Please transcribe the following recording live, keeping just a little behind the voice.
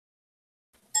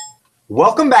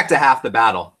Welcome back to Half the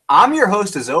Battle. I'm your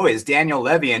host, as always, Daniel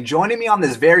Levy, and joining me on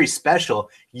this very special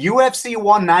UFC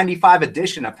 195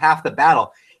 edition of Half the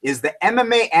Battle is the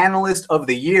MMA Analyst of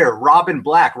the Year, Robin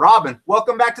Black. Robin,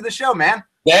 welcome back to the show, man.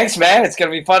 Thanks, man. It's going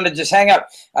to be fun to just hang out.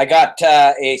 I got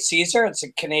a Caesar. It's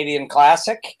a Canadian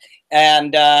classic.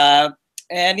 And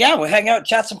yeah, we'll hang out,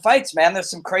 chat some fights, man. There's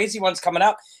some crazy ones coming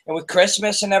up. And with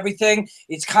Christmas and everything,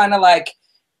 it's kind of like,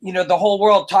 you know, the whole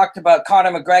world talked about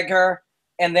Conor McGregor.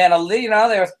 And then, you know,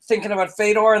 they were thinking about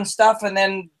Fedor and stuff. And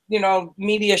then, you know,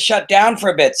 media shut down for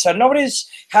a bit. So nobody's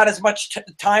had as much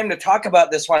time to talk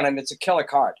about this one. And it's a killer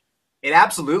card. It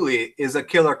absolutely is a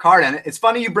killer card. And it's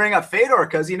funny you bring up Fedor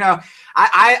because, you know,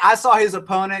 I saw his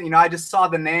opponent. You know, I just saw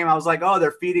the name. I was like, oh,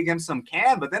 they're feeding him some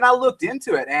can. But then I looked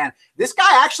into it, and this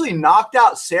guy actually knocked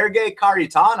out Sergey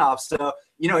Kharitonov. So,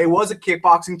 you know, it was a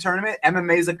kickboxing tournament.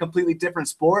 MMA is a completely different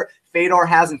sport. Fedor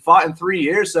hasn't fought in 3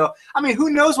 years. So, I mean, who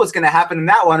knows what's going to happen in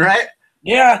that one, right?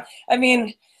 Yeah. I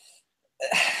mean,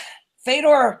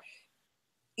 Fedor,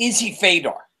 is he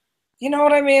Fedor? You know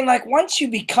what I mean? Like, once you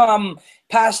become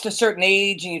past a certain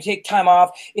age and you take time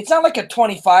off, it's not like a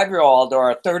 25-year-old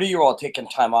or a 30-year-old taking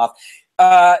time off.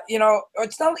 You know,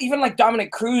 it's not even like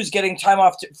Dominic Cruz getting time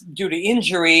off due to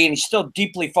injury and he's still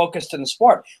deeply focused in the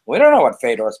sport. We don't know what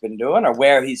Fedor's been doing or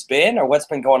where he's been or what's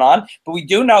been going on, but we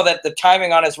do know that the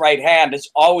timing on his right hand has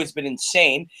always been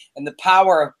insane, and the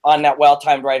power on that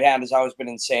well-timed right hand has always been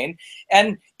insane.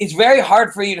 And it's very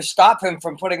hard for you to stop him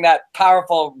from putting that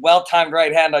powerful, well-timed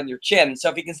right hand on your chin. So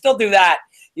if he can still do that,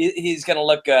 he's going to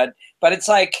look good. But it's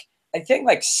like, I think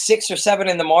like 6 or 7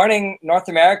 in the morning, North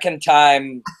American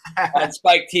time on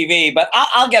Spike TV, but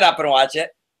I'll get up and watch it.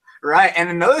 Right. And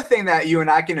another thing that you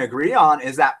and I can agree on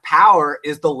is that power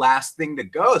is the last thing to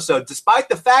go. So despite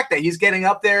the fact that he's getting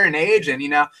up there in age and, you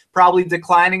know, probably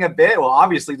declining a bit, well,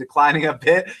 obviously declining a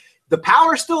bit, the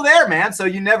power's still there, man. So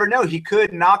you never know. He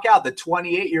could knock out the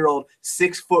 28-year-old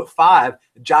 6'5"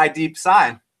 Jaideep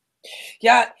Singh.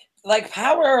 Yeah, like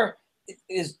power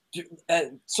is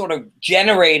sort of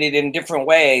generated in different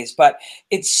ways, but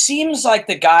it seems like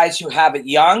the guys who have it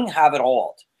young have it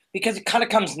old, because it kind of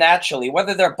comes naturally,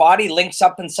 whether their body links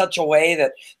up in such a way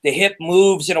that the hip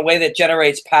moves in a way that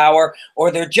generates power,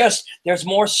 or there's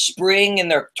more spring in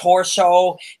their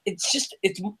torso. It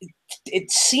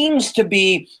seems to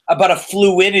be about a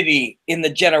fluidity in the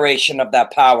generation of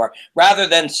that power rather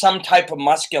than some type of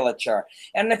musculature.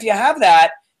 And if you have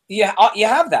that, you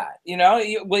have that, you know.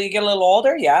 Will you get a little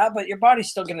older? Yeah, but your body's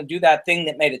still going to do that thing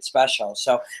that made it special.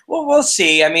 So we'll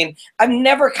see. I mean, I've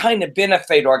never kind of been a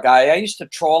Fedor guy. I used to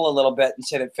troll a little bit and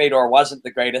say that Fedor wasn't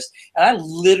the greatest. And I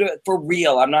literally, for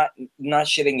real, I'm not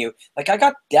shitting you. Like, I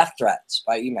got death threats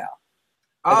by email.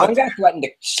 Like, one guy threatened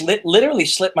to literally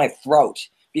slit my throat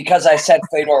because I said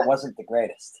Fedor wasn't the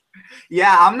greatest.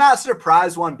 Yeah, I'm not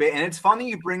surprised one bit. And it's funny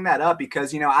you bring that up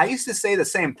because, you know, I used to say the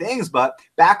same things, but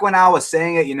back when I was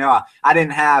saying it, you know, I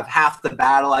didn't have Half the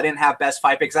Battle. I didn't have Best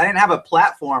Fight Picks. I didn't have a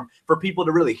platform for people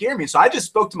to really hear me. So I just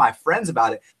spoke to my friends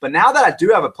about it. But now that I do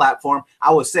have a platform,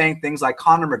 I was saying things like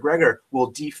Conor McGregor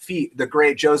will defeat the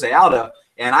great Jose Aldo.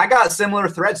 And I got similar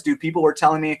threats, dude. People were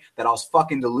telling me that I was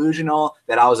fucking delusional,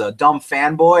 that I was a dumb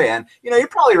fanboy. And, you know, you're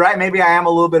probably right. Maybe I am a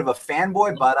little bit of a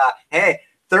fanboy, but hey,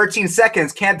 13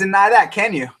 seconds. Can't deny that,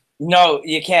 can you? No,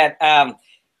 you can't.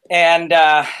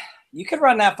 You could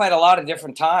run that fight a lot of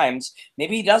different times.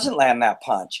 Maybe he doesn't land that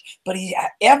punch, but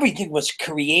everything was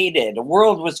created. A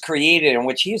world was created in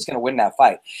which he was going to win that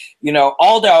fight. You know,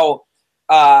 Aldo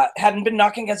hadn't been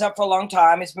knocking guys up for a long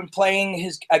time. He's been playing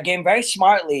his game very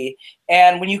smartly.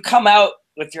 And when you come out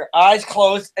with your eyes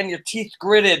closed and your teeth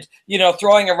gritted, you know,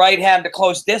 throwing a right hand to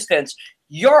close distance,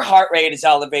 your heart rate is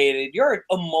elevated, you're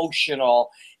emotional,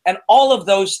 and all of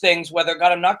those things, whether it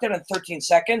got him knocked out in 13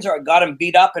 seconds or it got him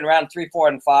beat up in round 3, 4,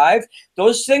 and 5,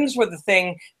 those things were the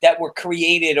thing that were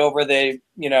created over the,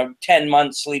 you know, 10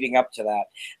 months leading up to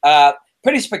that.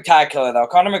 Pretty spectacular, though.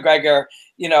 Conor McGregor,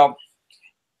 you know,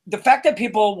 the fact that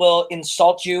people will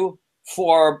insult you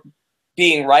for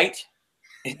being right,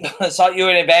 they'll insult you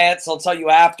in advance, they'll insult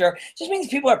you after, just means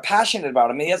people are passionate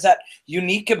about him. He has that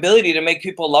unique ability to make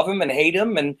people love him and hate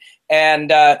him and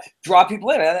draw people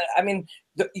in. I mean,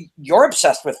 you're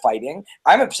obsessed with fighting.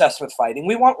 I'm obsessed with fighting.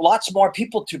 We want lots more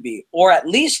people to be, or at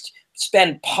least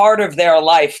spend part of their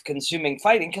life consuming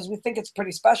fighting, because we think it's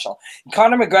pretty special.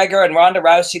 Conor McGregor and Ronda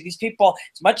Rousey, these people,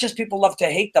 as much as people love to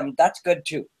hate them, that's good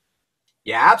too.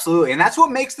 Yeah, absolutely. And that's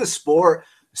what makes the sport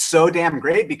so damn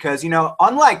great, because, you know,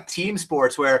 unlike team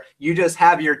sports where you just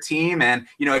have your team and,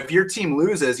 you know, if your team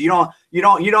loses, you don't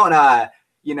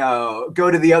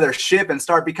go to the other ship and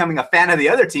start becoming a fan of the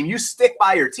other team. You stick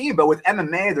by your team. But with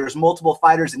MMA, there's multiple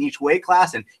fighters in each weight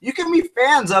class, and you can be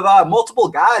fans of multiple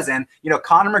guys. And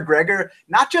Conor McGregor,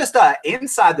 not just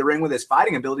inside the ring with his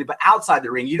fighting ability, but outside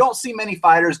the ring. You don't see many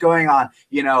fighters going on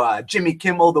Jimmy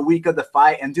Kimmel the week of the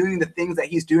fight and doing the things that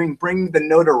he's doing, bringing the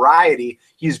notoriety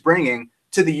he's bringing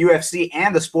to the UFC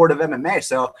and the sport of MMA.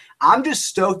 So I'm just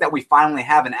stoked that we finally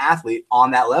have an athlete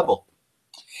on that level.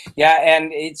 Yeah,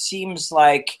 and it seems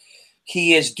like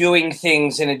he is doing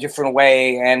things in a different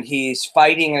way, and he's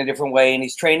fighting in a different way, and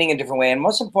he's training in a different way, and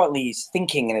most importantly, he's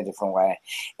thinking in a different way.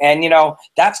 And,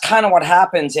 that's kind of what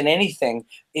happens in anything.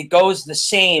 It goes the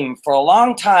same for a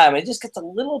long time. It just gets a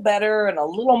little better and a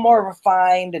little more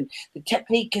refined, and the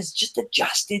technique is just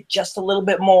adjusted just a little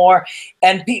bit more,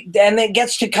 and it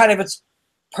gets to kind of its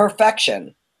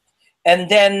perfection. And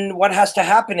then what has to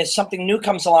happen is something new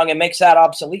comes along and makes that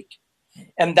obsolete.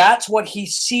 And that's what he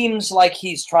seems like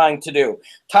he's trying to do.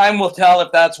 Time will tell if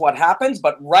that's what happens,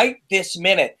 but right this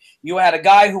minute, you had a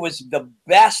guy who was the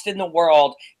best in the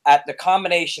world at the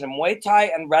combination of Muay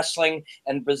Thai and wrestling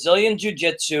and Brazilian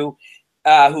Jiu-Jitsu,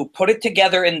 who put it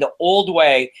together in the old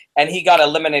way, and he got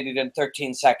eliminated in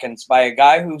 13 seconds by a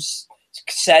guy who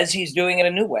says he's doing it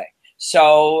a new way.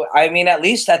 So, I mean, at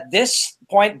least at this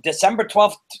point, December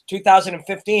 12th,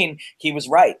 2015, he was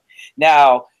right.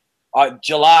 Now,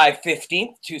 July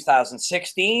 15th,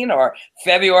 2016, or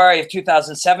February of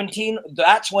 2017,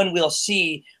 that's when we'll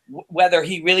see whether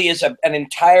he really is an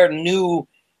entire new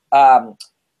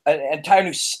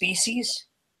species,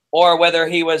 or whether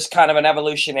he was kind of an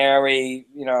evolutionary,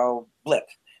 blip.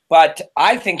 But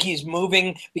I think he's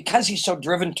moving because he's so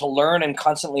driven to learn and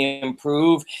constantly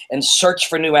improve and search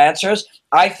for new answers.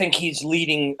 I think he's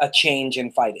leading a change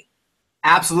in fighting.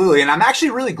 Absolutely. And I'm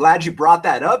actually really glad you brought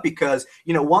that up because,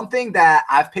 one thing that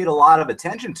I've paid a lot of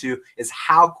attention to is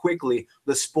how quickly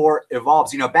the sport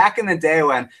evolves. Back in the day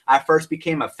when I first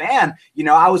became a fan,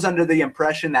 I was under the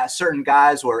impression that certain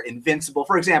guys were invincible.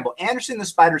 For example, Anderson the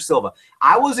Spider Silva.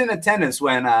 I was in attendance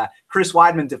when Chris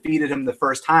Weidman defeated him the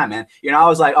first time. And, I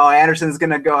was like, oh, Anderson's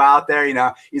going to go out there,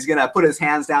 he's going to put his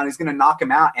hands down, he's going to knock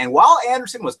him out. And while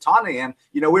Anderson was taunting him,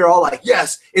 we were all like,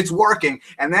 yes, it's working.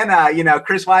 And then,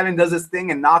 Chris Weidman does this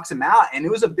thing and knocks him out. And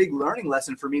it was a big learning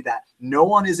lesson for me that no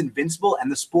one is invincible and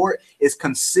the sport is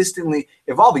consistently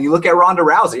evolving. You look at Ronda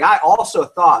Rousey. I also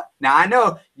thought, now I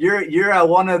know you're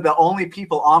one of the only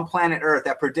people on planet Earth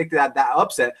that predicted that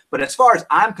upset, but as far as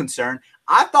I'm concerned,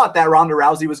 I thought that Ronda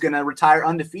Rousey was going to retire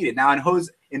undefeated. Now, in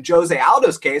Jose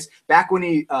Aldo's case, back when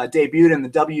he debuted in the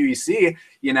WEC,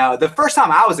 the first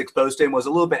time I was exposed to him was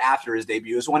a little bit after his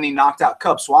debut. It was when he knocked out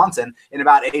Cub Swanson in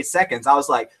about 8 seconds. I was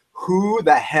like, who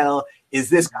the hell is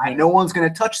this guy? No one's going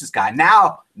to touch this guy.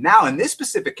 Now, in this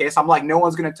specific case, I'm like, no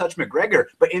one's going to touch McGregor.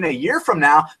 But in a year from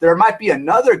now, there might be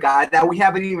another guy that we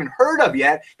haven't even heard of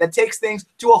yet that takes things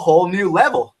to a whole new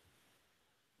level.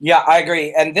 Yeah, I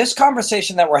agree. And this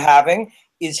conversation that we're having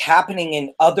is happening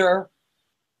in other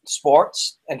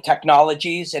sports and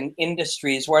technologies and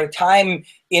industries. We're at a time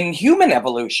in human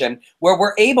evolution where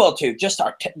we're able to, just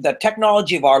the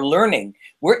technology of our learning,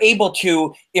 we're able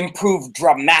to improve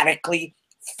dramatically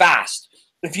fast.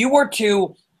 If you were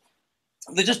to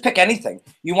just pick anything,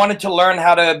 you wanted to learn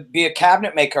how to be a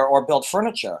cabinet maker or build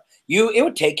furniture, it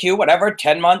would take you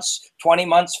 10 months, 20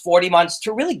 months, 40 months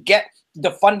to really get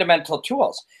the fundamental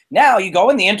tools. Now you go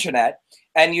on the internet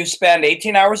and you spend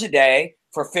 18 hours a day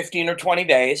for 15 or 20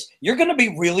 days, you're going to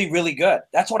be really, really good.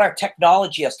 That's what our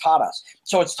technology has taught us.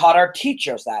 So it's taught our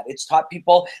teachers that. It's taught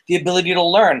people the ability to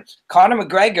learn. Conor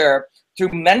McGregor, through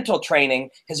mental training,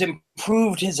 has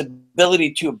improved his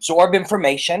ability to absorb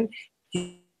information.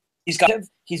 He's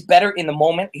better in the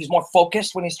moment. He's more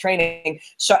focused when he's training.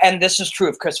 So, and this is true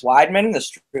of Chris Weidman. This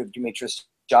is true of Demetrius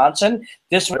Johnson.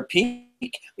 This was her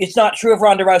peak. It's not true of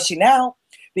Ronda Rousey now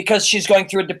because she's going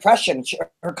through a depression.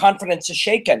 Her confidence is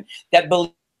shaken.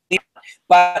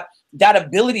 But that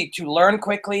ability to learn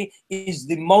quickly is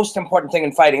the most important thing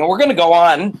in fighting. And we're going to go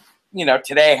on,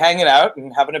 today hanging out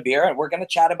and having a beer, and we're going to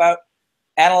chat about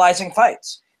analyzing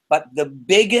fights. But the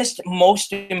biggest,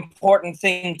 most important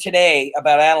thing today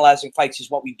about analyzing fights is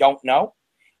what we don't know.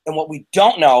 And what we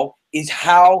don't know is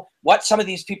what some of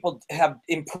these people have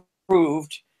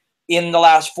improved in the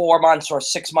last 4 months or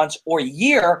 6 months or a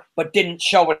year, but didn't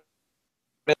show it.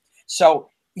 So,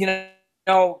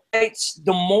 it's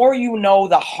the more you know,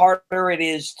 the harder it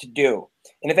is to do.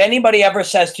 And if anybody ever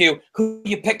says to you, who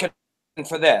you pick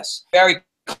for this, very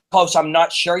close, I'm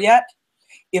not sure yet.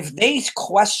 If they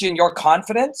question your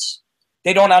confidence,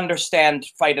 they don't understand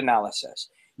fight analysis.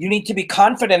 You need to be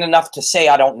confident enough to say,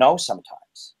 I don't know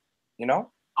sometimes,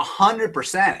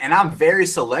 100%. And I'm very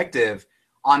selective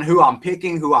on who I'm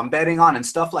picking, who I'm betting on, and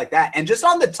stuff like that. And just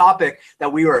on the topic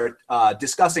that we were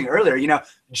discussing earlier, you know,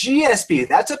 GSP,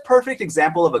 that's a perfect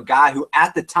example of a guy who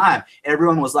at the time,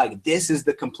 everyone was like, this is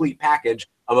the complete package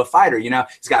of a fighter. You know,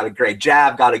 he's got a great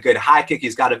jab, got a good high kick,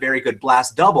 he's got a very good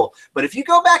blast double. But if you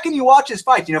go back and you watch his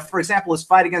fight, you know, for example, his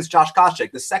fight against Josh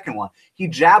Koscheck, the second one, he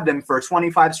jabbed him for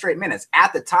 25 straight minutes.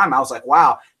 At the time, I was like,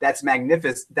 wow, that's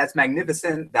magnificent. That's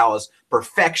magnificent. That was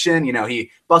perfection. You know, he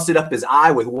busted up his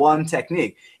eye with one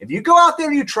technique. If you go out there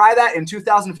and you try that in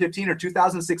 2015 or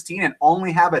 2016 and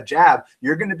only have a jab,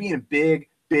 you're going to be in big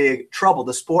trouble.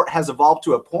 The sport has evolved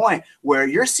to a point where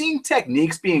you're seeing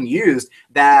techniques being used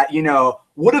that, you know,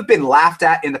 would have been laughed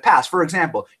at in the past. For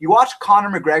example, you watch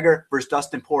Conor McGregor versus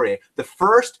Dustin Poirier. The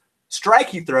first strike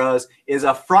he throws is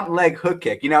a front leg hook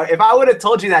kick. You know, if I would have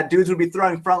told you that dudes would be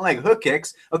throwing front leg hook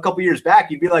kicks a couple years back,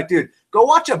 you'd be like, dude, go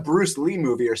watch a Bruce Lee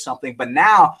movie or something. But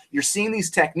now you're seeing these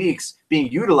techniques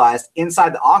being utilized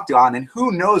inside the octagon, and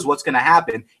who knows what's going to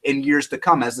happen in years to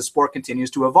come as the sport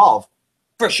continues to evolve.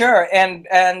 For sure. And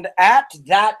at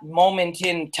that moment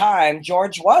in time,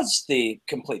 George was the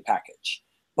complete package.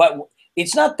 But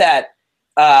it's not that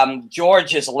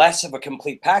George is less of a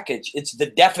complete package. It's the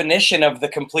definition of the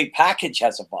complete package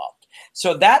has evolved.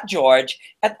 So that George,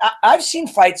 and I've seen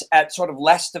fights at sort of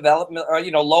less development, or,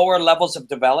 you know, lower levels of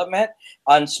development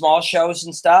on small shows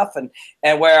and stuff, and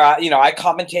where you know, I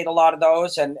commentate a lot of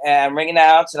those and ring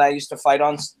announce, and I used to fight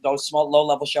on those small low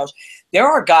level shows. There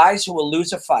are guys who will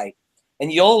lose a fight,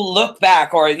 and you'll look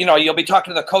back, or, you know, you'll be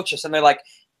talking to the coaches, and they're like,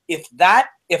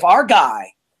 if our guy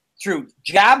threw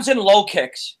jabs and low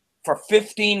kicks for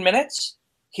 15 minutes,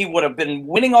 he would have been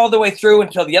winning all the way through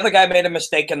until the other guy made a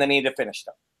mistake and then he'd have finished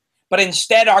him. But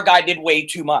instead, our guy did way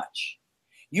too much.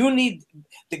 You need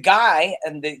the guy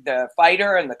and the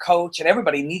fighter and the coach and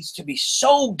everybody needs to be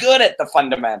so good at the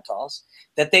fundamentals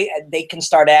that they can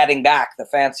start adding back the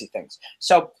fancy things.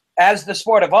 So as the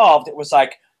sport evolved, it was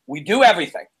like, we do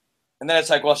everything. And then it's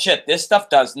like, well, shit, this stuff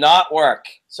does not work.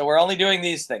 So we're only doing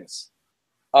these things.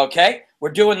 Okay?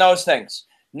 We're doing those things.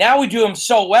 Now we do them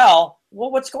so well.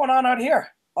 Well, what's going on out here?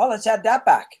 Oh, let's add that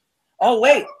back. Oh,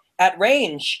 wait, at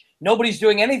range, nobody's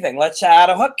doing anything. Let's add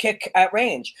a hook kick at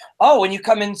range. Oh, when you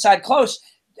come inside close,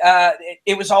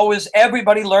 it was always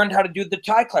everybody learned how to do the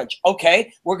tie clinch.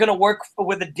 Okay, we're going to work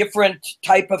with a different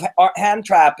type of hand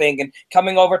trapping and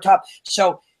coming over top.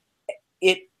 So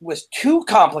it was too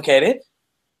complicated.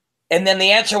 And then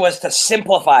the answer was to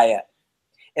simplify it.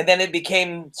 And then it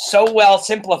became so well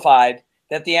simplified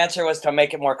that the answer was to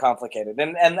make it more complicated.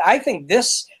 And I think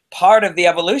this part of the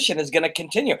evolution is going to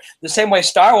continue. The same way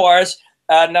Star Wars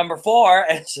number 4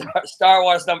 and Star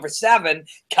Wars number 7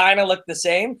 kind of look the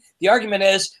same. The argument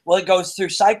is, well, it goes through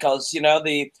cycles. You know,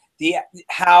 the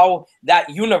how that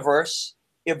universe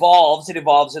evolves, it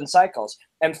evolves in cycles.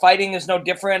 And fighting is no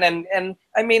different. And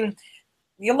I mean,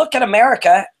 you look at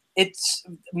America, it's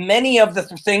many of the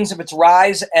things of its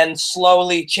rise and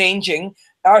slowly changing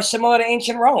are similar to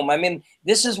ancient Rome. I mean,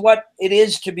 this is what it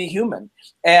is to be human,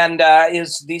 and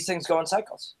is these things go in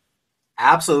cycles.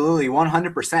 Absolutely,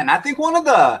 100%. And I think one of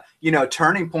the, you know,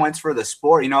 turning points for the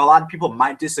sport, you know, a lot of people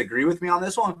might disagree with me on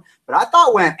this one, but I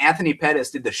thought when Anthony Pettis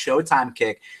did the Showtime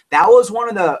kick, that was one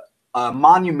of the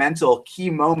monumental key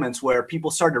moments where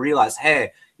people started to realize,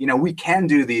 hey, you know, we can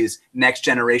do these next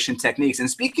generation techniques. And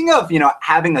speaking of, you know,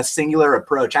 having a singular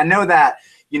approach, I know that,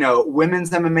 you know,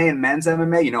 women's MMA and men's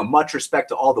MMA, you know, much respect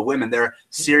to all the women. They're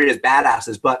serious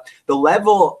badasses, but the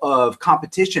level of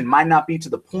competition might not be to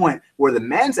the point where the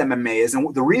men's MMA is.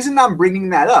 And the reason I'm bringing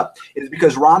that up is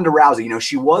because Ronda Rousey, you know,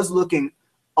 she was looking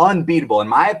unbeatable. In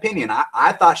my opinion,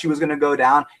 I thought she was going to go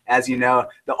down as, you know,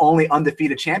 the only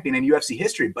undefeated champion in UFC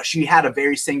history, but she had a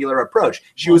very singular approach.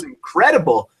 She was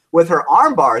incredible with her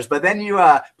arm bars, but then you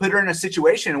put her in a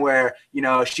situation where, you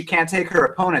know, she can't take her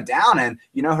opponent down, and,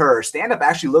 you know, her stand-up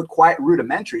actually looked quite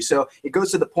rudimentary. So it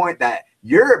goes to the point that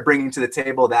you're bringing to the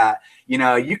table that, you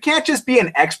know, you can't just be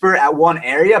an expert at one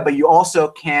area, but you also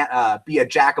can't be a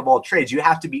jack of all trades. You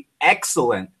have to be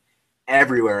excellent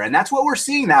everywhere, and that's what we're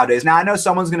seeing nowadays. Now, I know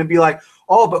someone's going to be like,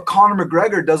 oh, but Conor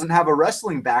McGregor doesn't have a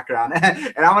wrestling background.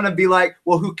 And I'm going to be like,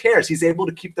 well, who cares? He's able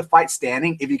to keep the fight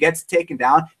standing. If he gets taken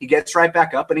down, he gets right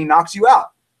back up and he knocks you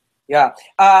out. Yeah.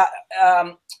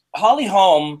 Holly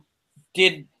Holm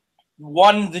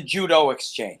won the judo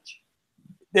exchange.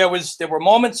 There were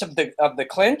moments of the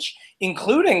clinch,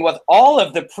 including with all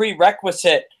of the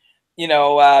prerequisite, you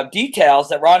know, details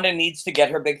that Ronda needs to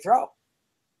get her big throw.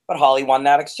 But Holly won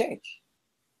that exchange.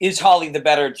 Is Holly the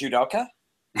better judoka?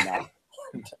 No.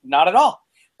 Not at all.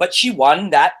 But she won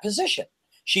that position.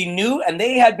 She knew, and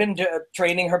they had been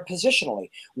training her positionally.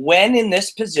 When in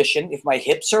this position, if my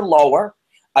hips are lower,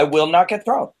 I will not get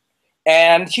thrown.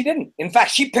 And she didn't. In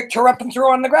fact, she picked her up and threw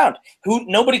her on the ground.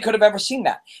 Nobody could have ever seen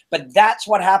that. But that's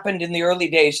what happened in the early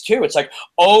days too. It's like,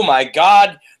 oh my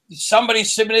God, somebody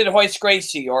submitted Royce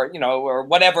Gracie, or or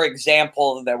whatever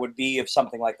example there would be of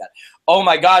something like that. Oh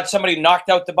my God, somebody knocked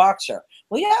out the boxer.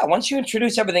 Well, yeah, once you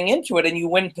introduce everything into it and you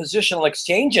win positional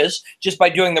exchanges just by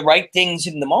doing the right things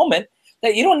in the moment,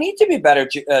 that you don't need to be better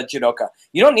judoka.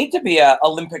 You don't need to be an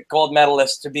Olympic gold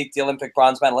medalist to beat the Olympic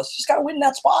bronze medalist. You just got to win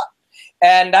that spot.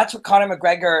 And that's what Conor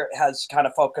McGregor has kind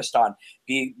of focused on.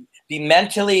 Be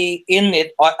mentally in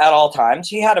it at all times.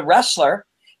 He had a wrestler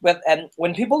and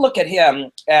when people look at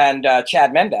him and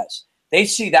Chad Mendes, they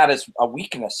see that as a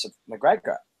weakness of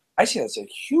McGregor. I see that as a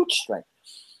huge strength.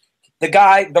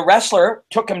 The wrestler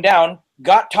took him down,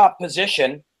 got top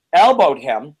position, elbowed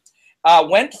him,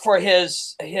 went for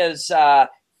his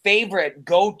favorite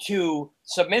go-to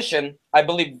submission, I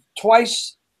believe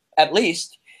twice at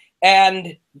least,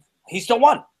 and he still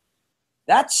won.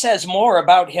 That says more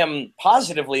about him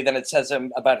positively than it says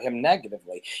about him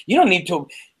negatively. You don't need to.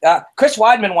 Chris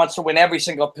Weidman wants to win every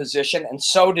single position, and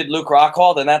so did Luke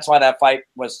Rockhold, and that's why that fight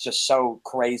was just so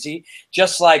crazy.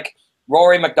 Just like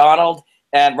Rory McDonald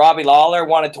and Robbie Lawler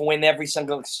wanted to win every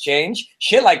single exchange.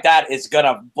 Shit like that is going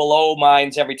to blow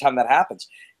minds every time that happens.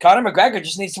 Conor McGregor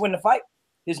just needs to win the fight.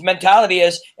 His mentality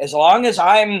is, as long as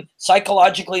I'm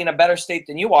psychologically in a better state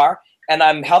than you are, and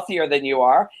I'm healthier than you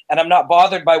are, and I'm not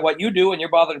bothered by what you do and you're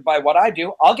bothered by what I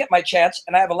do, I'll get my chance,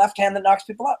 and I have a left hand that knocks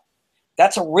people out.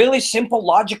 That's a really simple,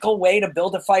 logical way to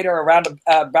build a fighter around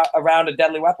a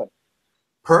deadly weapon.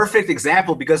 Perfect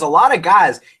example, because a lot of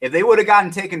guys, if they would have gotten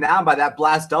taken down by that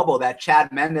blast double that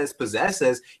Chad Mendes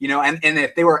possesses, and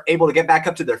if they were able to get back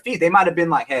up to their feet, they might have been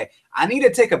like, hey, I need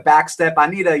to take a back step. I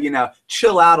need to,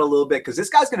 chill out a little bit because this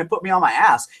guy's going to put me on my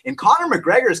ass. In Conor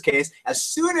McGregor's case, as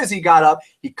soon as he got up,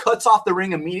 he cuts off the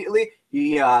ring immediately.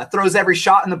 He throws every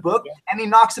shot in the book, and he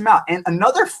knocks him out. And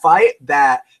another fight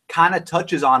that kind of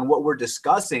touches on what we're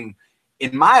discussing,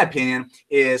 in my opinion,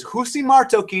 is Rousimar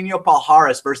Toquinho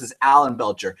Palhares versus Alan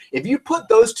Belcher. If you put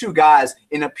those two guys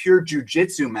in a pure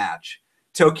jiu-jitsu match,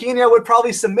 Toquinho would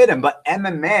probably submit him, but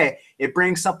MMA, it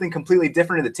brings something completely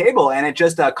different to the table, and it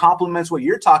just complements what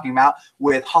you're talking about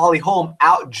with Holly Holm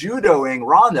out-judoing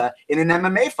Ronda in an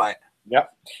MMA fight.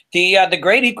 Yep. The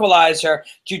great equalizer,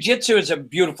 jiu-jitsu is a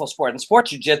beautiful sport, and sport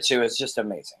jiu-jitsu is just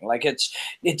amazing. Like it's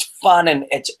fun, and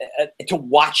it's to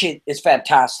watch it is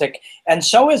fantastic. And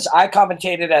so is, I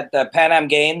commentated at the Pan Am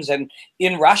Games, and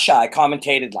in Russia I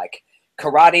commentated like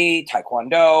karate,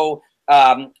 taekwondo,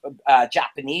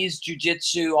 Japanese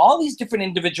jiu-jitsu, all these different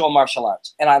individual martial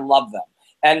arts, and I love them.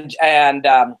 And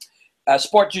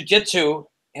sport jiu-jitsu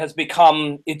has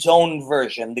become its own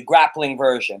version, the grappling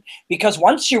version. Because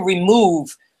once you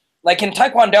remove, like in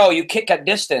Taekwondo, you kick at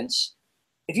distance.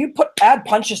 If you add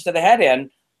punches to the head in,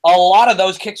 a lot of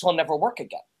those kicks will never work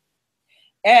again.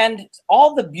 And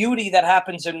all the beauty that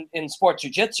happens in sport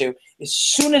jiu-jitsu, as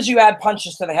soon as you add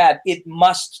punches to the head, it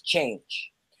must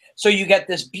change. So you get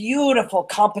this beautiful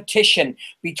competition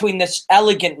between this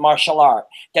elegant martial art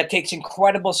that takes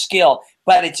incredible skill,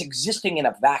 but it's existing in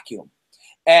a vacuum.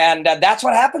 And that's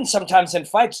what happens sometimes in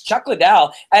fights. Chuck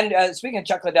Liddell, and speaking of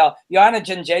Chuck Liddell, Joanna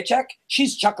Jędrzejczyk,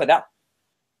 she's Chuck Liddell.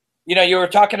 You were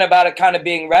talking about it kind of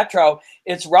being retro.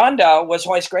 It's Ronda was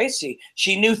Royce Gracie.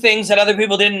 She knew things that other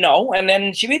people didn't know, and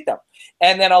then she beat them.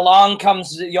 And then along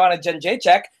comes Joanna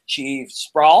Jędrzejczyk. She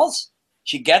sprawls,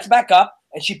 she gets back up,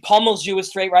 and she pummels you with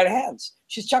straight right hands.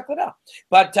 She's Chuck Liddell.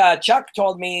 But Chuck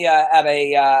told me at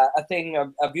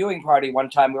a viewing party one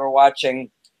time, we were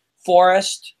watching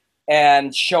Forrest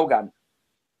and Shogun,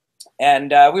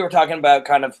 and we were talking about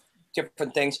kind of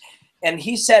different things, and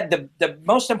he said the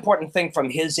most important thing from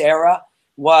his era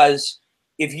was,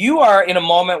 if you are in a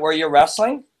moment where you're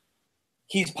wrestling,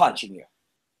 he's punching you.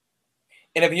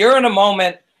 And if you're in a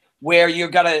moment where you're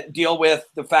gonna deal with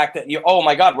the fact that oh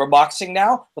my God, we're boxing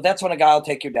now, well, that's when a guy will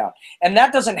take you down. And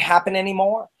that doesn't happen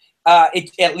anymore.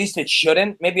 At least it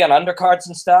shouldn't, maybe on undercards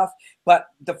and stuff. But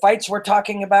the fights we're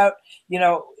talking about,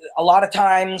 a lot of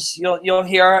times you'll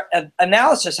hear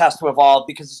analysis has to evolve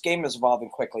because this game is evolving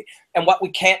quickly. And what we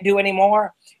can't do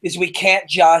anymore is we can't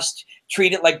just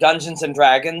treat it like Dungeons and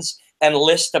Dragons and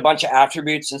list a bunch of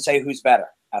attributes and say who's better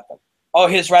at them. Oh,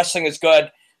 his wrestling is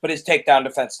good, but his takedown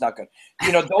defense is not good.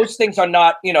 Those things are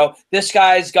not, this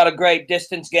guy's got a great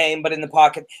distance game, but in the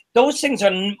pocket. Those things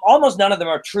are, almost none of them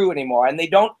are true anymore, and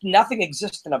nothing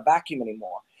exists in a vacuum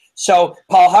anymore. So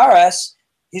Palhares,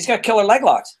 he's got killer leg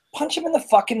locks. Punch him in the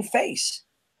fucking face.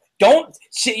 Don't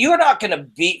see, you're not going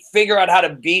to figure out how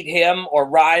to beat him or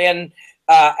Ryan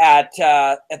at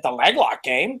the leg lock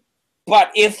game.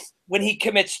 But when he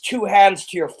commits two hands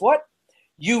to your foot,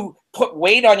 you put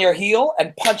weight on your heel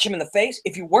and punch him in the face.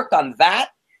 If you worked on that,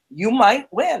 you might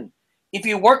win. If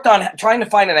you worked on trying to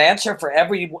find an answer for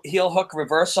every heel hook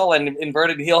reversal and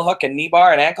inverted heel hook and knee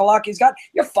bar and ankle lock he's got,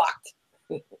 you're fucked.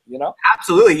 You know?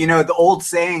 Absolutely. You know, the old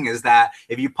saying is that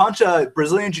if you punch a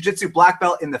Brazilian Jiu-Jitsu black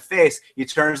belt in the face, he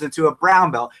turns into a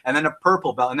brown belt and then a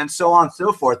purple belt and then so on and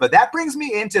so forth. But that brings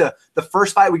me into the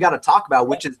first fight we got to talk about,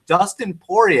 which is Dustin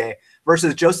Poirier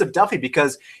versus Joseph Duffy,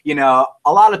 because, you know,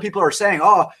 a lot of people are saying,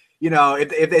 oh, you know,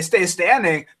 if they stay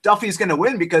standing, Duffy's going to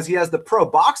win because he has the pro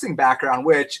boxing background,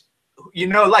 which, you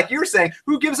know, like you were saying,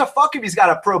 who gives a fuck if he's got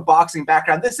a pro boxing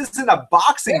background? This isn't a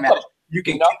boxing match. You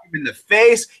can kick him in the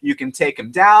face. You can take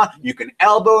him down. You can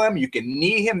elbow him. You can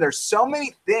knee him. There's so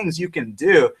many things you can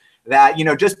do that, you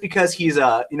know, just because he's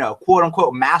a, you know, quote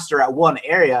unquote master at one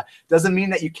area doesn't mean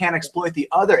that you can't exploit the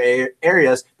other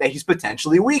areas that he's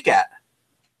potentially weak at.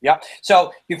 Yeah.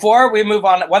 So before we move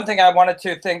on, one thing I wanted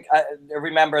to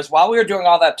remember is while we were doing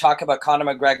all that talk about Conor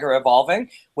McGregor evolving,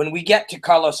 when we get to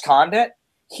Carlos Condit,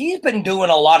 he's been doing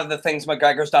a lot of the things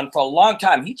McGregor's done for a long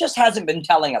time. He just hasn't been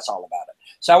telling us all about it.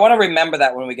 So I want to remember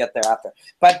that when we get there after.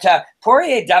 But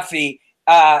Poirier Duffy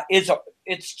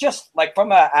it's just like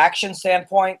from an action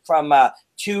standpoint, from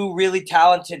two really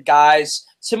talented guys,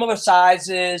 similar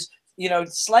sizes, you know,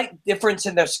 slight difference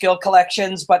in their skill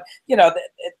collections, but, you know,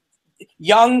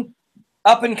 young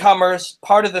up-and-comers,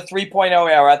 part of the 3.0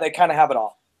 era, they kind of have it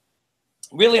all.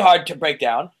 Really hard to break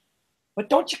down. But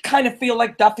don't you kind of feel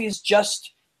like Duffy's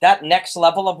just that next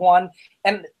level of one?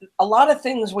 And a lot of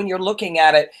things when you're looking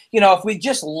at it, you know, if we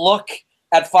just look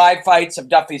at 5 fights of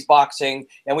Duffy's boxing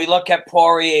and we look at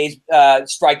Poirier's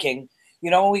striking,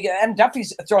 you know, and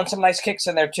Duffy's throwing some nice kicks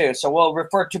in there too. So we'll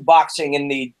refer to boxing in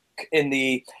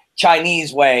the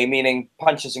Chinese way, meaning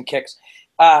punches and kicks.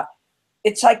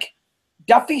 It's like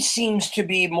Duffy seems to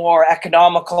be more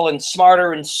economical and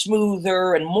smarter and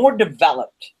smoother and more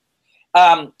developed.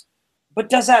 But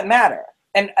does that matter?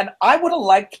 And I would have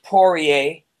liked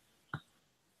Poirier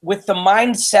with the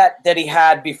mindset that he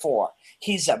had before.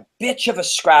 He's a bitch of a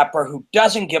scrapper who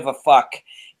doesn't give a fuck,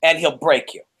 and he'll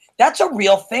break you. That's a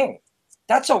real thing.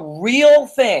 That's a real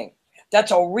thing.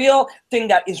 That's a real thing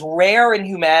that is rare in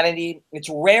humanity. It's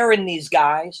rare in these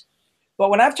guys.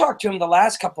 But when I've talked to him the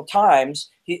last couple times,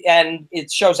 and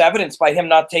it shows evidence by him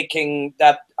not taking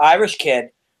that Irish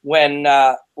kid when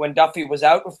Duffy was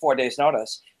out with 4 days'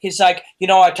 notice, he's like, you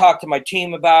know, I talked to my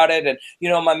team about it, and, you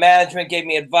know, my management gave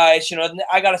me advice. You know,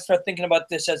 I got to start thinking about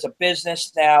this as a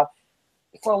business now.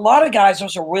 For a lot of guys,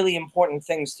 those are really important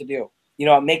things to do. You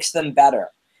know, it makes them better.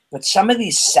 But some of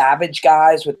these savage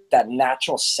guys with that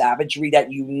natural savagery,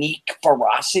 that unique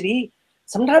ferocity,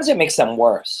 sometimes it makes them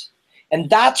worse. And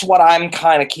that's what I'm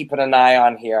kind of keeping an eye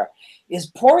on here. Is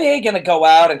Poirier going to go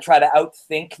out and try to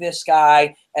outthink this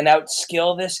guy and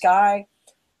outskill this guy?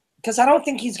 Because I don't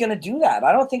think he's going to do that.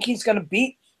 I don't think he's going to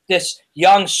beat this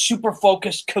young, super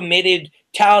focused, committed,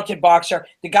 talented boxer.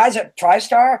 The guys at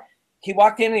TriStar, he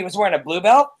walked in and he was wearing a blue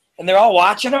belt, and they're all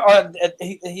watching him, or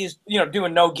he's, you know,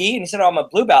 doing no gi, and he said, oh, I'm a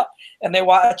blue belt. And they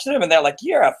watched him, and they're like,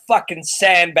 you're a fucking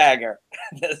sandbagger.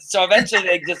 So eventually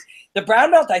they just, the brown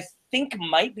belt, I think,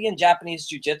 might be in Japanese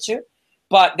jiu-jitsu,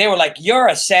 but they were like, you're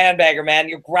a sandbagger, man.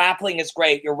 Your grappling is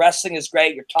great. Your wrestling is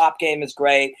great. Your top game is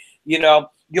great. You know,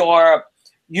 you're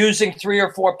using 3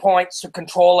 or 4 points to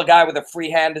control a guy with a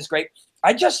free hand is great.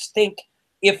 I just think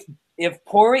if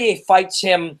Poirier fights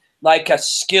him like a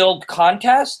skilled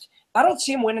contest, I don't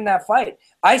see him winning that fight.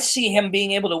 I see him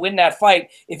being able to win that fight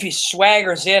if he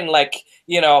swaggers in like,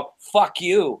 you know, fuck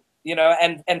you, you know,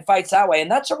 and fights that way. And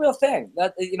that's a real thing.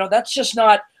 That, you know, that's just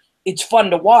not, it's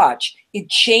fun to watch. It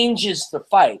changes the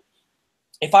fight.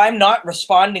 If I'm not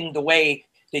responding the way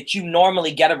that you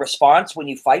normally get a response when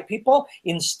you fight people,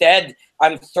 instead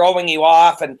I'm throwing you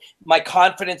off and my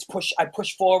confidence I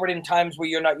push forward in times where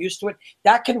you're not used to it,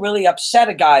 that can really upset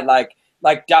a guy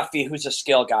like Duffy, who's a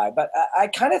skill guy. But I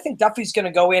kind of think Duffy's going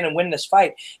to go in and win this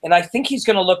fight, and I think he's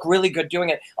going to look really good doing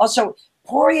it. Also,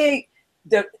 Poirier,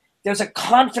 there's a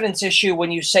confidence issue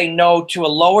when you say no to a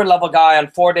lower level guy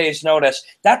on 4 days' notice.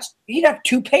 He'd have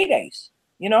 2 paydays,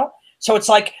 you know. So it's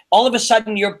like all of a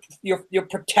sudden you're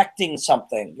protecting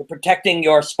something. You're protecting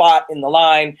your spot in the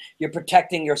line. You're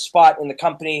protecting your spot in the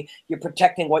company. You're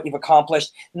protecting what you've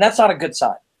accomplished, and that's not a good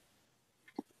sign.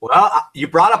 Well, you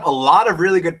brought up a lot of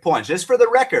really good points. Just for the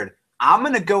record, I'm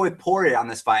going to go with Poirier on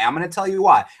this fight. I'm going to tell you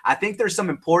why. I think there's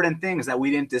some important things that we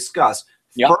didn't discuss.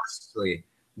 Yep. Firstly,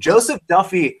 Joseph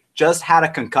Duffy just had a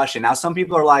concussion. Now, some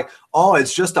people are like, oh,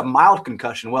 it's just a mild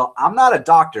concussion. Well, I'm not a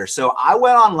doctor. So I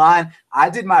went online, I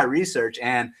did my research,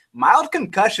 and mild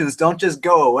concussions don't just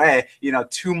go away,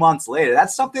 2 months later.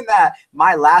 That's something that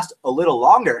might last a little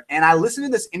longer. And I listened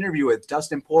to this interview with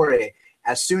Dustin Poirier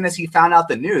as soon as he found out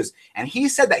the news. And he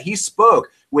said that he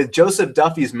spoke with Joseph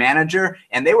Duffy's manager,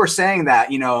 and they were saying that,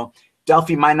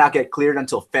 Duffy might not get cleared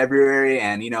until February,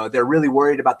 and they're really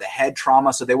worried about the head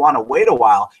trauma, so they want to wait a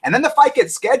while. And then the fight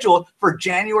gets scheduled for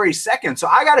January 2nd. So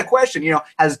I got a question,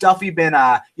 has Duffy been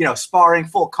sparring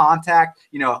full contact?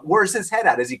 Where's his head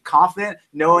at? Is he confident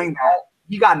knowing that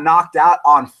he got knocked out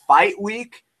on fight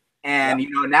week? And,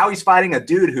 now he's fighting a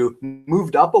dude who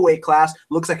moved up a weight class,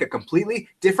 looks like a completely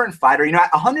different fighter.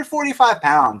 At 145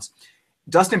 pounds,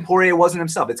 Dustin Poirier wasn't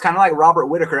himself. It's kind of like Robert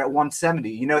Whittaker at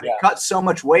 170. They cut so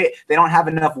much weight, they don't have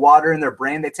enough water in their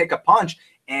brain. They take a punch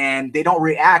and they don't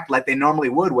react like they normally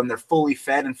would when they're fully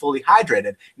fed and fully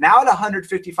hydrated. Now at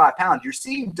 155 pounds, you're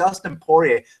seeing Dustin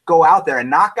Poirier go out there and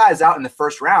knock guys out in the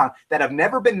first round that have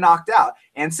never been knocked out.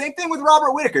 And same thing with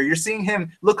Robert Whittaker. You're seeing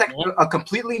him look like a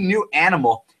completely new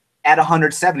animal at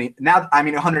 170 now. I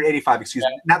mean 185, excuse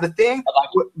me. Now the thing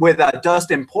with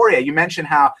Dustin Poirier, you mentioned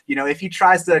how if he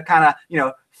tries to kind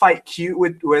of fight cute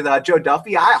with Joe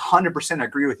Duffy, I 100%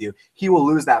 agree with you. He will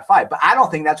lose that fight, but I don't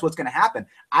think that's what's going to happen.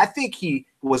 I think he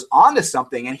was onto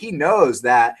something, and he knows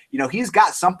that he's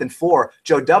got something for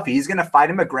Joe Duffy. He's going to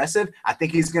fight him aggressive. I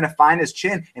think he's going to find his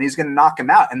chin and he's going to knock him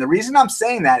out. And the reason I'm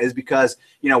saying that is because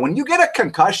when you get a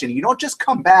concussion, you don't just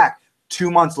come back 2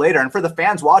 months later. And for the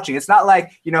fans watching, it's not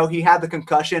like, he had the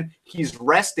concussion, he's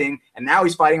resting, and now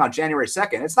he's fighting on January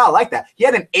 2nd. It's not like that. He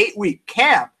had an 8-week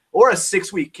camp or a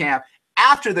 6-week camp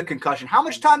after the concussion. How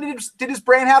much time did his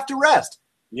brain have to rest?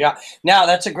 Yeah. Now,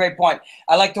 that's a great point.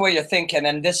 I like the way you're thinking.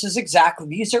 And these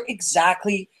are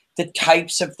exactly the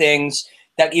types of things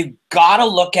that you've got to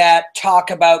look at,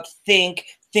 talk about, think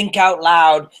out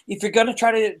loud if you're going to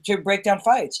try to break down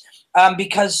fights.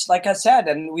 Because like I said,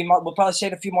 and we'll probably say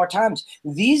it a few more times,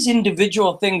 these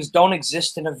individual things don't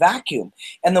exist in a vacuum.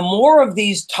 And the more of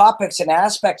these topics and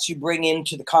aspects you bring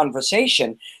into the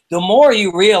conversation, the more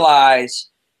you realize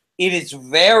it is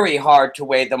very hard to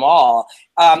weigh them all.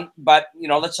 But,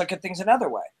 let's look at things another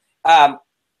way.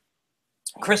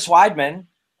 Chris Weidman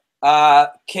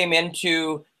came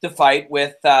into the fight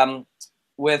with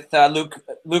Luke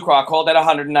Rockhold at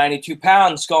 192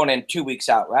 pounds going in 2 weeks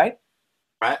out, right?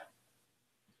 Right.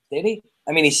 Did he?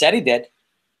 I mean, he said he did.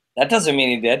 That doesn't mean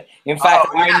he did. In fact,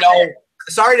 I know.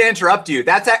 Sorry to interrupt you.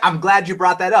 I'm glad you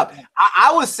brought that up.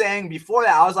 I was saying before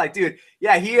that, I was like, dude,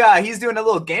 yeah, he's doing a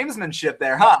little gamesmanship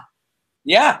there, huh?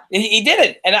 Yeah, he did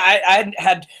it. And I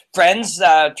had friends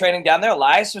training down there.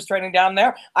 Elias was training down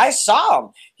there. I saw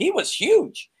him. He was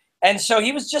huge. And so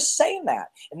he was just saying that.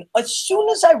 And as soon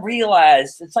as I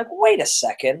realized, it's like, wait a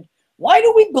second. Why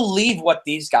do we believe what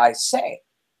these guys say?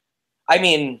 I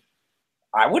mean,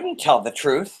 I wouldn't tell the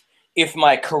truth if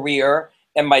my career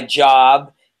and my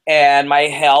job and my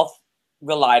health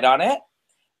relied on it.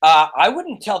 I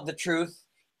wouldn't tell the truth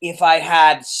if I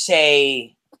had,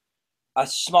 say, a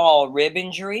small rib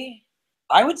injury.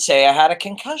 I would say I had a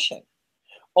concussion.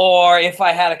 Or if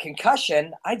I had a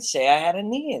concussion, I'd say I had a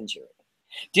knee injury.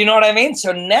 Do you know what I mean?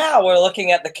 So now we're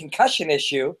looking at the concussion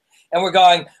issue and we're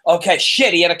going, okay,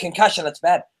 shit, he had a concussion. That's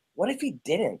bad. What if he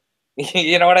didn't?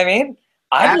 You know what I mean?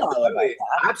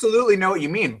 Absolutely know what you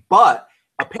mean. But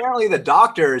apparently the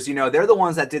doctors, they're the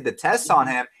ones that did the tests on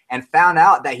him and found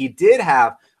out that he did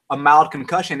have a mild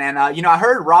concussion. And, I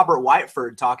heard Robert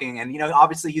Whiteford talking, and,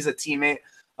 obviously he's a teammate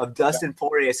of Dustin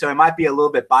Poirier, so it might be a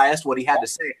little bit biased what he had to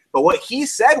say. But what he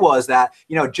said was that,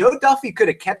 Joe Duffy could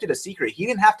have kept it a secret. He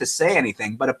didn't have to say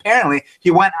anything, but apparently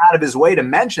he went out of his way to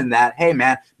mention that, hey,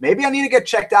 man, maybe I need to get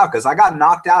checked out because I got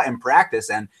knocked out in practice.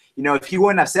 And, if he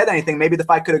wouldn't have said anything, maybe the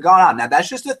fight could have gone on. Now, that's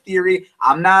just a theory.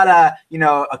 I'm not,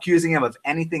 accusing him of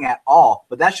anything at all,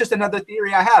 but that's just another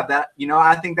theory I have that,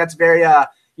 I think that's very,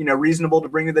 reasonable to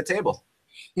bring to the table.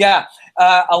 Yeah.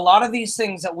 A lot of these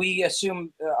things that we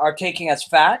assume are taking as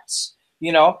facts,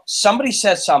 somebody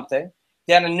says something,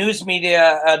 then a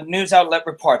news outlet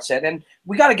reports it. And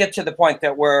we got to get to the point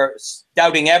that we're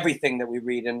doubting everything that we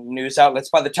read in news outlets.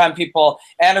 By the time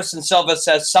Anderson Silva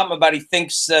says something about he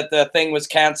thinks that the thing was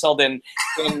canceled in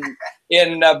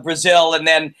Brazil, and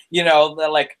then,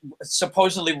 like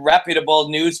supposedly reputable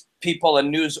news people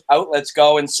and news outlets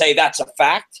go and say that's a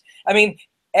fact. I mean,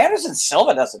 Anderson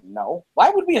Silva doesn't know. Why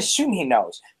would we assume he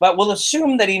knows? But we'll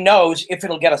assume that he knows if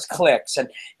it'll get us clicks.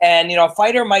 And a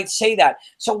fighter might say that.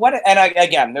 So what? And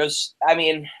again,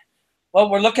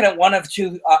 we're looking at one of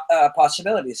two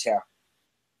possibilities here.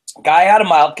 Guy had a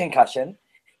mild concussion,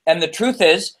 and the truth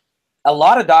is, a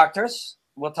lot of doctors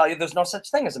will tell you there's no such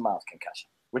thing as a mild concussion,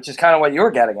 which is kind of what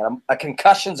you're getting at. A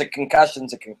concussion's a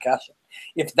concussion's a concussion.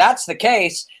 If that's the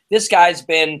case, this guy's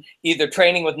been either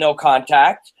training with no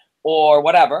contact or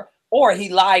whatever, or he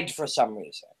lied for some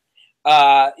reason.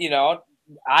 You know,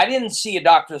 I didn't see a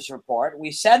doctor's report.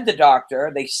 We said the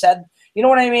doctor. They said, you know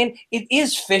what I mean? It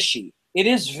is fishy. It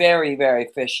is very, very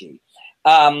fishy.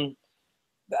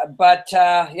 But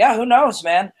yeah, who knows,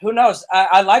 man? Who knows?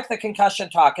 I like the concussion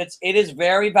talk. It is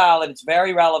very valid. It's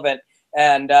very relevant.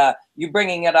 And you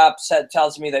bringing it up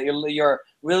tells me that you're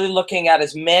really looking at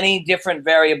as many different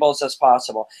variables as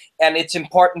possible. And it's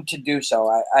important to do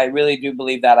so. I really do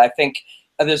believe that. I think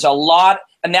there's a lot.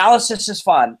 Analysis is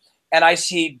fun. And I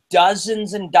see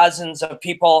dozens and dozens of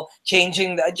people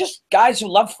changing, just guys who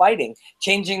love fighting,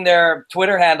 changing their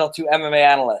Twitter handle to MMA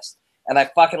analyst. And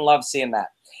I fucking love seeing that.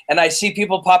 And I see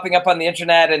people popping up on the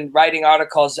internet and writing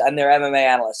articles, and they're MMA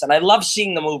analysts. And I love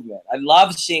seeing the movement. I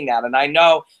love seeing that. And I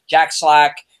know Jack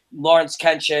Slack, Lawrence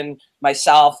Kenshin,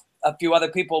 myself, a few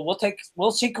other people,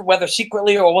 we'll see whether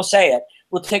secretly or we'll say it,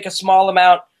 we'll take a small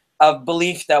amount of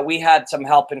belief that we had some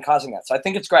help in causing that. So I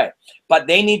think it's great. But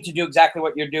they need to do exactly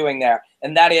what you're doing there.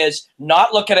 And that is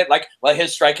not look at it like, well,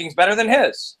 his striking's better than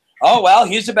his. Oh, well,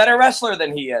 he's a better wrestler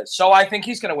than he is, so I think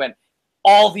he's going to win.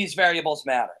 All these variables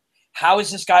matter. How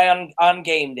is this guy on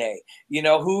game day? You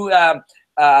know,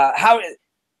 how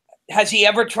has he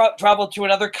ever traveled to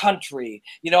another country?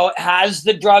 You know, has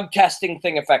the drug testing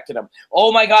thing affected him?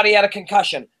 Oh my God, he had a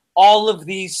concussion. All of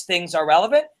these things are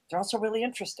relevant. They're also really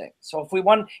interesting. So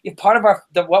if part of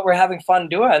what we're having fun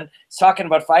doing is talking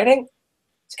about fighting,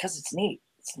 it's because it's neat.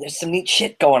 There's some neat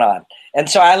shit going on. And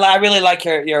so I really like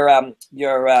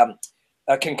your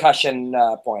concussion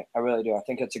point. I really do. I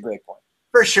think it's a great point.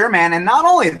 For sure, man. And not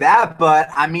only that, but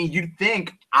I mean, you'd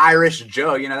think Irish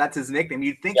Joe, you know, that's his nickname.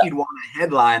 You'd think he'd want a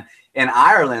headline in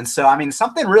Ireland. So, I mean,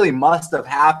 something really must have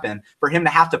happened for him to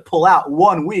have to pull out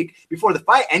 1 week before the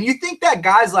fight. And you think that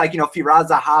guys like, you know, Firas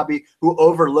Zahabi, who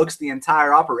overlooks the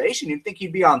entire operation, you'd think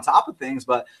he'd be on top of things,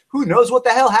 but who knows what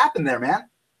the hell happened there, man?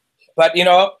 But, you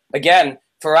know, again,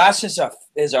 Firas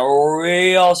is a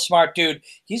real smart dude.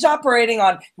 He's operating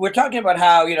on, we're talking about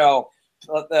how, you know,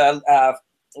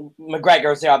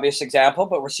 McGregor is the obvious example,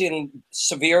 but we're seeing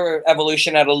severe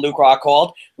evolution out of Luke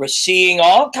Rockhold. We're seeing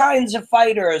all kinds of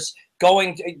fighters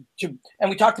going to and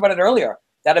we talked about it earlier,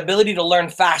 that ability to learn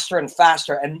faster and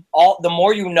faster. And the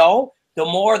more you know, the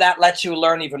more that lets you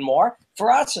learn even more.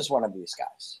 Firas is one of these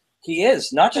guys. He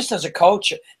is, not just as a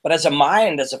coach, but as a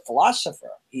mind, as a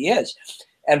philosopher. He is.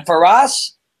 And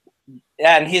Firas,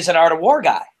 and he's an Art of War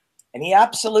guy. And he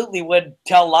absolutely would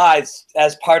tell lies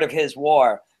as part of his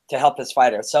war to help his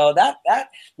fighter. So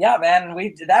yeah, man,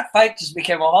 that fight just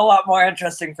became a whole lot more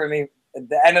interesting for me.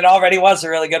 And it already was a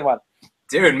really good one.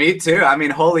 Dude, me too. I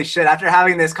mean, holy shit. After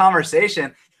having this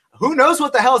conversation, who knows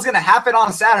what the hell is going to happen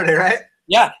on Saturday, right?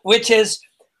 Yeah, which is,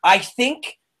 I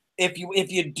think if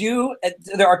you do,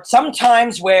 there are some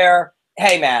times where,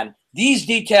 hey, man, these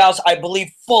details, I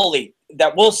believe fully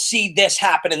that we'll see this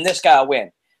happen and this guy will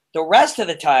win. The rest of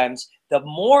the times, the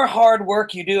more hard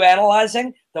work you do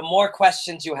analyzing, the more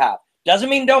questions you have. Doesn't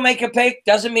mean don't make a pick.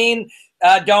 Doesn't mean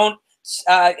don't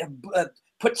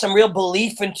put some real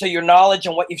belief into your knowledge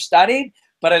and what you've studied.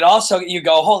 But it also, you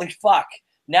go, holy fuck,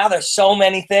 now there's so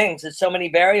many things. There's so many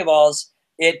variables.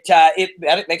 It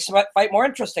makes the fight more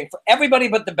interesting for everybody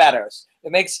but the bettors.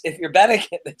 If you're betting,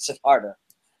 it makes it harder.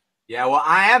 Yeah, well,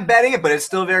 I am betting it, but it's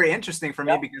still very interesting for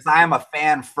me because I am a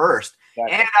fan first.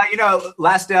 Exactly. And, you know,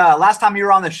 last time you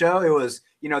were on the show, it was,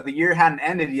 you know, the year hadn't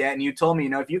ended yet. And you told me, you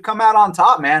know, if you come out on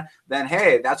top, man, then,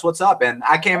 hey, that's what's up. And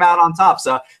I came out on top.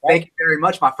 So thank you very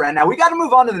much, my friend. Now, we got to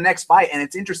move on to the next fight. And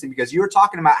it's interesting because you were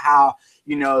talking about how,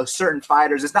 you know, certain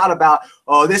fighters, it's not about,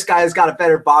 oh, this guy's got a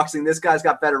better boxing, this guy's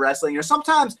got better wrestling. You know,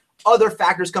 sometimes other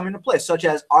factors come into play, such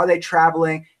as, are they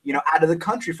traveling, you know, out of the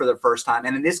country for the first time?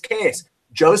 And in this case,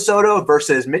 Joe Soto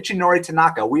versus Michinori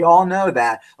Tanaka. We all know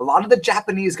that a lot of the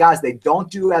Japanese guys, they don't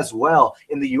do as well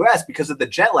in the U.S. because of the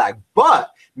jet lag.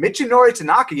 But Michinori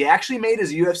Tanaka, he actually made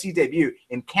his UFC debut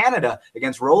in Canada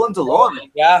against Roland Delorme.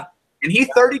 Yeah. And he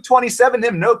 30-27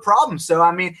 him, no problem. So,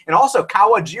 I mean, and also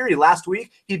Kawajiri last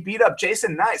week, he beat up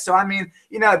Jason Knight. So, I mean,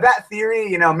 you know, that theory,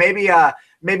 you know, maybe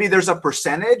there's a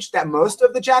percentage that most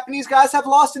of the Japanese guys have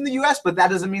lost in the U.S., but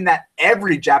that doesn't mean that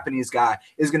every Japanese guy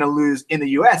is going to lose in the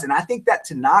U.S. And I think that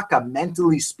Tanaka,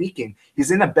 mentally speaking,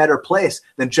 he's in a better place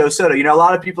than Joe Soto. You know, a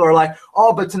lot of people are like,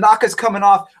 oh, but Tanaka's coming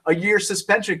off a year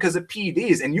suspension because of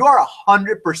PEDs. And you are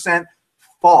 100%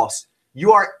 false.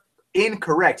 You are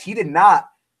incorrect. He did not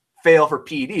fail for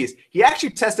PEDs. He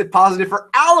actually tested positive for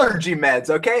allergy meds,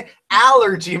 okay?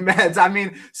 Allergy meds. I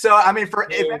mean, if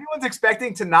anyone's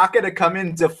expecting Tanaka to come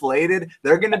in deflated,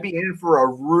 they're going to be in for a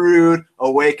rude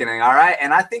awakening, all right?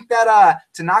 And I think that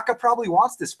Tanaka probably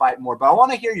wants this fight more, but I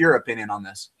want to hear your opinion on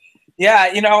this.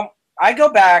 Yeah, you know, I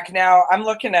go back now. I'm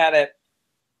looking at it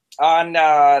on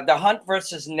the Hunt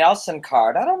versus Nelson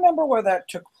card. I don't remember where that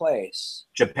took place.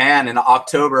 Japan in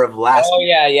October of last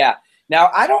year. Yeah. Now,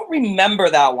 I don't remember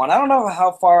that one. I don't know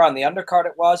how far on the undercard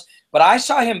it was, but I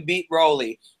saw him beat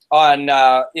Rolly on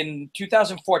in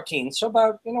 2014. So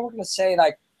about, we're going to say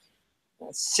like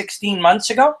 16 months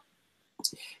ago.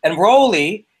 And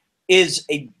Rolly is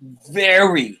a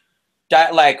very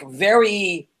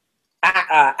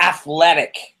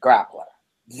athletic grappler.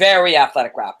 Very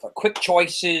athletic grappler. Quick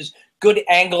choices, good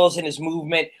angles in his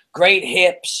movement, great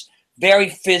hips, very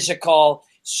physical,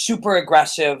 super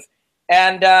aggressive.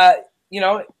 And,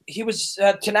 he was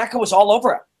Tanaka was all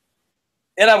over him.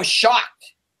 And I was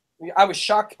shocked. I was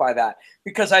shocked by that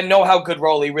because I know how good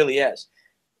Rolly really is.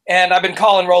 And I've been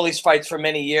calling Rolly's fights for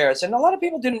many years. And a lot of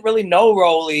people didn't really know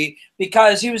Rolly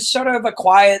because he was sort of a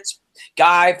quiet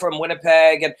guy from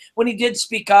Winnipeg. And when he did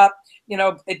speak up,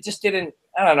 it just didn't,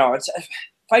 I don't know.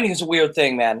 Fighting is a weird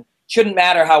thing, man. Shouldn't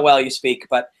matter how well you speak,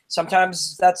 but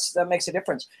sometimes that makes a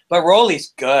difference. But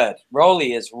Rolly's good.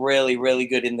 Rolly is really, really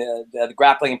good in the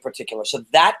grappling in particular. So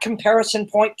that comparison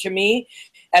point to me,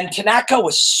 and Tanaka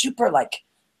was super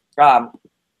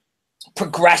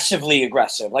progressively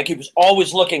aggressive. Like he was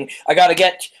always looking, I got to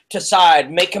get to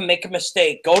side, make him make a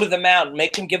mistake, go to the mount,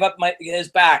 make him give up his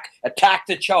back, attack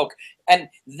the choke. And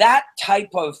that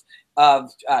type of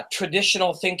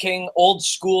traditional thinking, old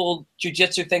school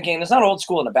jiu-jitsu thinking. And it's not old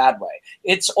school in a bad way.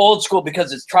 It's old school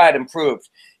because it's tried and proved.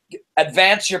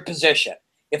 Advance your position.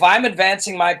 If I'm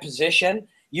advancing my position,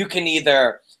 you can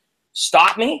either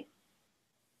stop me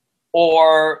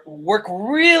or work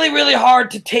really, really hard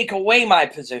to take away my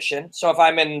position. So if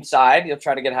I'm inside, you'll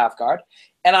try to get half guard,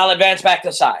 and I'll advance back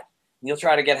to side. You'll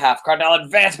try to get half guard, and I'll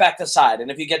advance back to side.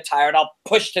 And if you get tired, I'll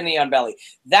push to knee on belly.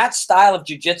 That style of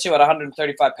jiu-jitsu at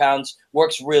 135 pounds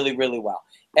works really, really well.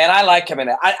 And I like him in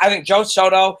it. I think Joe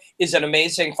Soto is an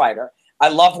amazing fighter. I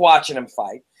love watching him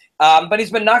fight. But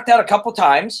he's been knocked out a couple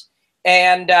times.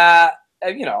 And,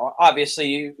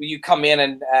 obviously you come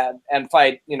in and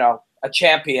fight, a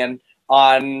champion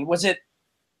on, was it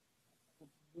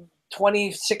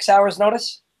 26 hours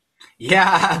notice?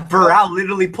 Yeah, Burrell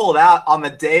literally pulled out on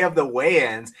the day of the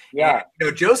weigh-ins. Yeah,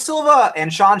 and, Joe Silva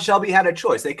and Sean Shelby had a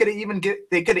choice. They could have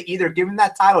either given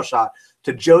that title shot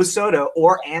to Joe Soto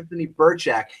or Anthony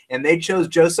Burchak, and they chose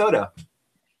Joe Soto.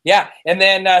 Yeah, and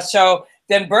then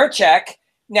then Burchak.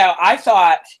 Now I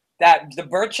thought that the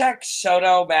Burchak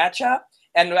Soto matchup,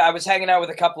 and I was hanging out with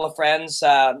a couple of friends.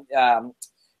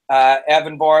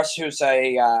 Evan Boris, who's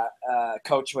a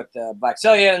coach with the Black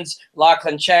Zillions,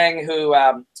 Lachlan Chang, who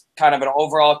kind of an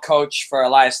overall coach for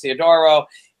Elias Theodoro.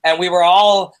 And we were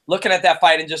all looking at that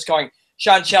fight and just going,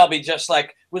 Sean Shelby just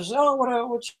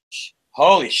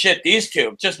holy shit, these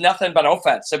two, just nothing but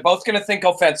offense. They're both going to think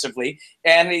offensively,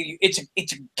 and it's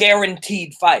a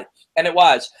guaranteed fight. And it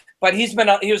was. But he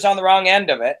was on the wrong end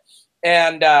of it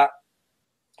and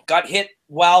got hit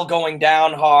while going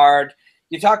down hard.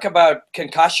 You talk about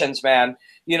concussions, man.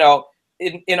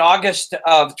 In August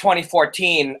of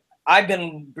 2014, I've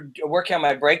been working on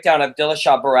my breakdown of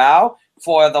Dillashaw Barao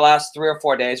for the last 3 or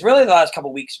 4 days, really the last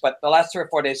couple of weeks, but the last 3 or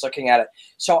 4 days looking at it.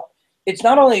 So it's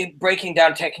not only breaking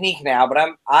down technique now, but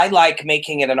I like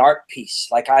making it an art piece.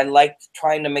 Like I like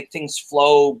trying to make things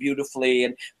flow beautifully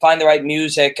and find the right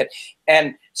music.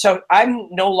 And so I'm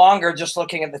no longer just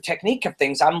looking at the technique of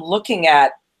things. I'm looking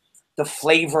at the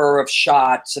flavor of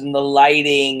shots and the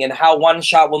lighting and how one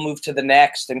shot will move to the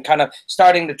next, and kind of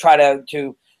starting to try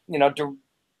to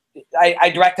I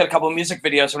directed a couple of music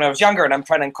videos when I was younger, and I'm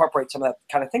trying to incorporate some of that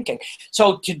kind of thinking.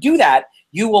 So to do that,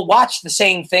 you will watch the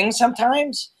same thing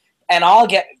sometimes, and I'll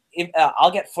get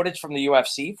footage from the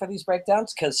UFC for these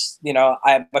breakdowns because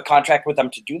I have a contract with them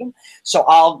to do them. So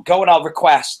I'll go and I'll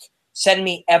request, send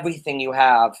me everything you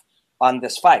have on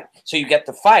this fight. So you get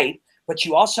the fight, but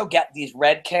you also get these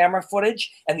red camera footage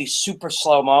and these super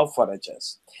slow-mo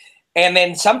footages. And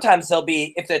then sometimes there'll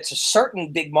be, if it's a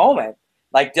certain big moment,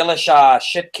 like Dillashaw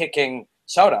shit-kicking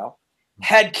Soto,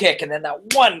 head kick, and then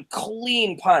that one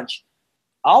clean punch,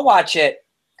 I'll watch it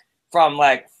from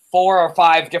like 4 or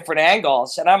 5 different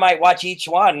angles, and I might watch each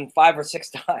one 5 or 6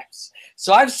 times.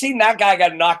 So I've seen that guy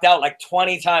get knocked out like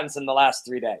 20 times in the last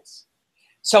 3 days.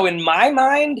 So in my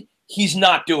mind, he's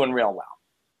not doing real well.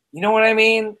 You know what I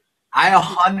mean? I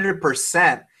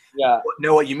 100%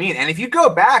 know what you mean. And if you go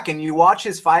back and you watch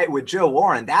his fight with Joe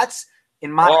Warren, that's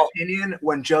in my opinion,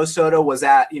 when Joe Soto was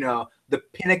at, the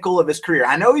pinnacle of his career.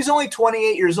 I know he's only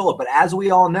 28 years old, but as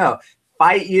we all know,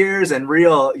 fight years and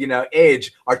real,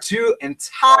 age are two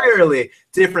entirely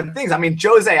different things. I mean,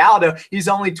 Jose Aldo, he's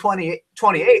only 28.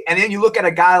 And then you look at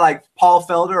a guy like Paul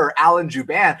Felder or Alan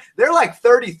Juban, they're like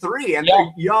 33 and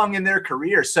they're young in their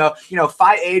career. So,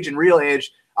 fight age and real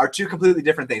age are two completely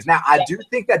different things. Now, I do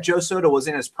think that Joe Soto was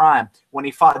in his prime when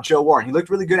he fought Joe Warren. He looked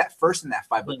really good at first in that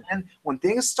fight, but then when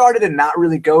things started to not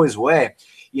really go his way,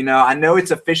 I know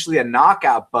it's officially a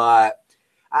knockout, but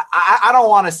I don't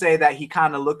want to say that he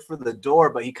kind of looked for the door,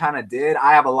 but he kind of did.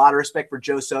 I have a lot of respect for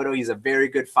Joe Soto. He's a very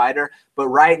good fighter. But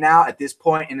right now, at this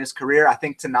point in his career, I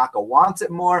think Tanaka wants it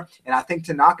more. And I think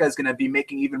Tanaka is going to be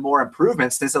making even more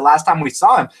improvements since the last time we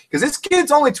saw him. Because this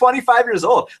kid's only 25 years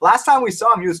old. Last time we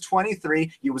saw him, he was 23.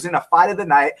 He was in a fight of the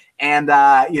night and,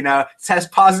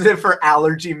 test positive for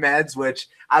allergy meds, which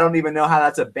I don't even know how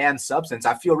that's a banned substance.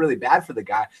 I feel really bad for the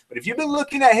guy. But if you've been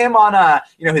looking at him on,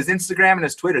 his Instagram and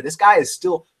his Twitter, this guy is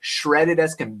still shredded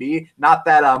as can be. Not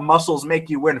that muscles make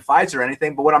you win fights or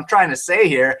anything, but what I'm trying to say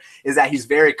here is that he's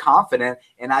very confident,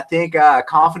 and I think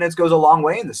confidence goes a long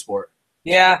way in the sport.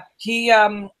 Yeah, he,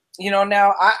 now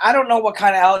I don't know what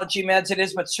kind of allergy meds it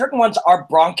is, but certain ones are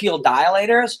bronchial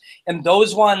dilators, and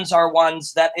those ones are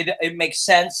ones that it makes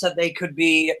sense that they could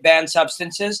be banned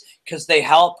substances because they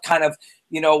help kind of,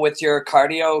 with your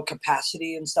cardio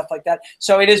capacity and stuff like that.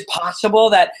 So it is possible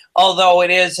that although it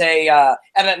is and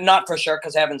not for sure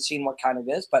because I haven't seen what kind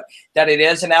it is, but that it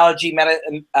is an allergy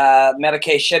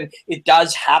medication, it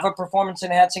does have a performance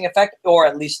enhancing effect, or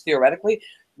at least theoretically,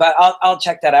 but I'll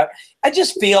check that out. I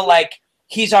just feel like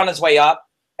he's on his way up.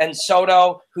 And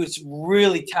Soto, who's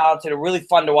really talented and really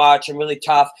fun to watch and really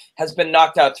tough, has been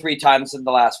knocked out 3 times in the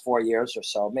last 4 years or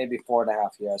so, maybe 4.5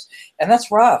 years. And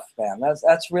that's rough, man.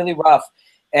 That's really rough.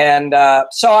 And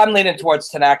so I'm leaning towards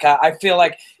Tanaka. I feel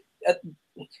like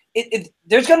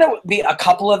there's going to be a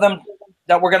couple of them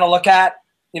that we're going to look at,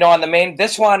 on the main,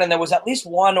 this one, and there was at least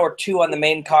 1 or 2 on the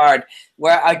main card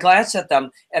where I glanced at them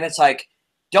and it's like,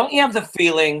 don't you have the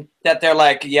feeling that they're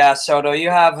like, yeah, Soto, you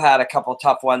have had a couple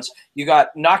tough ones. You got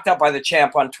knocked out by the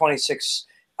champ on 26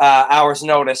 hours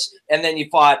notice, and then you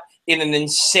fought in an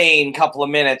insane couple of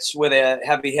minutes with a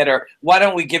heavy hitter. Why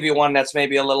don't we give you one that's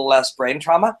maybe a little less brain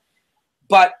trauma?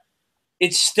 But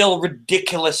it's still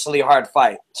ridiculously hard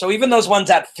fight. So even those ones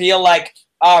that feel like,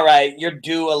 all right, you're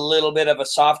due a little bit of a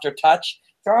softer touch,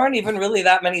 there aren't even really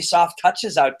that many soft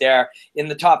touches out there in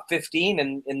the top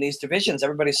 15 in these divisions.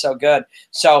 Everybody's so good.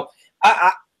 So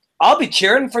I'll be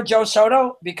cheering for Joe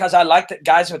Soto because I like the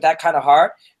guys with that kind of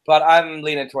heart, but I'm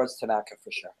leaning towards Tanaka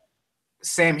for sure.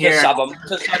 Same here. To sub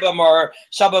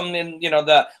him in,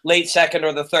 the late second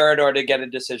or the third, or to get a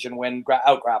decision win,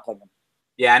 out grappling him.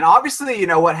 Yeah, and obviously,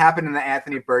 what happened in the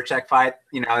Anthony Burchak fight,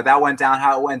 that went down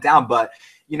how it went down, but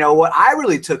what I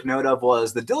really took note of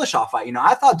was the Dillashaw fight.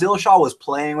 I thought Dillashaw was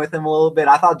playing with him a little bit.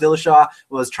 I thought Dillashaw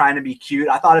was trying to be cute.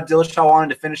 I thought if Dillashaw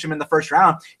wanted to finish him in the first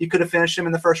round, he could have finished him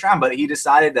in the first round, but he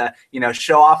decided to,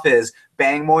 show off his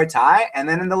bang Muay Thai. And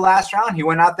then in the last round, he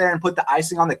went out there and put the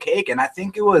icing on the cake. And I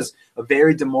think it was a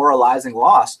very demoralizing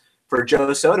loss for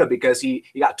Joe Soto because he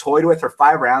got toyed with for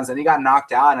 5 rounds and he got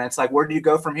knocked out. And it's like, where do you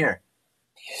go from here?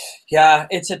 Yeah,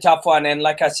 it's a tough one. And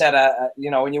like I said,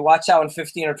 when you watch that one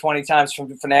 15 or 20 times from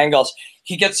different angles,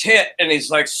 he gets hit and he's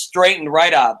like straightened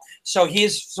right up. So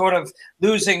he's sort of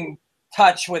losing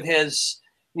touch with his,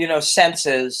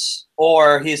 senses,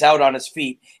 or he's out on his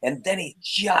feet. And then he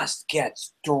just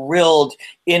gets drilled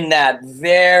in that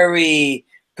very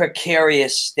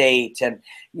precarious state. And,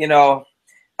 he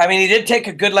did take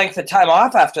a good length of time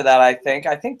off after that, I think.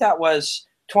 I think that was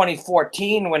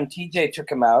 2014 when TJ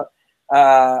took him out.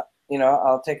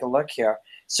 I'll take a look here.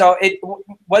 So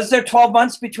was there 12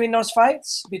 months between those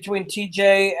fights between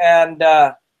TJ and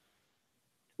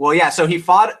well, yeah, so he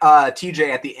fought TJ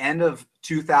at the end of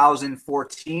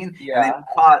 2014, yeah, and then he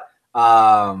fought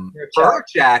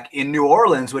Burchak in New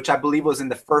Orleans, which I believe was in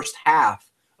the first half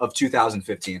of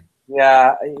 2015.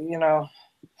 Yeah,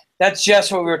 that's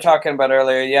just what we were talking about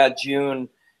earlier. Yeah, June.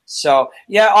 So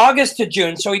yeah, August to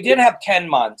June. So he did have 10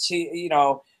 months. He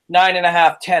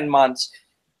 9.5, 10 months.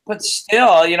 But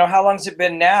still, how long has it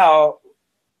been now?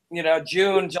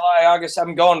 June, July, August.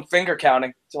 I'm going finger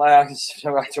counting. July, August.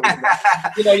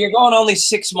 You're going only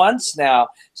 6 months now.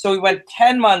 So we went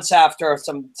 10 months after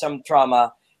some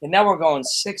trauma, and now we're going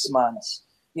 6 months.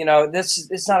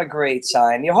 It's not a great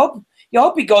sign. You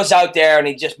hope he goes out there and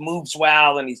he just moves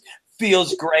well and he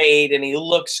feels great and he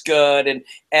looks good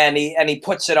and he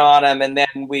puts it on him, and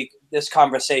then this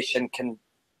conversation can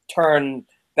turn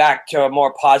back to a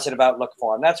more positive outlook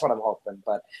for him. That's what I'm hoping.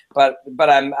 But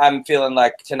I'm feeling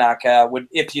like Tanaka would.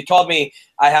 If you told me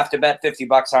I have to bet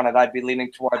 $50 on it, I'd be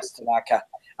leaning towards Tanaka.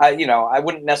 I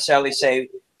wouldn't necessarily say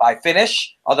by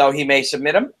finish, although he may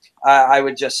submit him. I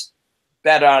would just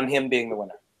bet on him being the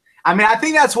winner. I mean, I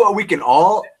think that's what we can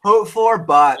all hope for,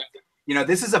 but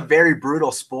this is a very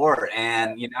brutal sport,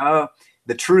 and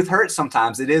the truth hurts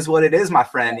sometimes. It is what it is, my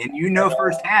friend, and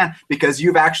firsthand because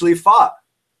you've actually fought.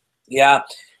 Yeah.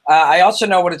 I also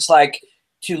know what it's like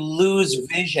to lose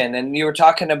vision. And you were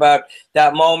talking about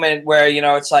that moment where,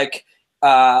 it's like,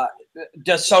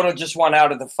 does Soto just want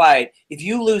out of the fight? If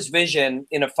you lose vision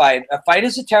in a fight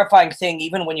is a terrifying thing,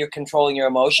 even when you're controlling your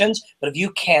emotions. But if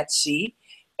you can't see,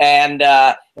 and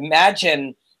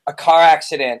imagine a car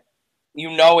accident,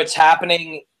 it's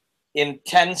happening in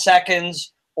 10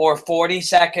 seconds or 40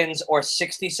 seconds or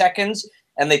 60 seconds,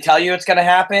 and they tell you it's going to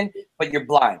happen, but you're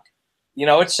blind.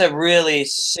 It's a really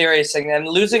serious thing. And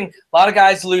a lot of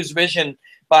guys lose vision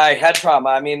by head trauma.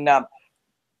 I mean,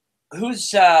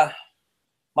 who's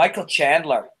Michael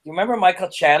Chandler? You remember Michael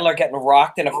Chandler getting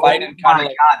rocked in a fight? Oh my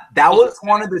God. That was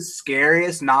one of the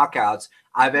scariest knockouts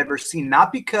I've ever seen.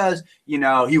 Not because, he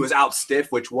was out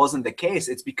stiff, which wasn't the case.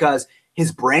 It's because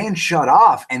his brain shut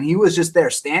off and he was just there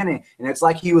standing. And it's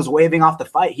like he was waving off the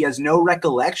fight. He has no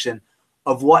recollection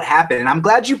of what happened. And I'm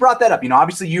glad you brought that up.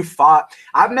 Obviously you fought.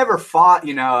 I've never fought,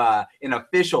 an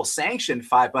official sanctioned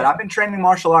fight, but I've been training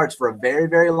martial arts for a very,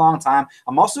 very long time.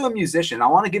 I'm also a musician. I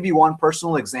want to give you one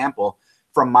personal example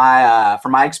from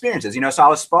my experiences. So I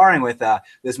was sparring with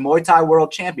this Muay Thai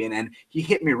world champion, and he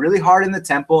hit me really hard in the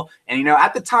temple. And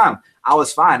at the time I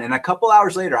was fine. And a couple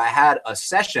hours later, I had a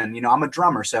session. I'm a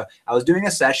drummer, so I was doing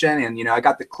a session, and I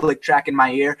got the click track in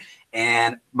my ear,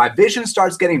 and my vision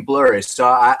starts getting blurry. So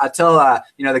I tell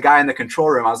the guy in the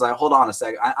control room, I was like, hold on a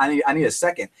second, I need a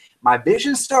second. My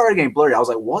vision started getting blurry. I was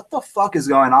like, what the fuck is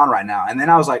going on right now? And then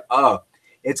I was like, oh,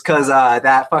 it's because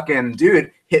that fucking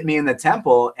dude hit me in the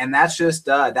temple, and that's just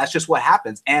what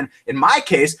happens. And in my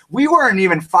case, we weren't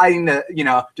even fighting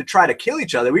to try to kill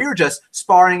each other. We were just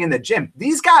sparring in the gym.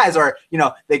 These guys are,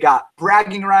 they got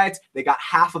bragging rights. They got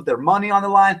half of their money on the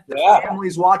line. Their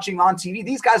families watching on TV.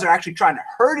 These guys are actually trying to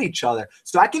hurt each other.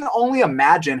 So I can only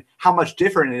imagine how much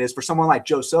different it is for someone like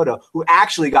Joe Soto, who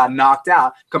actually got knocked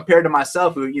out, compared to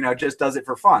myself, who just does it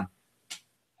for fun.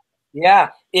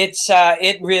 Yeah, it's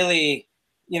it really.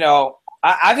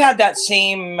 I've had that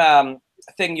same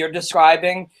thing you're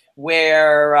describing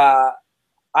where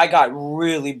I got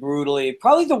really brutally,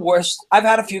 probably the worst. I've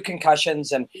had a few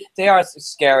concussions, and they are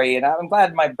scary, and I'm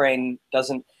glad my brain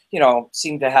doesn't,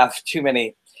 seem to have too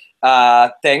many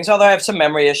things, although I have some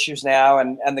memory issues now,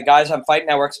 and the guys on Fight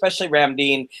Network, especially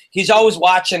Ramdeen, he's always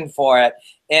watching for it,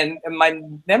 and my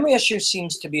memory issue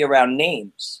seems to be around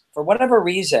names. For whatever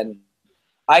reason,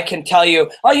 I can tell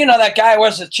you, oh, that guy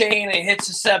wears a chain and he hits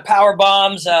his power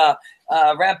bombs,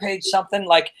 Rampage something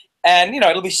like, and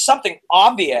it'll be something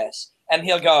obvious, and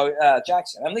he'll go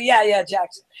Jackson. I'm like, yeah,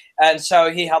 Jackson, and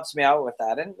so he helps me out with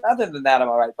that. And other than that, I'm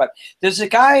all right. But there's a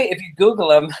guy, if you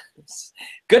Google him,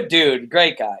 good dude,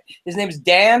 great guy. His name is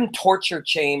Dan Torture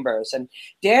Chambers, and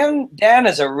Dan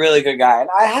is a really good guy, and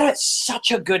I had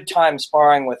such a good time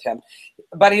sparring with him.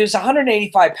 But he was a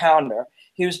 185 pounder.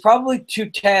 He was probably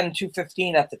 210,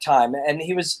 215 at the time, and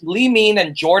he was Lee Mean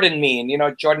and Jordan Mean.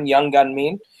 Jordan Young Gun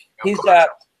Mean. He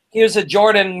was a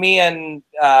Jordan Mean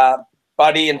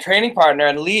buddy and training partner,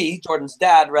 and Lee, Jordan's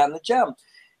dad, ran the gym.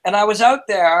 And I was out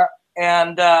there,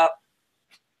 and I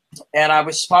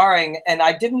was sparring, and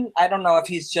I don't know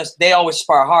if they always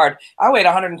spar hard. I weighed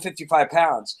 155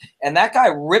 pounds, and that guy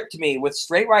ripped me with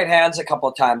straight right hands a couple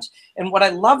of times. And what I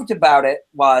loved about it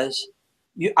was,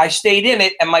 I stayed in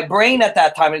it, and my brain at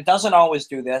that time, it doesn't always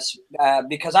do this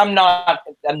because I'm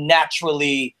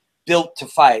naturally built to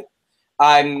fight.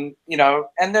 And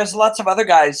there's lots of other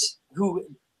guys who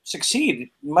succeed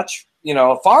much,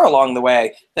 far along the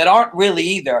way that aren't really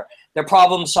either. They're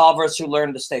problem solvers who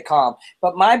learn to stay calm.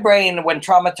 But my brain, when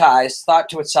traumatized, thought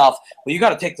to itself, well, you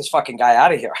got to take this fucking guy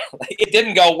out of here. It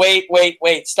didn't go,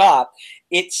 wait, stop.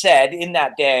 It said in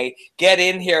that day, get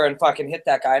in here and fucking hit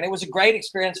that guy. And it was a great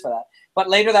experience for that. But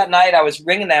later that night, I was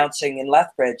ring announcing in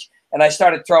Lethbridge, and I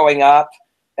started throwing up.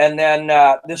 And then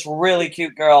this really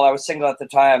cute girl, I was single at the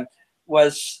time,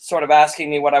 was sort of asking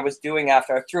me what I was doing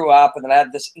after I threw up. And then I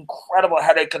had this incredible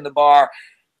headache in the bar.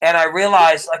 And I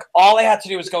realized, all I had to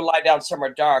do was go lie down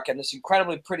somewhere dark. And this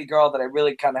incredibly pretty girl that I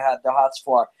really kind of had the hots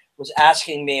for was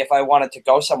asking me if I wanted to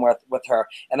go somewhere with her.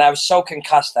 And I was so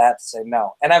concussed, I had to say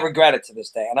no. And I regret it to this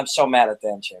day. And I'm so mad at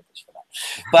Dan Chambers for that.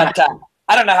 But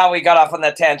I don't know how we got off on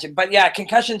that tangent, but yeah,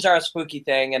 concussions are a spooky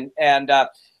thing, and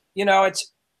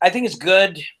it's I think it's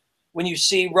good when you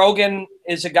see Rogan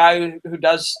is a guy who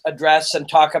does address and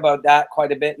talk about that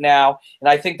quite a bit now. And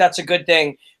I think that's a good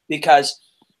thing, because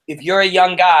if you're a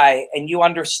young guy and you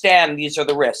understand these are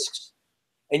the risks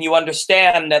and you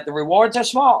understand that the rewards are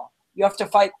small, you have to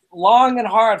fight long and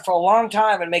hard for a long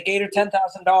time and make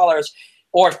 $8,000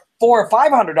 or $10,000 or $400 or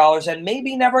 $500 and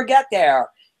maybe never get there.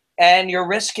 And you're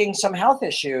risking some health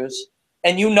issues,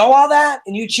 and you know all that,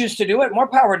 and you choose to do it. More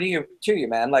power to you,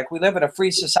 man. Like, we live in a free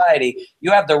society.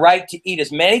 You have the right to eat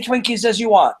as many Twinkies as you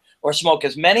want, or smoke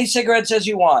as many cigarettes as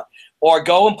you want, or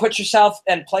go and put yourself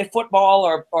and play football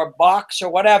or box or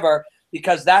whatever,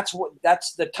 because that's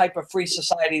the type of free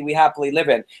society we happily live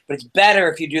in. But it's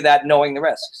better if you do that knowing the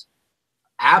risks.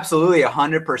 Absolutely,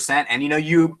 100%. And,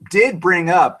 you did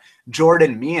bring up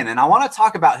Jordan Mein, and I want to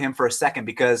talk about him for a second,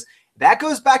 because that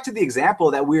goes back to the example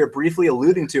that we were briefly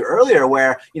alluding to earlier,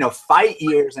 where, fight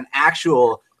years and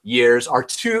actual years are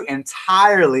two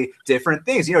entirely different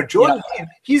things. Jordan,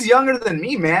 he's younger than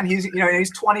me, man.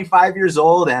 He's 25 years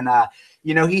old, and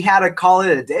he had to call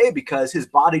it a day because his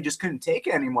body just couldn't take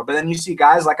it anymore. But then you see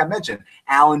guys like I mentioned,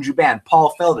 Alan Jouban,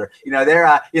 Paul Felder,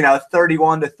 they're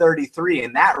 31 to 33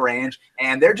 in that range,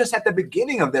 and they're just at the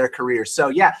beginning of their career. So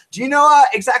yeah, do you know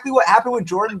exactly what happened with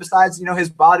Jordan besides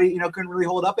his body couldn't really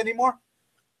hold up anymore?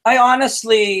 I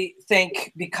honestly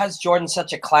think because Jordan's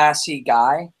such a classy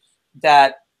guy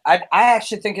that I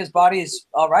actually think his body is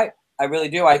all right. I really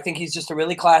do. I think he's just a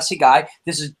really classy guy.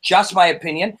 This is just my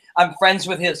opinion. I'm friends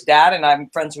with his dad, and I'm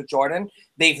friends with Jordan.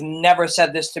 They've never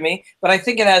said this to me, but I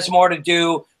think it has more to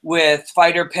do with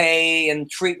fighter pay and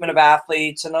treatment of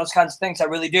athletes and those kinds of things. I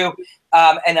really do.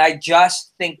 And I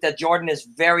just think that Jordan is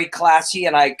very classy,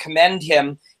 and I commend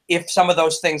him if some of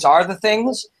those things are the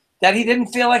things that he didn't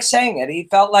feel like saying it. He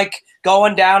felt like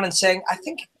going down and saying, I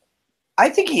think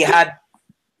he had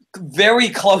very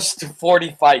close to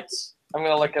 40 fights. I'm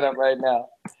going to look it up right now.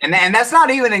 And that's not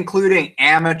even including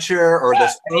amateur or the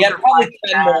probably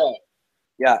 10 more.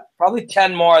 Yeah, probably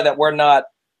 10 more that we're not,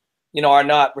 are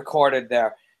not recorded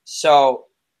there. So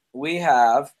we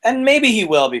have, and maybe he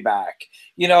will be back.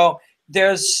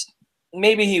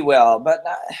 Maybe he will, but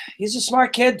he's a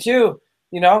smart kid too.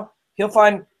 He'll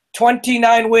find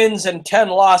 29 wins and 10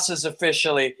 losses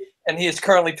officially, and he is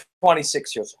currently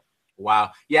 26 years old.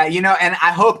 Wow. Yeah, and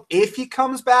I hope if he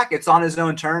comes back, it's on his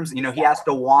own terms. He has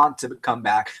to want to come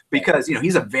back because,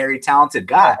 he's a very talented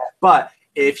guy. But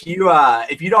if you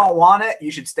don't want it,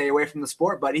 you should stay away from the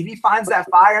sport. But if he finds that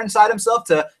fire inside himself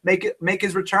to make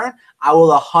his return, I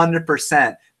will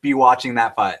 100% be watching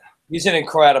that fight. He's an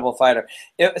incredible fighter.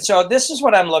 So this is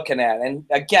what I'm looking at. And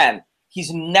again,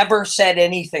 he's never said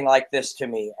anything like this to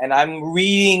me. And I'm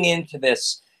reading into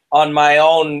this in my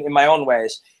own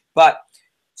ways. But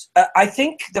I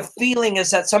think the feeling is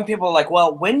that some people are like,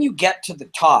 well, when you get to the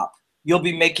top, you'll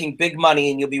be making big money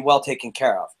and you'll be well taken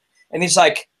care of. And he's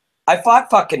like, I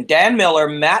fought fucking Dan Miller,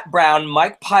 Matt Brown,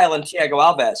 Mike Pyle, and Thiago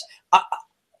Alves,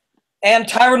 and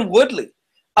Tyron Woodley.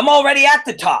 I'm already at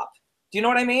the top. Do you know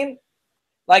what I mean?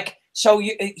 Like, so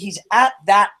he's at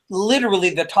that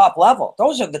literally the top level.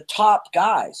 Those are the top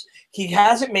guys. He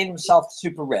hasn't made himself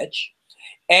super rich.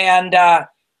 And,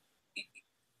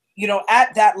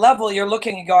 at that level, you're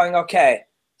looking and going, okay,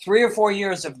 3 or 4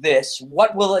 years of this,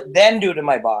 what will it then do to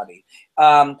my body?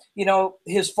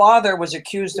 His father was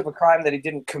accused of a crime that he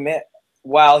didn't commit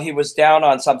while he was down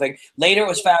on something. Later it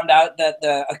was found out that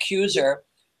the accuser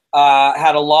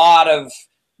had a lot of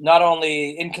not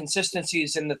only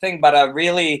inconsistencies in the thing, but a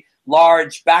really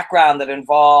large background that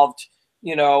involved,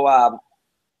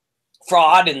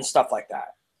 fraud and stuff like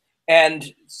that.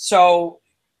 And so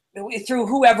through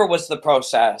whoever was the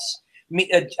process,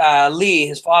 Lee,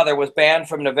 his father, was banned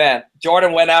from an event.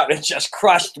 Jordan went out and just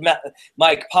crushed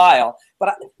Mike Pyle.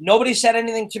 But nobody said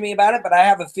anything to me about it, but I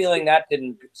have a feeling that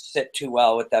didn't sit too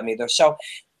well with them either. So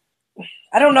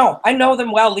I don't know. I know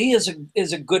them well. Lee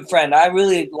is a good friend. I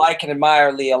really like and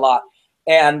admire Lee a lot.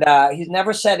 And he's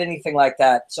never said anything like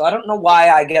that. So I don't know why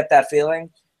I get that feeling,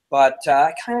 but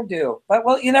I kind of do. But,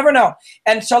 well, you never know.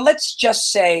 And so let's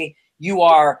just say you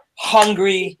are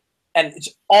hungry and it's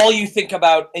all you think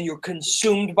about and you're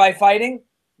consumed by fighting.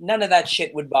 None of that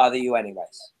shit would bother you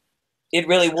anyways. It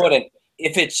really wouldn't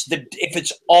if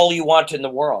it's all you want in the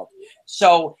world.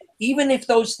 So even if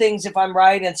those things, if I'm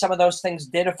right, and some of those things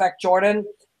did affect Jordan,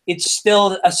 it's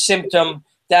still a symptom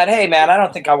that, hey, man, I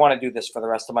don't think I want to do this for the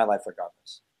rest of my life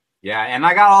regardless. Yeah, and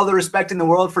I got all the respect in the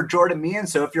world for Jordan Mein.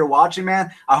 So if you're watching,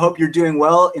 man, I hope you're doing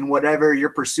well in whatever you're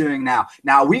pursuing now.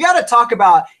 Now, we got to talk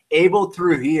about Abel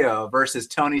Trujillo versus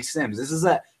Tony Sims. This is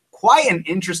quite an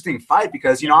interesting fight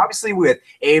because, you know, obviously with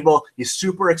Abel, he's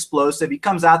super explosive. He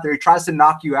comes out there, he tries to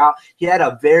knock you out. He had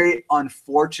a very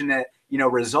unfortunate, you know,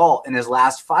 result in his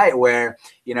last fight where,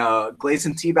 you know,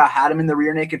 Gleison Tibau had him in the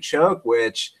rear naked choke,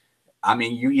 which, I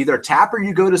mean, you either tap or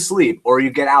you go to sleep or you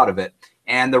get out of it.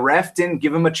 And the ref didn't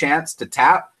give him a chance to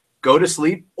tap, go to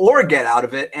sleep, or get out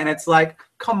of it. And it's like,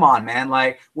 come on, man.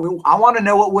 Like, I want to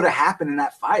know what would have happened in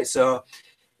that fight. So,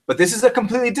 but this is a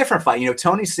completely different fight. You know,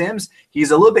 Tony Sims,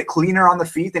 he's a little bit cleaner on the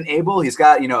feet than Abel. He's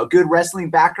got, you know, a good wrestling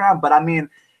background. But, I mean,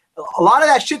 a lot of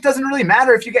that shit doesn't really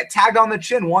matter if you get tagged on the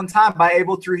chin one time by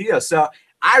Abel Trujillo. So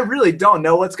I really don't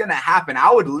know what's going to happen.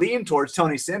 I would lean towards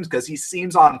Tony Sims because he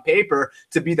seems on paper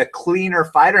to be the cleaner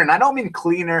fighter. And I don't mean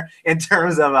cleaner in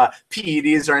terms of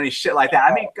PEDs or any shit like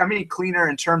that. I mean cleaner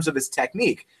in terms of his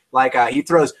technique. Like he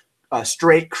throws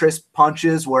straight, crisp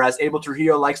punches, whereas Abel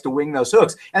Trujillo likes to wing those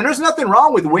hooks. And there's nothing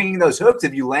wrong with winging those hooks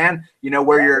if you land, you know,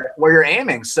 where you're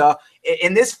aiming. So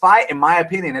in this fight, in my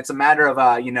opinion, it's a matter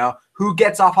of, you know, who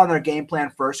gets off on their game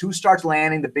plan first, who starts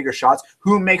landing the bigger shots,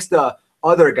 who makes the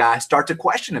other guy start to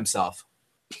question himself.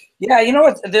 Yeah, you know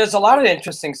what? There's a lot of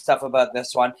interesting stuff about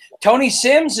this one. Tony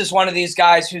Sims is one of these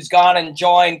guys who's gone and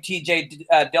joined TJ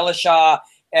Dillashaw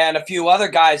and a few other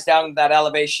guys down in that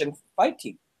Elevation fight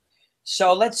team.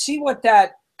 So let's see what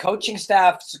that coaching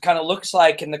staff kind of looks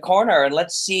like in the corner, and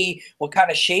let's see what kind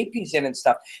of shape he's in and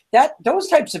stuff. Those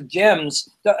types of gyms,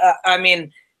 I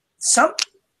mean,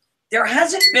 there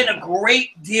hasn't been a great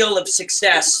deal of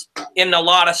success in a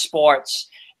lot of sports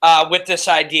with this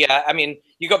idea. I mean,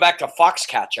 you go back to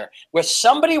Foxcatcher, where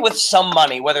somebody with some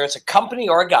money, whether it's a company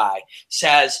or a guy,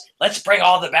 says, let's bring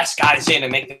all the best guys in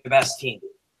and make the best team.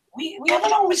 We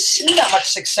haven't always seen that much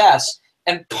success.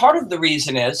 And part of the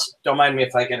reason is, don't mind me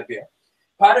if I get a beer,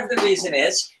 part of the reason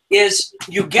is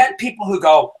you get people who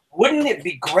go, wouldn't it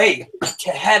be great to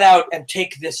head out and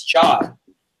take this job?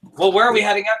 Well, where are we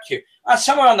heading up to?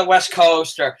 Somewhere on the West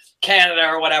Coast or Canada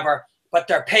or whatever, but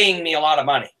they're paying me a lot of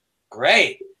money.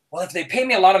 Great. Well, if they pay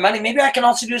me a lot of money, maybe I can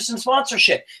also do some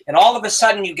sponsorship. And all of a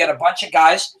sudden you get a bunch of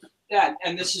guys,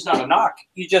 and this is not a knock,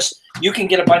 you can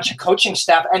get a bunch of coaching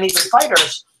staff and even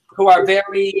fighters who are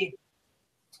very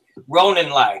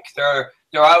Ronin-like. They're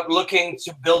out looking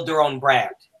to build their own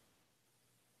brand.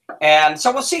 And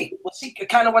so we'll see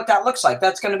kind of what that looks like.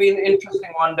 That's going to be an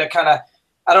interesting one to kind of,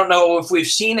 I don't know if we've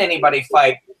seen anybody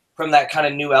fight from that kind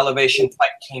of new Elevation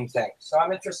fight team thing. So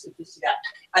I'm interested to see that.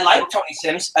 I like Tony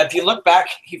Sims. If you look back,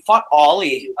 he fought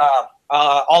Oliver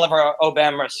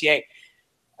Aubin-Mercier.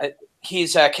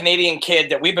 He's a Canadian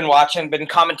kid that we've been watching, been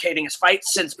commentating his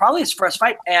fights since probably his first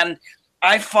fight. And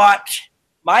I fought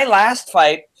my last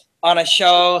fight on a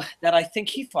show that I think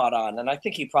he fought on, and I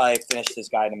think he probably finished this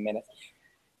guy in a minute.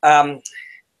 And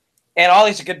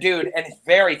Ollie's a good dude, and he's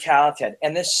very talented.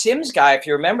 And this Sims guy, if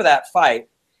you remember that fight,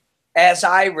 as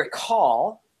I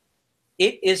recall,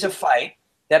 it is a fight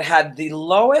that had the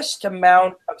lowest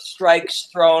amount of strikes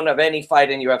thrown of any fight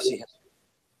in UFC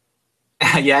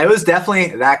history. Yeah, it was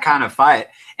definitely that kind of fight.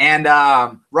 And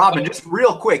Robin, just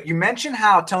real quick, you mentioned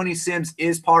how Tony Sims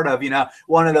is part of, you know,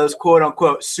 one of those quote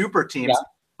unquote super teams,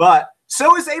 but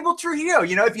so is Abel Trujillo.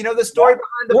 You know, if you know the story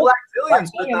behind the Black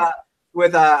Zillions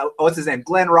with what's his name,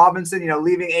 Glenn Robinson, you know,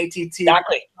 leaving ATT,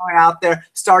 going out there,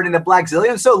 starting the Black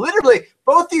Zillions. So literally,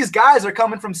 both these guys are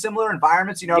coming from similar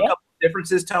environments. You know, a couple of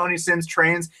differences. Tony Sims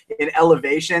trains in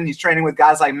Elevation. He's training with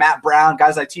guys like Matt Brown,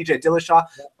 guys like TJ Dillashaw.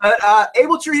 But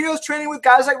Abel Trujillo is training with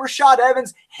guys like Rashad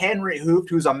Evans, Henry Hooft,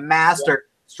 who's a master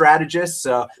strategist.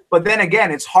 So, but then again,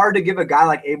 it's hard to give a guy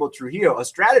like Abel Trujillo a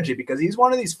strategy because he's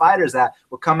one of these fighters that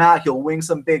will come out, he'll wing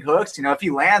some big hooks. You know, if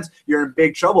he lands, you're in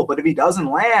big trouble. But if he doesn't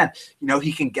land, you know,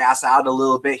 he can gas out a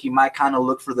little bit. He might kind of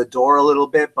look for the door a little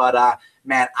bit. But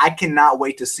man, I cannot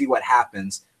wait to see what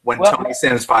happens when Tony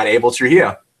Sims fight Abel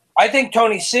Trujillo. I think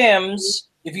Tony Sims,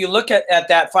 if you look at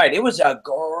that fight, it was a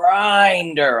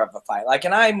grinder of a fight. Like,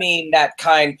 and I mean that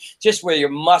kind, just where your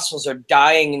muscles are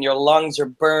dying and your lungs are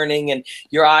burning and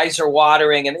your eyes are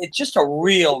watering. And it's just a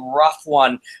real rough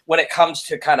one when it comes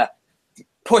to kind of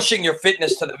pushing your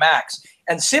fitness to the max.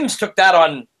 And Sims took that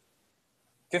on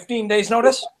 15 days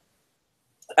notice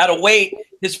at a weight,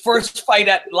 his first fight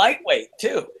at lightweight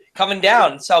too, coming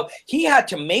down. So he had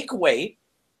to make weight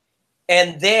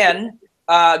and then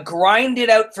grind it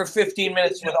out for 15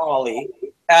 minutes with Ollie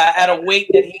at a weight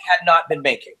that he had not been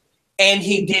making. And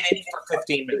he did it for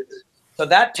 15 minutes. So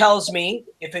that tells me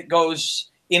if it goes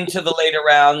into the later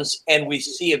rounds and we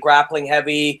see a grappling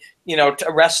heavy, you know,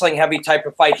 a wrestling heavy type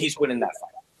of fight, he's winning that fight.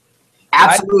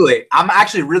 Absolutely. I'm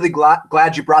actually really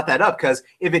glad you brought that up, because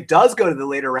if it does go to the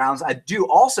later rounds, I do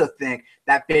also think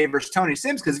that favors Tony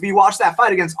Sims, because if you watch that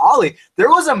fight against Ali, there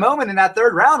was a moment in that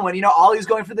third round when, Ali's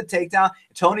going for the takedown,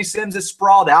 Tony Sims is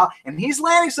sprawled out, and he's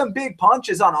landing some big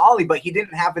punches on Ali, but he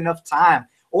didn't have enough time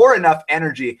or enough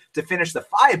energy to finish the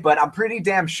fight. But I'm pretty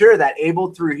damn sure that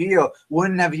Abel Trujillo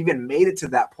wouldn't have even made it to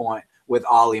that point with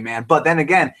Ali, man. But then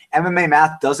again, MMA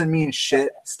math doesn't mean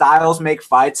shit. Styles make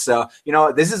fights. So,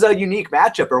 this is a unique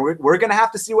matchup, and we're going to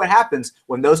have to see what happens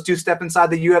when those two step inside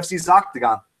the UFC's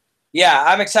octagon. Yeah,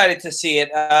 I'm excited to see it.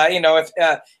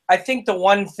 I think the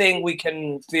one thing we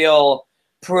can feel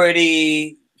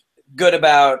pretty good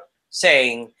about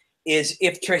saying is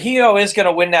if Trujillo is going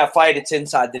to win that fight, it's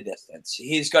inside the distance.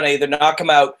 He's going to either knock him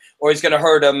out or he's going to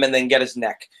hurt him and then get his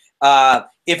neck.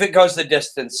 If it goes the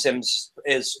distance, Sims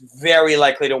is very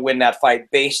likely to win that fight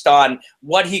based on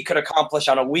what he could accomplish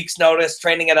on a week's notice,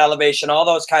 training at elevation, all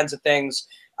those kinds of things.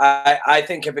 I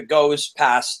think if it goes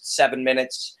past 7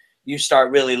 minutes, you start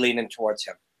really leaning towards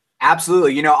him.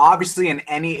 Absolutely. Obviously in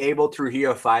any Abel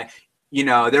Trujillo fight,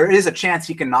 there is a chance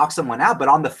he can knock someone out. But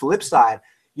on the flip side,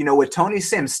 with Tony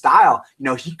Sims' style,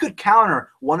 he could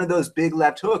counter one of those big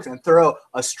left hooks and throw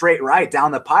a straight right down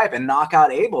the pipe and knock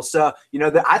out Abel. So,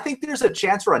 I think there's a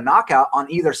chance for a knockout on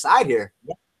either side here.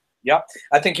 Yep,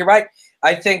 I think you're right.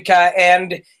 I think,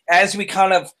 and as we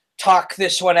kind of talk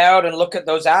this one out and look at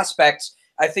those aspects,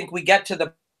 I think we get to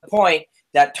the point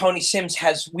that Tony Sims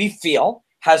has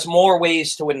more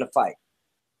ways to win the fight.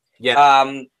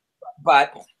 Yeah.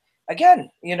 But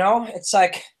again, it's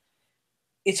like,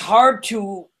 it's hard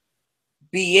to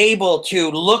be able to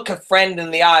look a friend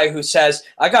in the eye who says,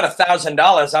 I got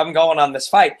 $1,000, I'm going on this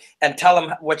fight, and tell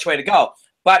him which way to go.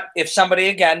 But if somebody,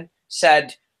 again,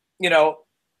 said,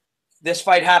 this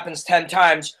fight happens 10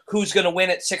 times, who's going to win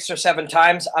it 6 or 7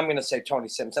 times? I'm going to say Tony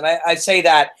Sims. And I say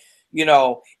that,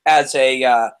 as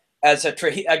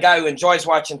a guy who enjoys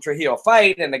watching Trujillo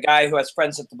fight, and a guy who has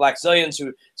friends at the Black Zillions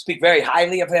who speak very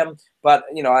highly of him. But,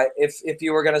 if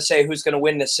you were going to say who's going to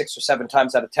win this 6 or 7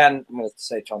 times out of 10, I'm going to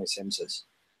say Tony Sims is.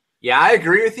 Yeah, I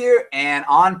agree with you. And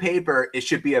on paper, it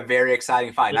should be a very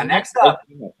exciting fight. Now, next up,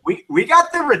 we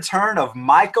got the return of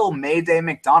Michael Mayday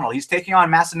McDonald. He's taking on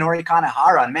Masanori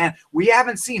Kanehara. And, man, we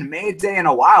haven't seen Mayday in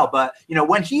a while. But,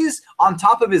 when he's on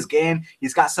top of his game,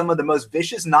 he's got some of the most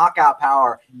vicious knockout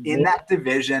power in that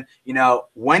division.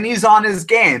 When he's on his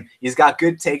game, he's got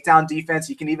good takedown defense.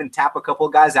 He can even tap a couple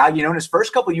of guys out. In his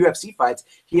first couple UFC fights,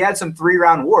 he had some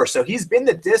 3-round wars. So he's been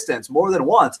the distance more than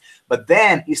once. But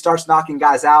then he starts knocking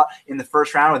guys out in the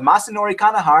first round with Masanori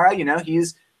Kanehara.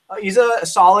 He's a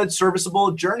solid,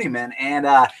 serviceable journeyman. And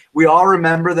we all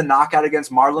remember the knockout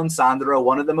against Marlon Sandro,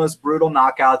 one of the most brutal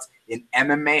knockouts in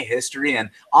MMA history. And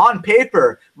on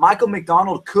paper, Michael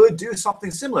McDonald could do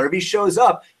something similar. If he shows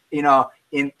up,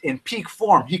 in peak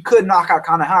form, he could knock out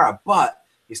Kanehara, but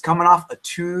he's coming off a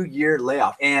 2-year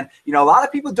layoff. And, a lot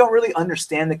of people don't really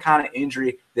understand the kind of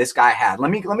injury this guy had. Let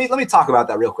me talk about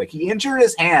that real quick. He injured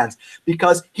his hands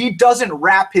because he doesn't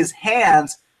wrap his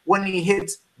hands when he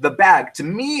hits the bag. To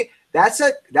me, that's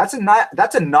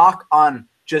a knock on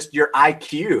just your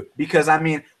IQ, because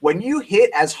when you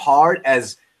hit as hard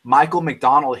as Michael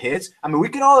McDonald hits, we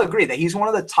can all agree that he's one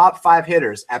of the top 5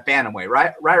 hitters at bantamweight,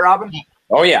 right? Right, Robin?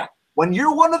 Oh yeah. When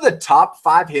you're one of the top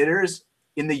 5 hitters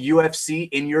in the UFC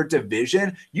in your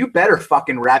division, you better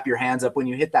fucking wrap your hands up when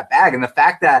you hit that bag. And the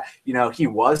fact that, he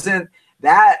wasn't,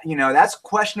 that's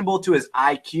questionable to his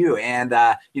IQ. And,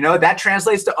 that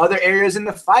translates to other areas in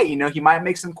the fight. He might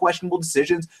make some questionable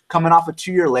decisions coming off a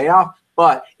 2-year layoff.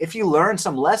 But if he learned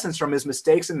some lessons from his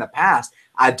mistakes in the past,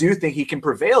 I do think he can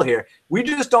prevail here. We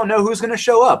just don't know who's going to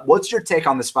show up. What's your take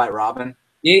on this fight, Robin?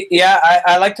 Yeah,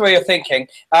 I like the way you're thinking.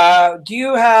 Do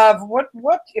you have what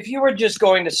if you were just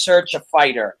going to search a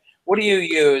fighter? What do you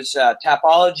use?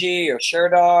 Tapology or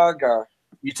Sherdog, or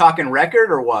you talking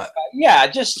record or what? Yeah,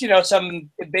 just some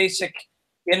basic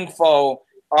info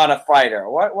on a fighter.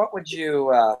 What would you?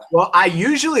 Well, I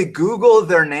usually Google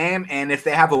their name, and if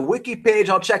they have a wiki page,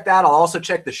 I'll check that. I'll also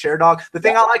check the Sherdog. The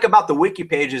thing I like about the wiki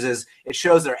pages is it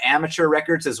shows their amateur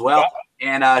records as well. Yeah.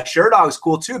 And Sherdog is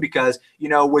cool too, because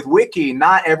with wiki,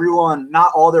 not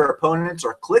all their opponents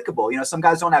are clickable. Some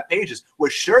guys don't have pages.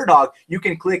 With Sherdog, you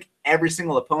can click every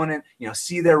single opponent.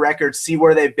 See their records, see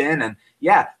where they've been, and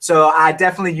yeah. So I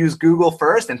definitely use Google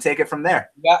first and take it from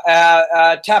there.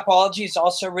 Yeah, Tapology is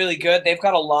also really good. They've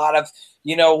got a lot of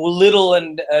little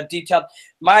and detailed.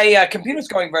 My computer's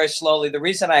going very slowly. The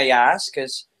reason I ask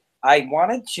is I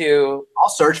wanted to. I'll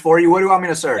search for you. What do you want me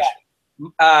to search? Yeah.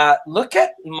 Look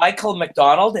at Michael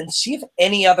McDonald and see if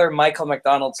any other Michael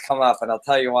McDonalds come up, and I'll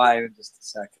tell you why in just a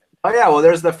second. Oh yeah, well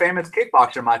there's the famous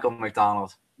kickboxer Michael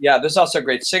McDonald. Yeah, there's also a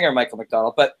great singer, Michael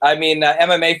McDonald. But I mean,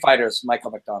 MMA fighters,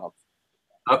 Michael McDonald.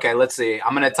 Okay, let's see.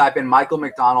 I'm gonna type in Michael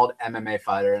McDonald MMA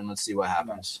fighter and let's see what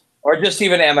happens. Or just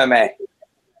even MMA.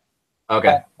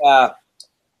 Okay.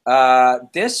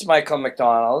 This Michael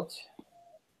McDonald.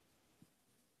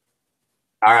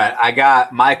 All right, I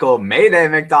got Michael Mayday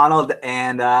McDonald,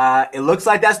 and it looks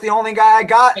like that's the only guy I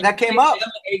got that came up.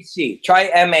 MAC. Try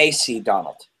MAC,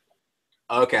 Donald.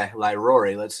 Okay, like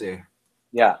Rory. Let's see.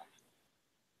 Yeah.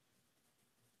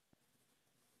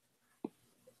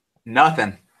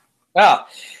 Nothing. Oh,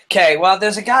 okay. Well,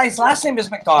 there's a guy. His last name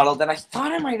is McDonald, and I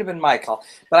thought it might have been Michael,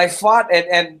 but I fought it,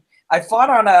 and I fought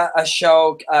on a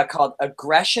show called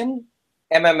Aggression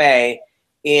MMA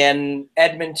in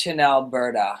Edmonton,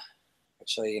 Alberta.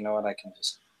 Actually, you know what?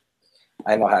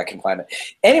 I know how I can find it.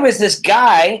 Anyways, this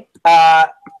guy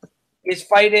is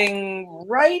fighting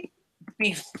right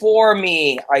before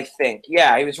me, I think.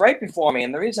 Yeah, he was right before me,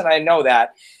 and the reason I know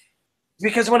that is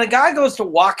because when a guy goes to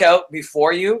walk out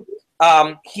before you,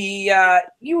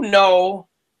 you know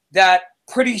that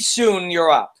pretty soon you're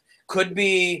up. Could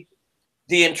be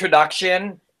the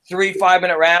introduction, 3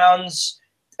 5-minute rounds,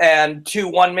 and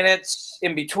 2 1-minutes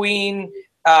in between,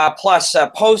 plus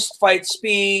a post-fight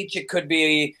speech. It could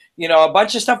be, you know, a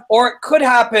bunch of stuff, or it could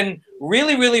happen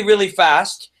really, really, really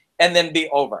fast and then be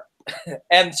over.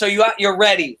 And so you're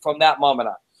ready from that moment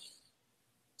on.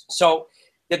 So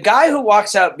the guy who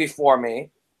walks out before me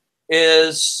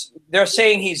they're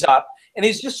saying he's up, and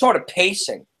he's just sort of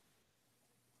pacing.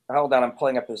 Hold on, I'm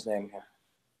pulling up his name here.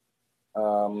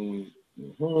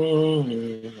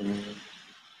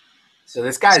 So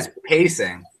this guy's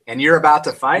pacing, and you're about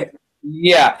to fight?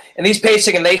 Yeah, and he's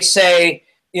pacing, and they say,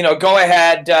 you know, go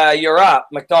ahead, you're up,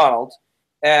 McDonald.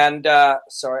 And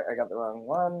sorry, I got the wrong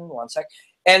one. 1 sec.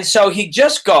 And so he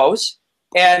just goes,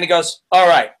 and he goes, all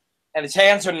right. And his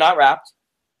hands are not wrapped.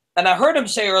 And I heard him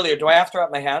say earlier, do I have to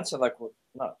wrap my hands? I'm like, well,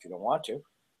 no, if you don't want to.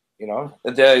 You know,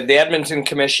 the Edmonton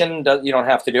Commission, you don't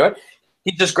have to do it.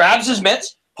 He just grabs his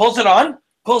mitts, pulls it on,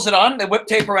 they whip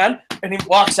tape around, and he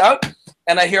walks out.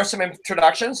 And I hear some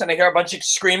introductions, and I hear a bunch of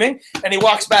screaming, and he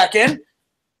walks back in,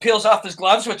 peels off his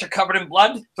gloves, which are covered in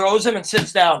blood, throws them, and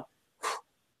sits down.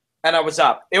 And I was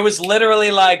up. It was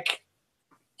literally like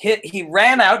he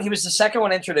ran out. He was the second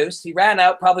one introduced. He ran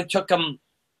out, probably took him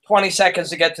 20 seconds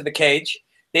to get to the cage.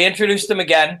 They introduced him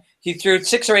again. He threw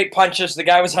 6 or 8 punches. The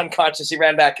guy was unconscious. He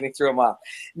ran back and he threw him off.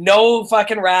 No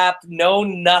fucking rap, no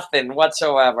nothing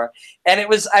whatsoever. And it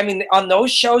was, I mean, on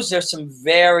those shows, there's some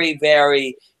very,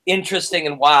 very interesting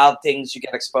and wild things you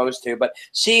get exposed to. But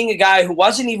seeing a guy who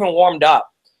wasn't even warmed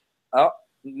up,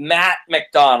 Matt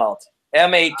McDonald,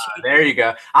 M-A-T. There you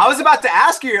go. I was about to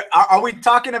ask you, are we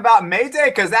talking about Mayday?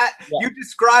 Because you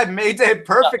described Mayday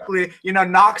perfectly. You know,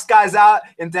 knocks guys out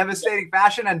in devastating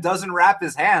fashion and doesn't wrap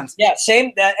his hands. Yeah,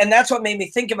 same. And that's what made me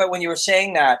think of it when you were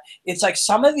saying that. It's like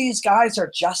some of these guys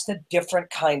are just a different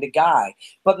kind of guy.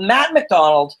 But Matt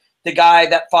McDonald, the guy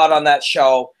that fought on that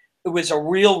show, it was a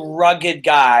real rugged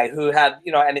guy who had,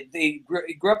 you know, and he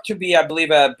grew up to be, I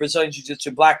believe, a Brazilian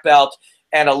Jiu-Jitsu black belt,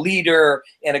 and a leader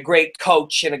and a great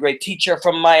coach and a great teacher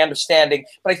from my understanding.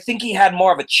 But I think he had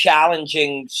more of a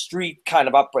challenging street kind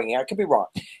of upbringing. I could be wrong.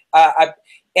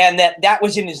 And that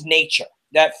was in his nature.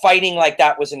 That fighting like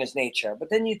that was in his nature. But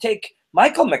then you take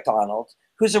Michael McDonald,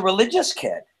 who's a religious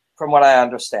kid, from what I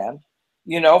understand,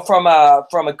 you know, from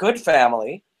a good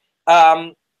family.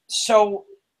 So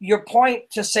your point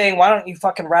to saying, why don't you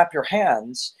fucking wrap your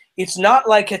hands? It's not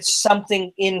like it's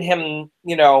something in him,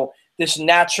 you know, this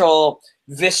natural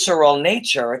visceral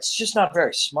nature. It's just not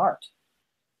very smart,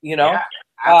 you know. Yeah,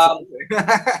 absolutely.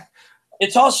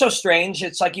 It's also strange.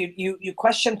 It's like you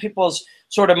question people's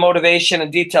sort of motivation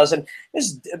and details, and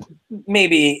this is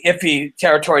maybe iffy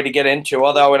territory to get into,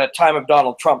 although in a time of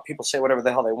Donald Trump, people say whatever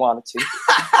the hell they want, it seems.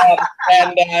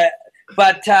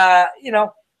 But you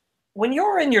know, when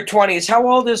you're in your 20s, how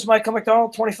old is Michael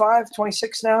McDonald? 25,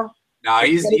 26 now? No,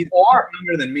 he's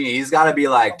younger than me. He's got to be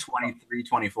like 23,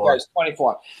 24. Yeah, he's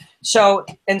 24. So,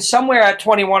 and somewhere at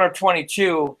 21 or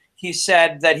 22, he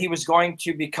said that he was going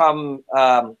to become,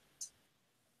 what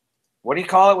do you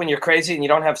call it when you're crazy and you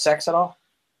don't have sex at all?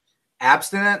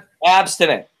 Abstinent?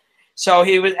 Abstinent. So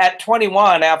he was at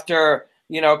 21, after,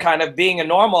 you know, kind of being a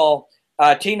normal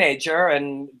teenager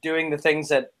and doing the things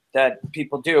that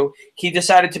people do, he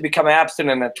decided to become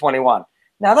abstinent at 21.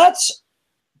 Now that's,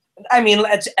 I mean,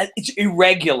 it's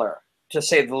irregular, to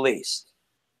say the least,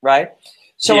 right?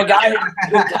 So yeah. A guy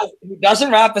who doesn't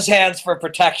wrap his hands for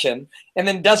protection, and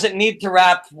then doesn't need to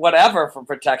wrap whatever for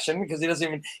protection, because he doesn't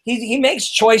even, he makes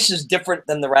choices different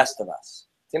than the rest of us.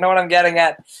 Do you know what I'm getting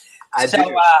at? I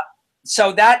do.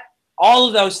 So that All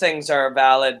of those things are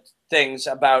valid things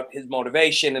about his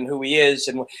motivation and who he is.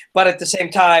 But at the same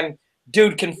time,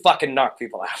 dude can fucking knock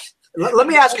people out. Let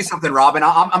me ask you something, Robin.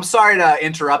 I'm sorry to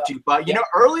interrupt you, but you know,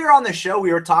 earlier on the show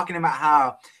we were talking about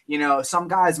how, you know, some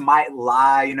guys might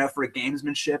lie, you know, for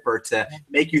gamesmanship or to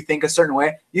make you think a certain way.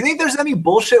 Do you think there's any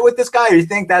bullshit with this guy, or you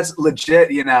think that's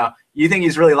legit? You know, you think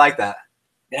he's really like that?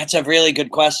 That's a really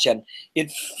good question.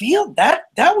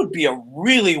 That would be a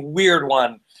really weird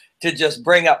one to just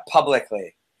bring up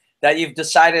publicly, that you've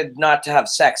decided not to have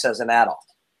sex as an adult.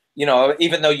 You know,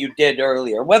 even though you did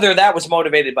earlier, whether that was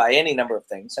motivated by any number of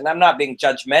things. And I'm not being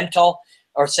judgmental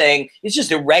or saying it's just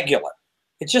irregular.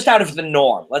 It's just out of the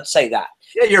norm. Let's say that.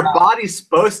 Yeah, your body's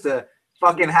supposed to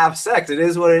fucking have sex. It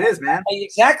is what it is, man.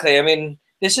 Exactly. I mean,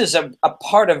 this is a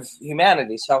part of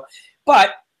humanity. So,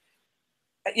 but,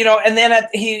 you know, and then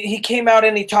he came out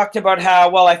and he talked about how,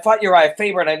 well, I fought Uriah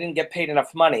Faber and I didn't get paid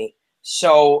enough money.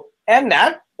 So, and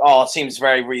that all seems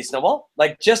very reasonable.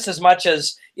 Like, just as much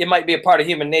as it might be a part of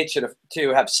human nature to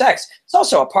have sex, it's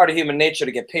also a part of human nature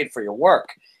to get paid for your work.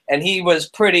 And he was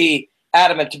pretty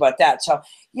adamant about that. So,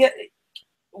 yeah,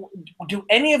 do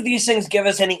any of these things give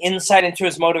us any insight into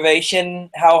his motivation,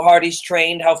 how hard he's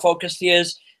trained, how focused he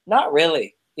is? Not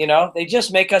really. You know, they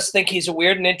just make us think he's a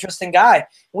weird and interesting guy.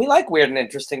 We like weird and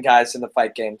interesting guys in the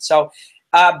fight game. So,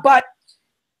 but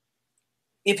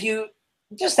if you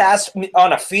just ask me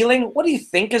on a feeling, what do you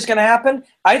think is going to happen?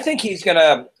 I think he's going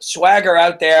to swagger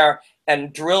out there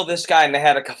and drill this guy in the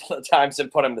head a couple of times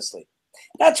and put him to sleep.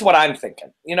 That's what I'm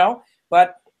thinking, you know?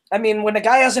 But, I mean, when a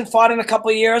guy hasn't fought in a couple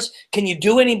of years, can you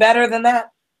do any better than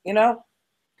that, you know?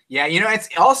 Yeah, you know, it's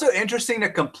also interesting to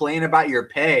complain about your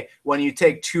pay when you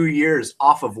take 2 years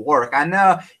off of work. I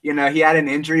know, you know, he had an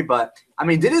injury, but, I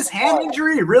mean, did his hand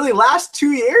injury really last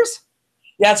 2 years?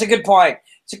 Yeah, it's a good point.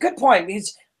 It's a good point.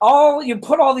 You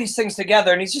put all these things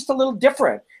together, and he's just a little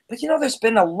different. But, you know, there's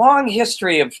been a long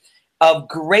history of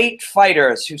great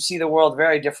fighters who see the world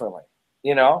very differently,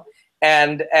 you know,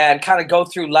 and kind of go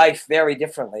through life very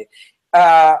differently.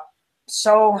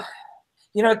 So,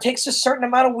 you know, it takes a certain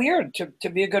amount of weird to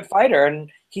be a good fighter, and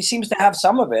he seems to have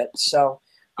some of it. So,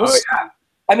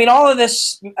 I mean, all of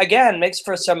this, again, makes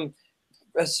for some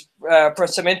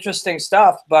interesting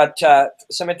stuff, but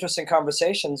some interesting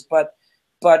conversations. But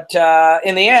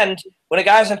in the end, when a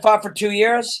guy hasn't fought for 2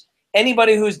 years,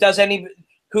 anybody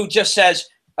who just says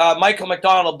Michael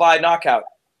McDonald by knockout,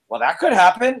 well, that could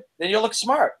happen. Then you'll look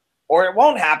smart, or it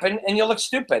won't happen, and you'll look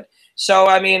stupid. So,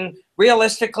 I mean,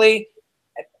 realistically,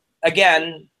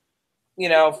 again, you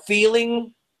know,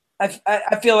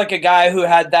 I feel like a guy who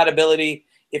had that ability,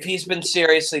 if he's been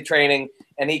seriously training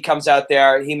and he comes out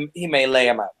there, he may lay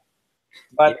him out.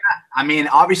 But yeah, I mean,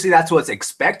 obviously that's what's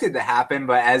expected to happen.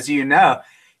 But as you know,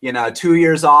 2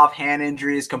 years off, hand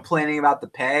injuries, complaining about the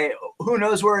pay. Who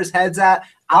knows where his head's at?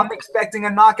 I'm expecting a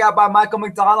knockout by Michael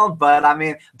McDonald, but I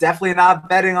mean, definitely not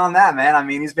betting on that, man. I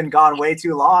mean, he's been gone way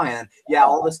too long, and yeah,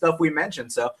 all the stuff we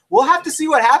mentioned. So we'll have to see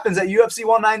what happens at UFC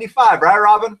 195, right,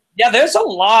 Robin? Yeah, there's a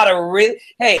lot of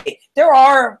hey, there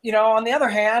are, you know, on the other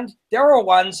hand, there are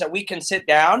ones that we can sit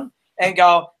down and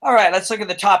go, all right, let's look at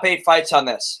the top 8 fights on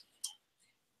this.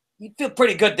 You feel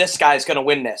pretty good this guy's going to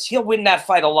win this. He'll win that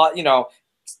fight a lot, you know,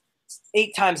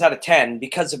 8 times out of 10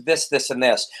 because of this, this, and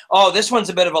this. Oh, this one's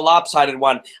a bit of a lopsided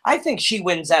one. I think she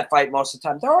wins that fight most of the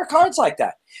time. There are cards like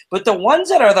that. But the ones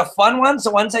that are the fun ones,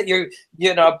 the ones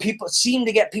that people seem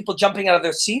to get people jumping out of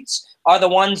their seats, are the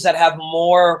ones that have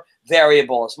more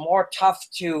variables, more tough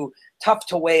to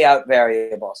weigh out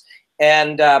variables.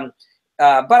 And but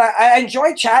I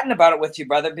enjoy chatting about it with you,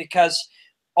 brother, because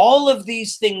all of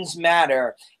these things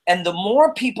matter. And the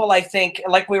more people, I think,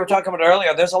 like we were talking about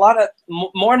earlier, there's a lot of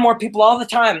more and more people all the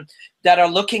time that are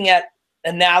looking at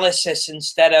analysis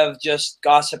instead of just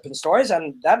gossip and stories.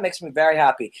 And that makes me very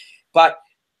happy. But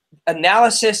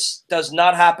analysis does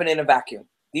not happen in a vacuum.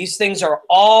 These things are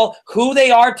all who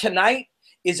they are tonight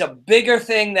is a bigger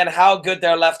thing than how good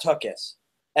their left hook is.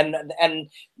 And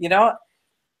you know,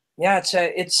 yeah,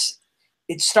 it's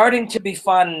starting to be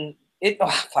fun.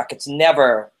 It's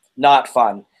never not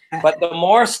fun. But the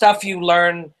more stuff you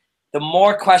learn, the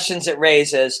more questions it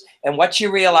raises. And what you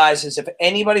realize is if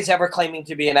anybody's ever claiming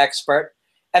to be an expert,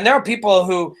 and there are people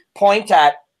who point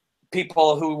at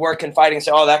people who work in fighting and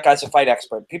say, oh, that guy's a fight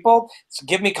expert. People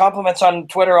give me compliments on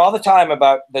Twitter all the time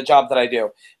about the job that I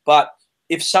do. But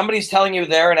if somebody's telling you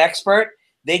they're an expert,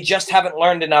 they just haven't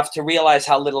learned enough to realize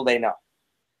how little they know.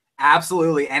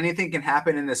 Absolutely. Anything can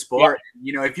happen in this sport. Yeah.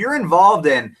 You know, if you're involved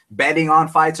in betting on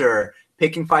fights or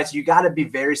picking fights, you got to be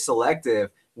very selective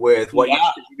with what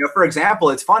for example,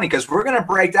 it's funny because we're going to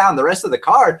break down the rest of the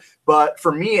card, but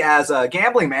for me as a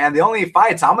gambling man, the only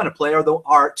fights I'm going to play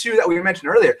are two that we mentioned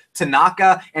earlier,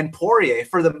 Tanaka and Poirier,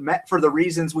 for the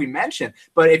reasons we mentioned.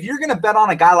 But if you're going to bet on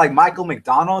a guy like Michael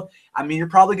McDonald, I mean, you're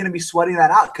probably going to be sweating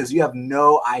that out because you have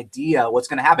no idea what's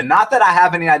going to happen. Not that I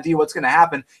have any idea what's going to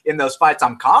happen in those fights.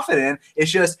 I'm confident.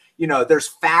 It's just, there's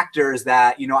factors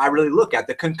that, I really look at.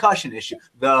 The concussion issue,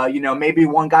 maybe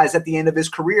one guy's at the end of his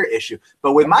career issue.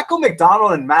 But with Michael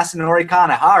McDonald and Masanori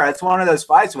Kanehara, it's one of those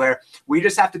fights where we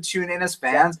just have to tune in as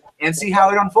fans and see how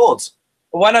it unfolds.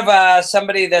 One of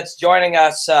somebody that's joining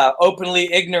us,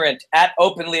 Openly Ignorant, at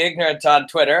Openly Ignorant on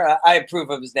Twitter, I approve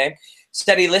of his name,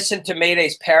 said he listened to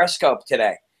Mayday's Periscope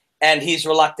today, and he's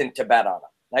reluctant to bet on him.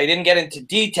 Now, he didn't get into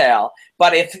detail,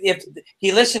 but if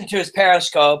he listened to his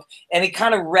Periscope and he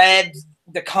kind of read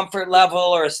the comfort level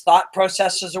or his thought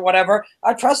processes or whatever,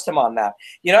 I trust him on that.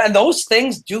 And those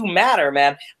things do matter,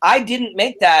 man. I didn't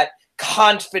make that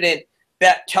confident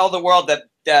bet, tell the world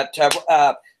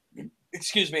that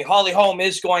Holly Holm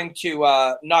is going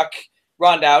to knock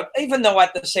Ronda out, even though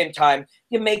at the same time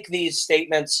you make these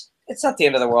statements. It's not the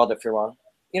end of the world if you're wrong.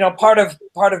 Part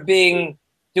of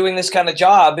doing this kind of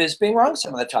job is being wrong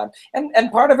some of the time.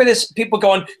 And part of it is people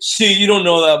going, see, you don't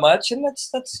know that much. And that's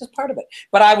just part of it.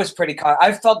 But I was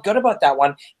I felt good about that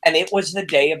one. And it was the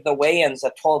day of the weigh-ins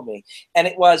that told me. And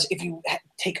it was, if you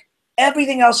take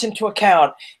everything else into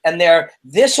account and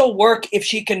this will work if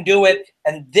she can do it.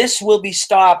 And this will be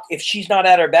stopped if she's not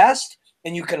at her best.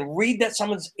 And you can read that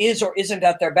someone is or isn't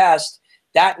at their best.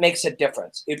 That makes a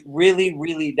difference. It really,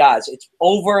 really does. It's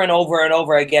over and over and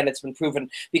over again. It's been proven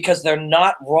because they're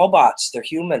not robots. They're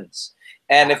humans.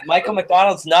 And if Michael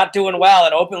McDonald's not doing well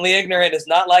and Openly Ignorant is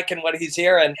not liking what he's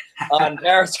hearing on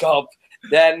Periscope,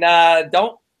 then I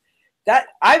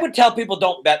would tell people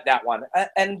don't bet that one.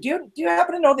 And do you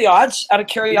happen to know the odds out of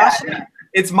curiosity? Yeah.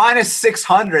 It's minus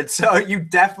 600, so you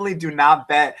definitely do not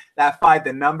bet that fight.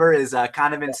 The number is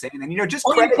kind of insane, and just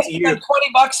credit to you. $20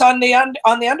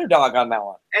 on the underdog on that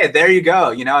one. Hey, there you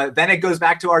go. Then it goes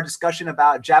back to our discussion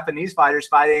about Japanese fighters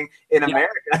fighting in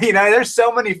America. There's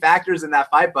so many factors in that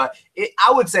fight, but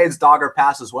I would say it's dog or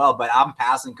pass as well. But I'm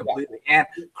passing completely. And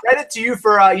credit to you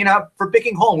for for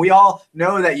picking Holm. We all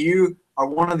know that you are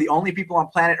one of the only people on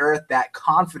planet Earth that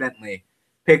confidently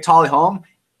picked Holly Holm.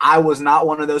 I was not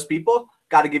one of those people.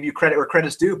 Got to give you credit where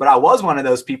credit's due, but I was one of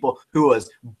those people who was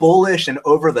bullish and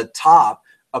over the top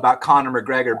about Conor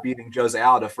McGregor beating Jose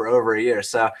Aldo for over a year.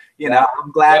 So,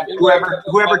 I'm glad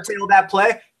whoever tailed that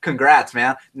play, congrats,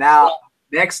 man. Now,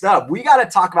 next up, we got to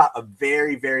talk about a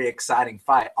very, very exciting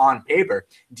fight on paper.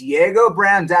 Diego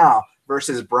Brandao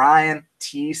versus Brian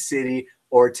T. City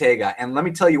Ortega. And let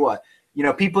me tell you what,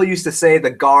 people used to say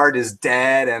the guard is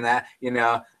dead and that,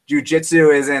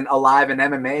 Jiu-Jitsu isn't alive in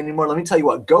MMA anymore. Let me tell you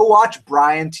what, go watch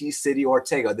Brian T. City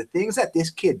Ortega. The things that this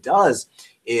kid does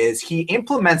is he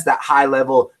implements that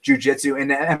high-level Jiu-Jitsu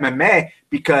into MMA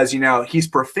because, he's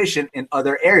proficient in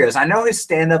other areas. I know his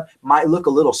stand-up might look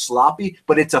a little sloppy,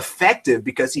 but it's effective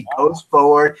because he goes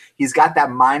forward. He's got that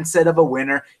mindset of a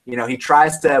winner. He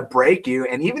tries to break you.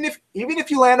 And even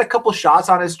if you land a couple shots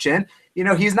on his chin,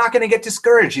 he's not going to get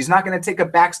discouraged. He's not going to take a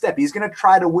back step. He's going to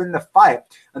try to win the fight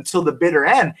until the bitter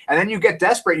end. And then you get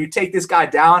desperate. You take this guy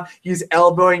down. He's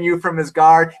elbowing you from his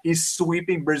guard. He's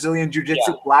sweeping Brazilian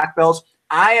Jiu-Jitsu black belts.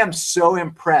 I am so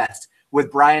impressed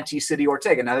with Brian T. City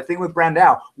Ortega. Now, the thing with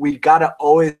Brandao, we got to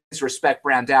always respect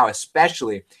Brandao,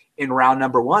 especially in round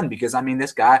number one, because,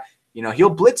 this guy, he'll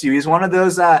blitz you. He's one of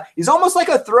those he's almost like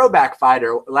a throwback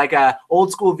fighter, like a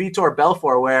old school Vitor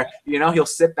Belfort where, he'll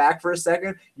sit back for a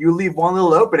second, you leave one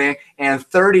little opening, and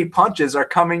 30 punches are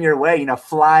coming your way,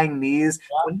 flying knees.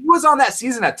 When he was on that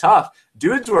season at Tough,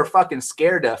 dudes were fucking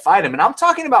scared to fight him. And I'm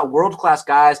talking about world-class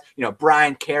guys,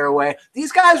 Brian Caraway.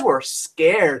 These guys were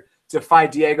scared to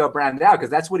fight Diego Brandao because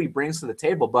that's what he brings to the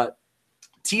table. But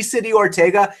T. City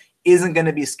Ortega isn't going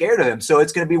to be scared of him. So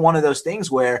it's going to be one of those things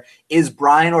where, is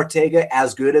Brian Ortega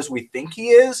as good as we think he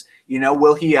is?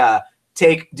 Will he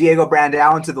take Diego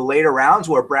Brandao into the later rounds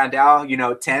where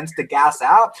Brandao, tends to gas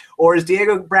out? Or is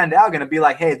Diego Brandao going to be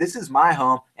like, hey, this is my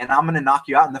home and I'm going to knock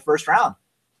you out in the first round?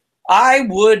 I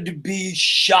would be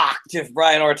shocked if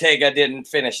Brian Ortega didn't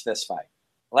finish this fight.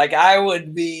 I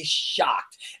would be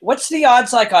shocked. What's the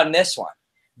odds like on this one?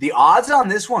 The odds on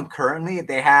this one currently,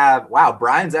 they have,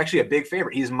 Brian's actually a big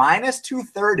favorite. He's minus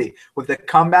 230 with the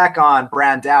comeback on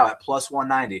Brandao at plus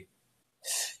 190.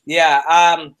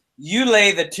 Yeah, you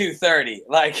lay the 230.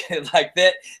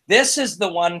 This is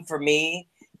the one for me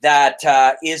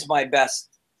that is my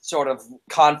best sort of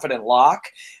confident lock.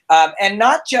 And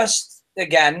not just,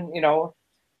 again,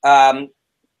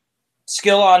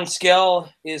 skill on skill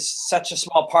is such a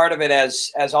small part of it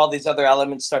as all these other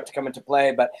elements start to come into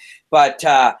play. But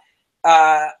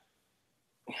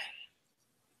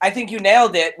I think you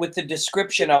nailed it with the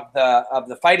description of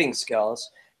the fighting skills.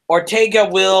 Ortega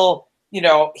will, you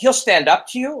know, he'll stand up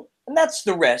to you, and that's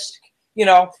the risk. You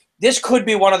know, this could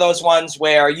be one of those ones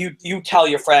where you tell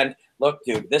your friend, look,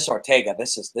 dude, this Ortega,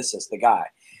 this is the guy.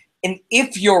 And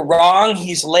if you're wrong,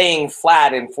 he's laying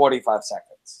flat in 45 seconds.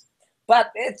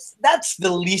 But that's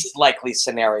the least likely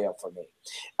scenario for me.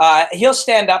 He'll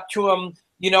stand up to him.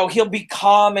 You know, he'll be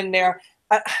calm in there.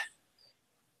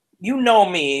 You know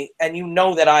me, and you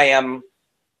know that I am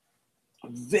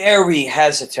very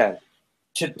hesitant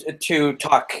to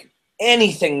talk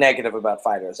anything negative about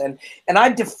fighters, and I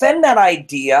defend that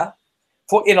idea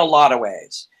in a lot of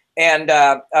ways. And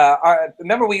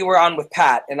remember, we were on with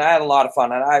Pat, and I had a lot of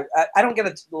fun. And I don't get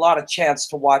a lot of chance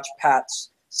to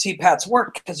see Pat's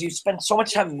work because you spend so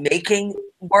much time making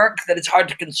work that it's hard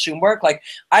to consume work. Like,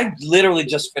 I literally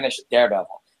just finished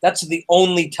Daredevil. That's the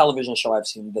only television show I've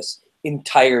seen this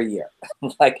entire year.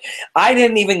 Like, I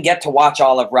didn't even get to watch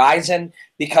all of Ryzen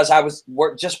because I was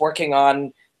just working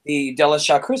on the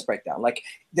Dillashaw Cruz breakdown. Like,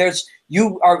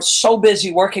 you are so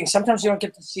busy working, sometimes you don't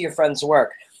get to see your friends'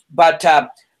 work. But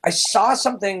I saw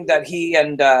something that he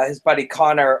and his buddy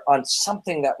Connor on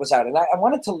something that was out, and I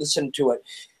wanted to listen to it.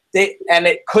 And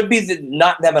it could be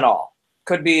not them at all.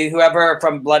 Could be whoever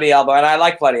from Bloody Elbow, and I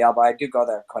like Bloody Elbow. I do go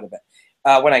there quite a bit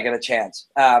when I get a chance.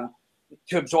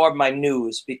 To absorb my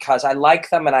news because I like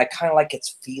them and I kind of like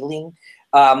its feeling.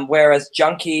 Whereas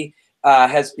Junkie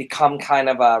has become kind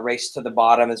of a race to the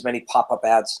bottom, as many pop-up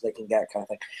ads they can get kind of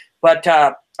thing. But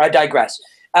I digress.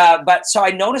 But so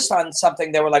I noticed on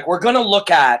something, they were like, we're going to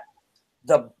look at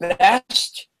the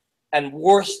best and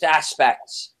worst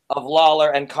aspects of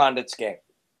Lawler and Condit's game.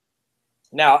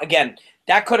 Now, again,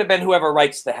 that could have been whoever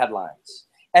writes the headlines.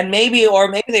 And maybe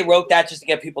they wrote that just to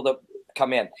get people to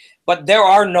come in. But there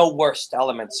are no worst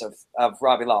elements of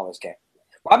Robbie Lawler's game.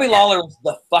 Robbie Lawler is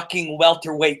the fucking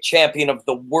welterweight champion of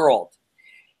the world.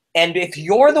 And if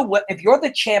you're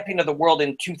the champion of the world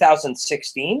in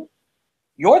 2016,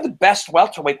 you're the best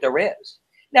welterweight there is.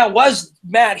 Now, was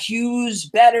Matt Hughes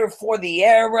better for the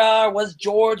era? Was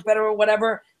George better or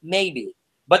whatever? Maybe.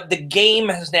 But the game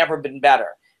has never been better.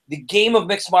 The game of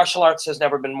mixed martial arts has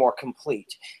never been more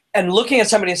complete. And looking at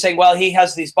somebody and saying, well, he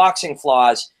has these boxing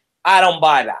flaws, I don't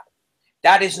buy that.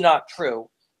 That is not true.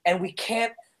 And we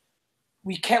can't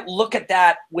look at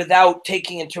that without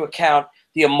taking into account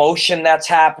the emotion that's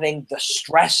happening, the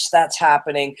stress that's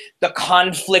happening, the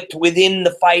conflict within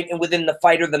the fight and within the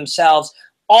fighter themselves.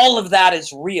 All of that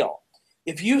is real.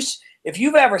 If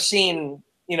you've ever seen,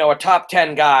 you know, a top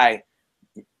 10 guy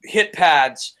hit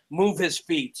pads, move his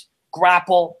feet,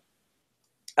 grapple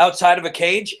outside of a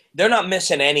cage, they're not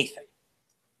missing anything.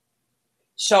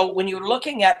 So when you're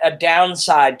looking at a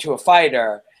downside to a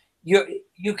fighter,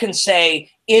 you can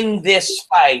say, in this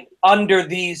fight, under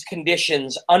these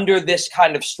conditions, under this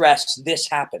kind of stress, this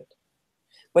happened.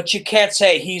 But you can't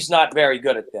say he's not very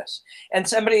good at this. And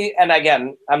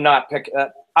again,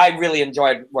 I really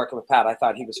enjoyed working with Pat. I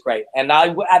thought he was great. And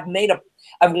I've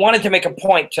wanted to make a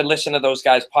point to listen to those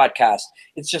guys' podcasts.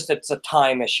 It's a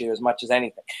time issue as much as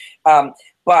anything.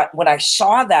 But when I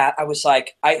saw that, I was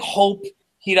like, I hope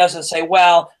he doesn't say,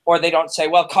 well, or they don't say,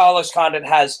 well, Carlos Condit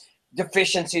has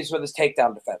deficiencies with his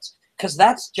takedown defense, because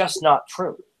that's just not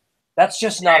true. That's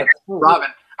just not true. Robin,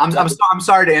 I'm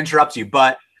sorry to interrupt you,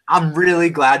 but I'm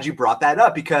really glad you brought that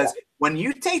up, because when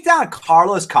you take down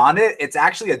Carlos Condit, it's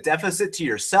actually a deficit to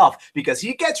yourself, because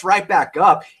he gets right back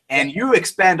up and you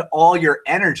expend all your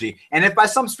energy. And if by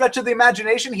some stretch of the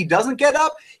imagination he doesn't get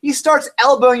up, he starts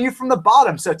elbowing you from the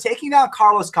bottom. So taking down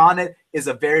Carlos Condit is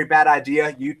a very bad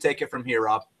idea. You take it from here,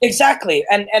 Rob. Exactly.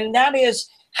 And that is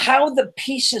how the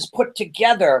pieces put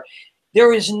together.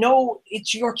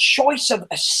 It's your choice of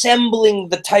assembling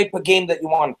the type of game that you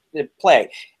want to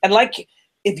play. And like,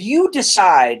 if you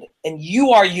decide, and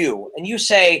you are you, and you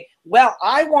say, well,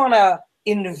 I want to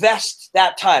invest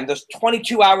that time. There's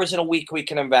 22 hours in a week we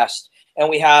can invest, and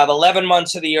we have 11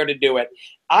 months of the year to do it.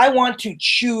 I want to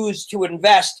choose to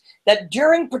invest that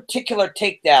during particular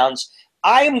takedowns,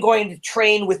 I am going to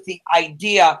train with the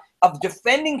idea of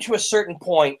defending to a certain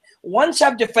point. Once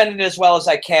I've defended as well as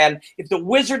I can, if the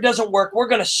wizard doesn't work, we're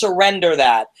going to surrender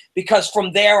that, because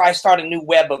from there I start a new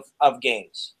web of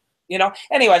games. You know.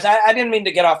 Anyways, I didn't mean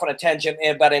to get off on a tangent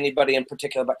about anybody in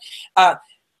particular, but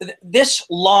this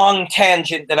long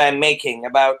tangent that I'm making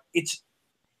about it's,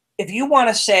 if you want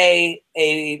to say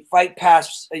a Fight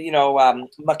Pass,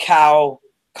 Macau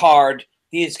card,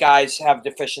 these guys have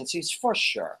deficiencies for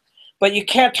sure. but you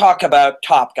can't talk about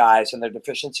top guys and their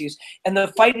deficiencies. And the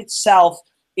fight itself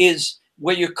is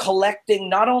where you're collecting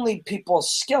not only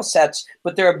people's skill sets,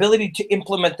 but their ability to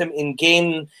implement them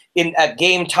at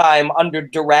game time, under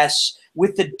duress,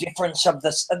 with the difference of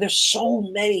this. There's so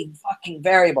many fucking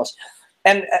variables.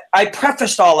 And I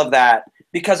prefaced all of that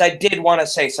because I did want to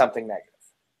say something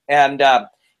negative.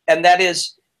 And that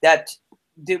is that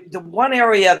the one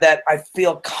area that I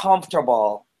feel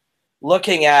comfortable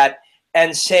looking at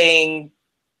and saying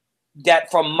that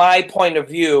from my point of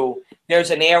view, there's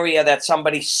an area that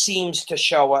somebody seems to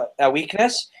show a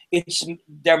weakness, it's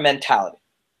their mentality.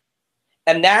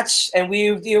 And that's, and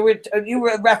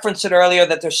you referenced it earlier,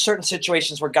 that there's certain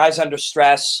situations where guys under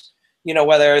stress, you know,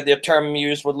 whether the term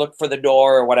used would look for the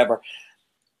door or whatever.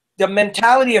 The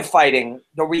mentality of fighting,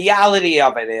 the reality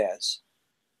of it is,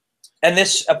 and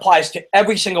this applies to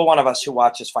every single one of us who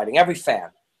watches fighting, every fan,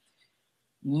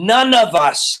 none of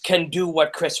us can do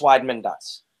what Chris Weidman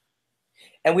does.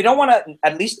 And we don't want to,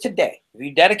 at least today, if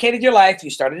you dedicated your life, you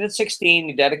started at 16,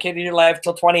 you dedicated your life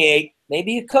till 28,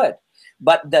 maybe you could.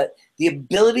 But the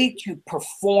ability to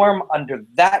perform under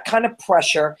that kind of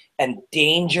pressure and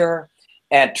danger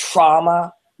and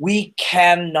trauma, we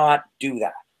cannot do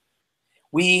that.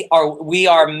 We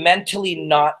are mentally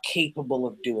not capable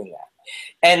of doing that.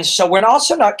 And so we're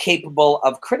also not capable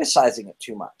of criticizing it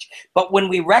too much. But when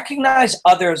we recognize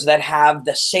others that have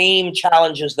the same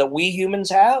challenges that we humans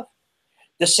have,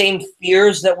 the same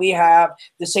fears that we have,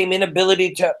 the same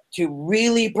inability to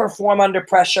really perform under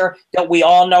pressure that we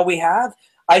all know we have,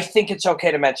 I think it's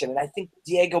okay to mention. And I think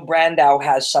Diego Brandao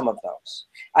has some of those.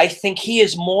 I think he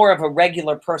is more of a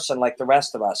regular person like the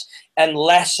rest of us and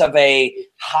less of a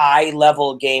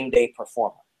high-level game day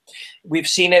performer. We've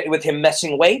seen it with him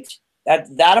missing weight.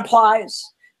 That applies.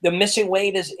 The missing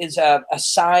weight is a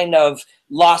sign of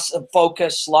loss of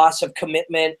focus, loss of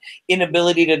commitment,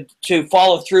 inability to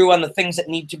follow through on the things that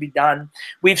need to be done.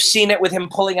 We've seen it with him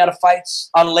pulling out of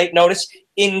fights on late notice,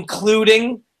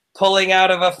 including pulling out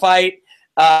of a fight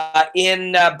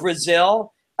in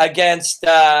Brazil against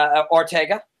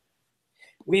Ortega.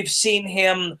 We've seen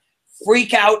him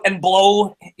freak out and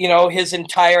blow, you know, his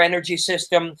entire energy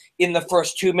system in the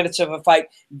first 2 minutes of a fight.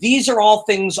 These are all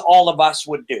things all of us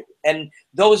would do. And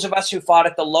those of us who fought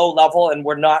at the low level and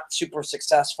were not super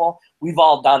successful, we've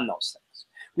all done those things.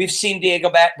 We've seen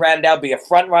Diego Brandao be a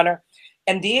front runner.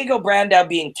 And Diego Brandao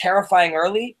being terrifying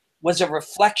early was a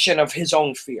reflection of his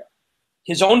own fear.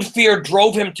 His own fear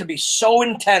drove him to be so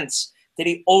intense that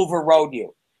he overrode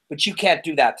you. But you can't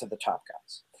do that to the top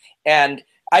guys. And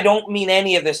I don't mean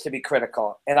any of this to be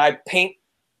critical, and I paint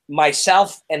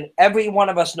myself and every one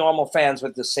of us normal fans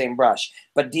with the same brush.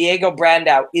 But Diego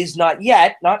Brandao is not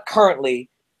yet, not currently,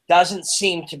 doesn't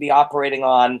seem to be operating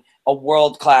on a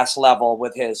world-class level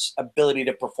with his ability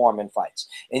to perform in fights.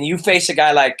 And you face a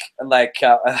guy like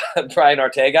Brian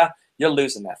Ortega, you're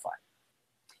losing that fight.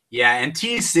 Yeah, and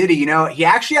T-City, you know, he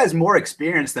actually has more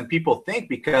experience than people think,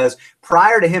 because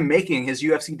prior to him making his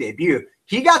UFC debut,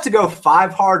 he got to go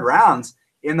 5 hard rounds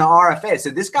in the RFA. So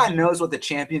this guy knows what the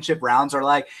championship rounds are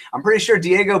like. I'm pretty sure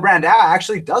Diego Brandao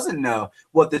actually doesn't know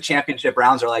what the championship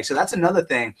rounds are like. So that's another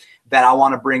thing that I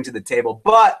want to bring to the table.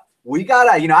 But we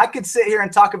got to, you know, I could sit here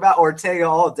and talk about Ortega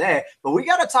all day, but we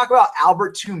got to talk about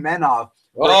Albert Tumenov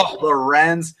with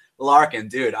Lorenz Larkin.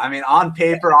 Dude, I mean, on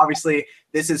paper, obviously,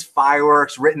 this is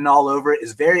fireworks written all over it.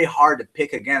 It's very hard to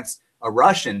pick against a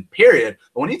Russian, period.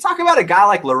 But when you talk about a guy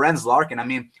like Lorenz Larkin, I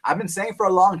mean, I've been saying for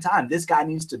a long time, this guy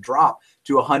needs to drop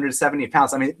to 170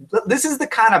 pounds. I mean, this is the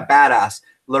kind of badass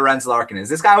Lorenz Larkin is.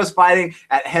 This guy was fighting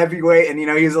at heavyweight, and, you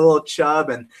know, he's a little chub,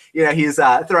 and, you know, he's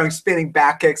throwing spinning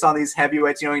back kicks on these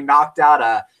heavyweights. You know, he knocked out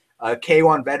a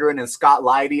K1 veteran and Scott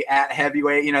Leidy at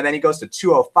heavyweight. You know, then he goes to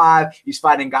 205. He's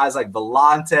fighting guys like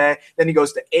Vellante. Then he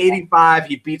goes to 85.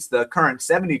 He beats the current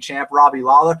 70 champ, Robbie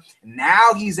Lawler.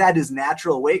 Now he's at his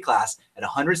natural weight class at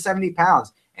 170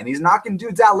 pounds, and he's knocking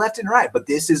dudes out left and right. But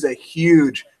this is a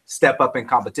huge step up in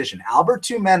competition. Albert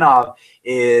Tumenov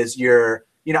is your,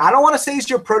 you know, I don't want to say he's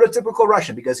your prototypical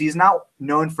Russian, because he's not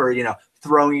known for, you know,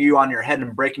 throwing you on your head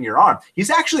and breaking your arm. He's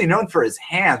actually known for his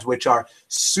hands, which are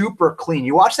super clean.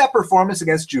 You watch that performance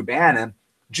against Juban, and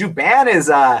Juban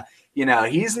is, you know,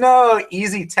 he's no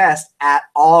easy test at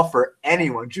all for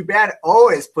anyone. Juban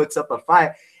always puts up a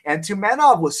fight. And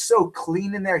Tumenov was so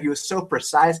clean in there. He was so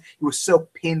precise. He was so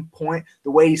pinpoint.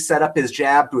 The way he set up his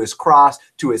jab to his cross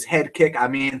to his head kick. I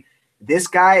mean, this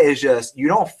guy is just, you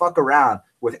don't fuck around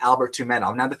with Albert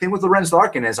Tumenov. Now, the thing with Lorenz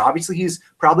Larkin is obviously he's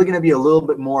probably going to be a little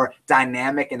bit more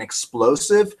dynamic and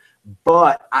explosive,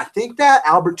 but I think that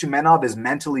Albert Tumenov is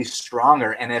mentally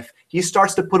stronger. And if he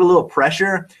starts to put a little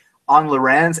pressure on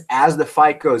Lorenz as the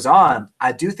fight goes on,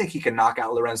 I do think he can knock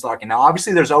out Lorenz Larkin. Now,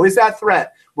 obviously, there's always that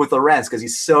threat with Lorenz because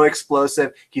he's so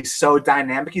explosive. He's so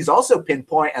dynamic. He's also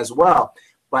pinpoint as well.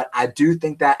 But I do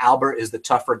think that Albert is the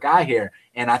tougher guy here.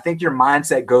 And I think your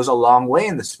mindset goes a long way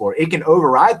in the sport. It can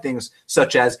override things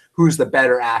such as who's the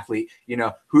better athlete, you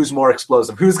know, who's more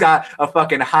explosive, who's got a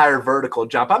fucking higher vertical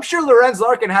jump. I'm sure Lorenz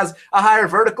Larkin has a higher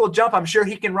vertical jump. I'm sure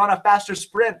he can run a faster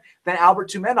sprint than Albert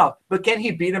Tumenov. But can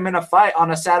he beat him in a fight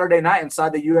on a Saturday night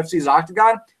inside the UFC's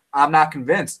octagon? I'm not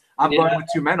convinced. I'm going with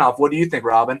Tumenov. What do you think,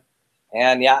 Robin?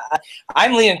 And yeah,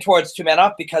 I'm leaning towards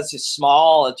Tumenov because his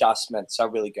small adjustments are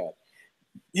really good.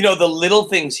 You know, the little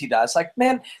things he does, like,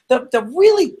 man, the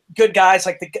really good guys,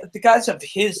 like the guys of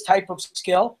his type of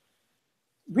skill,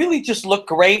 really just look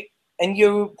great. And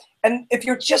if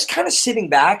you're just kind of sitting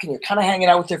back and you're kind of hanging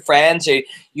out with your friends, or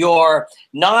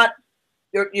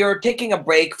you're taking a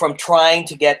break from trying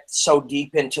to get so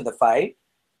deep into the fight,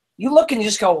 you look and you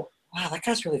just go, wow, that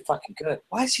guy's really fucking good.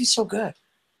 Why is he so good?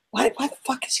 Why the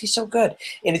fuck is he so good?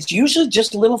 And it's usually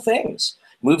just little things.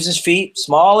 Moves his feet,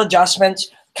 small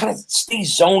adjustments, kind of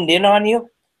stays zoned in on you.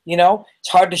 You know, it's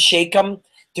hard to shake him.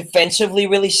 Defensively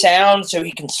really sound, so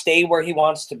he can stay where he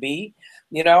wants to be.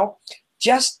 You know,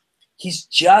 he's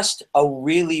just a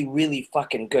really, really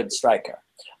fucking good striker.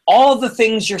 All the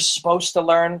things you're supposed to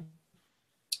learn,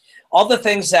 all the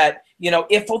things that, you know,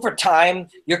 if over time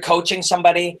you're coaching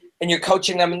somebody and you're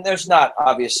coaching them, and there's not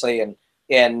obviously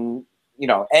in you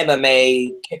know,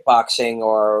 MMA, kickboxing,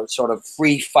 or sort of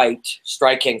free fight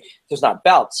striking, there's not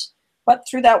belts. But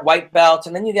through that white belt,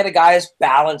 and then you get a guy who's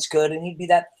balance good, and he'd be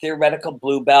that theoretical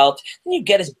blue belt. Then you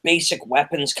get his basic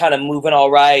weapons kind of moving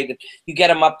all right. You get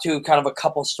him up to kind of a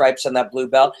couple stripes on that blue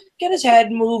belt. Get his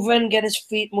head moving, get his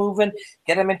feet moving,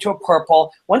 get him into a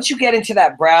purple. Once you get into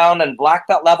that brown and black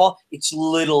belt level, it's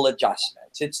little adjustments.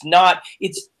 It's not.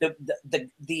 It's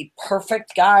the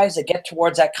perfect guys that get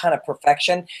towards that kind of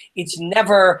perfection. It's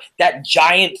never that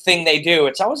giant thing they do.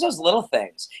 It's always those little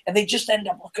things, and they just end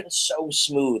up looking so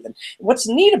smooth. And what's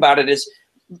neat about it is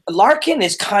Larkin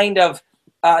is kind of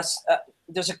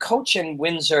there's a coach in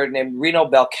Windsor named Reno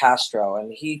Belcastro,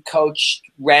 and he coached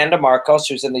Randa Marcos,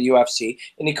 who's in the UFC,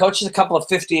 and he coaches a couple of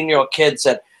 15-year-old kids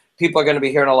that people are going to be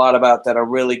hearing a lot about that are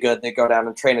really good. They go down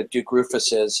and train at Duke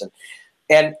Rufus's,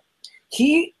 and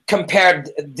he compared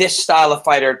this style of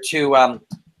fighter to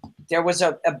there was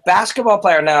a basketball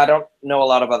player. Now, I don't know a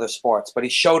lot of other sports, but he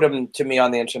showed him to me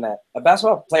on the internet. A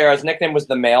basketball player, his nickname was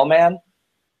the Mailman.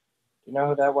 You know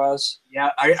who that was? Yeah.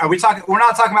 Are we talking? We're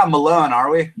not talking about Malone, are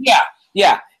we?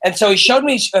 Yeah. And so he showed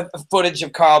me footage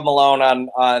of Karl Malone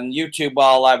on YouTube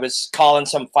while I was calling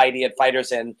some fight. He had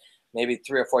fighters in maybe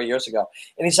 3 or 4 years ago.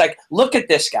 And he's like, look at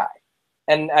this guy.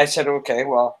 And I said, okay,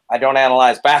 well, I don't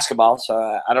analyze basketball,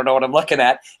 so I don't know what I'm looking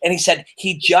at. And he said,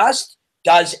 he just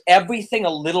does everything a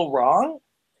little wrong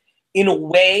in a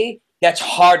way that's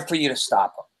hard for you to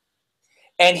stop him.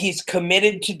 And he's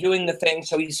committed to doing the thing,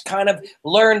 so he's kind of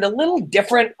learned a little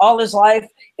different all his life,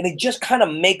 and he just kind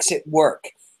of makes it work.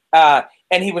 And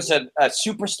he was a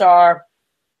superstar,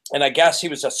 and I guess he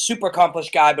was a super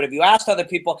accomplished guy, but if you asked other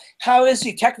people, how is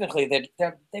he technically, they'd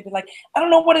be like, I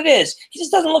don't know what it is. He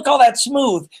just doesn't look all that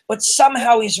smooth, but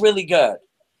somehow he's really good.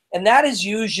 And that is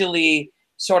usually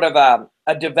sort of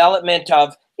a development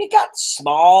of, you got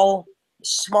small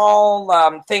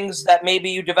things that maybe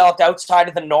you developed outside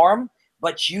of the norm,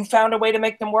 but you found a way to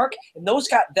make them work. And those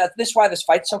guys, this is why this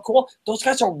fight's so cool. Those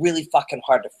guys are really fucking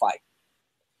hard to fight.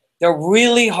 They're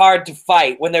really hard to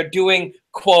fight when they're doing,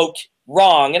 quote,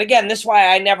 wrong. And again, this is why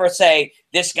I never say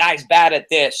this guy's bad at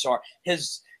this, or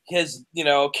his you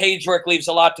know, cage work leaves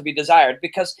a lot to be desired,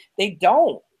 because they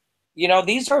don't. You know,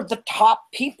 these are the top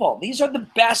people. These are the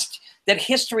best that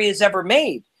history has ever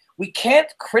made. We can't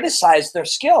criticize their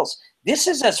skills. This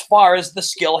is as far as the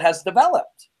skill has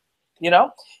developed, you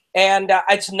know? And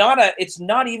it's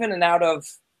not even an out of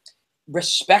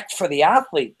respect for the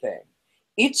athlete thing.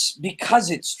 It's because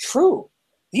it's true.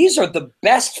 These are the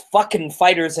best fucking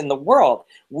fighters in the world.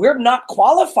 We're not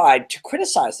qualified to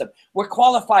criticize them. We're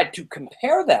qualified to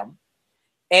compare them.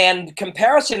 And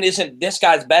comparison isn't this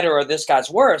guy's better or this guy's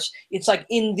worse. It's like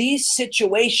in these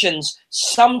situations,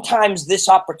 sometimes this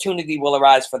opportunity will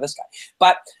arise for this guy.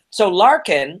 But so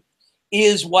Larkin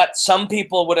is what some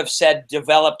people would have said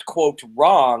developed, quote,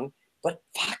 wrong. But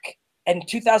fuck, in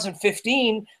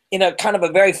 2015, in a kind of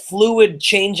a very fluid,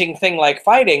 changing thing like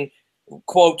fighting,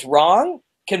 quote, wrong,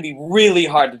 can be really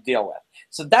hard to deal with.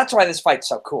 So that's why this fight's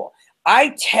so cool.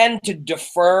 I tend to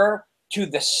defer to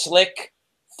the slick,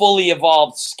 fully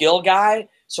evolved skill guy,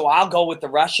 so I'll go with the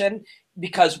Russian,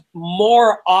 because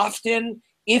more often,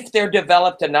 if they're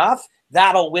developed enough,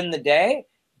 that'll win the day.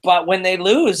 But when they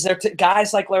lose, they're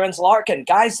guys like Lorenz Larkin,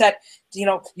 guys that, you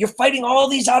know, you're fighting all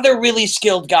these other really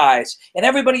skilled guys, and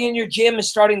everybody in your gym is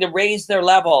starting to raise their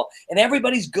level, and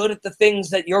everybody's good at the things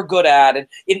that you're good at, and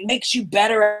it makes you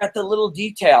better at the little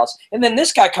details. And then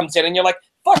this guy comes in, and you're like,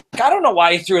 fuck, I don't know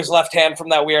why he threw his left hand from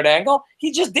that weird angle.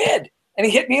 He just did, and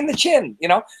he hit me in the chin, you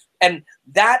know? And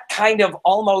that kind of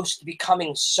almost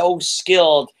becoming so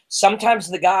skilled, sometimes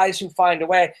the guys who find a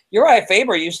way, Uriah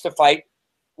Faber used to fight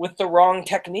with the wrong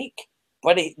technique,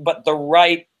 but the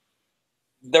right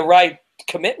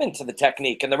commitment to the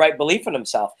technique and the right belief in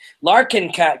himself.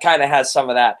 Larkin kind of has some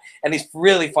of that, and he's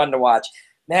really fun to watch.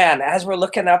 Man, as we're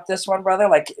looking up this one, brother,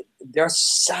 like there's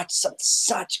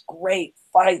such great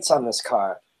fights on this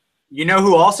card. You know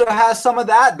who also has some of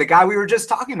that? The guy we were just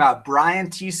talking about, Brian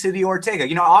T. City Ortega.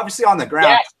 You know, obviously on the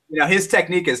ground, yes, you know, his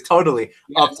technique is totally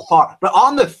up to par. But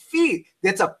on the feet,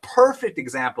 that's a perfect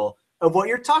example of what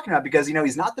you're talking about, because, you know,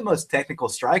 he's not the most technical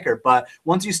striker, but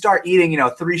once you start eating, you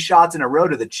know, 3 shots in a row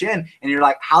to the chin, and you're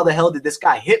like, how the hell did this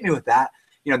guy hit me with that?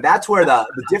 You know, that's where the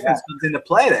difference comes into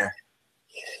play there.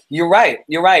 You're right.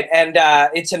 You're right. And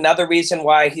it's another reason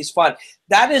why he's fun.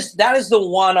 That is the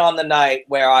one on the night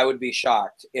where I would be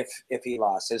shocked if he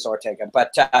lost, is Ortega.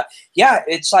 But yeah,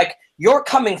 it's like you're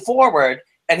coming forward,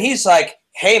 and he's like,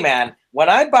 hey, man, when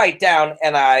I bite down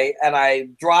and I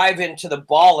drive into the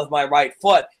ball of my right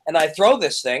foot and I throw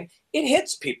this thing, it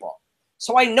hits people.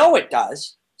 So I know it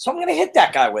does. So I'm going to hit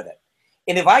that guy with it.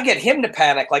 And if I get him to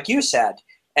panic, like you said,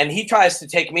 and he tries to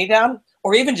take me down,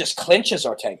 or even just clinches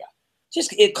Ortega,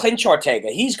 clinch Ortega,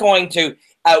 he's going to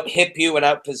out-hip you and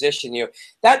out-position you.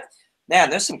 Man,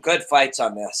 there's some good fights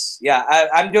on this. Yeah,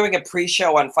 I'm doing a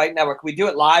pre-show on Fight Network. We do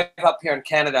it live up here in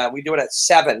Canada. We do it at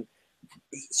 7.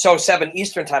 So 7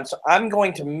 Eastern time. So I'm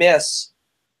going to miss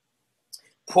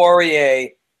Poirier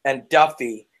and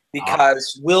Duffy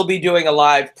because we'll be doing a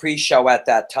live pre-show at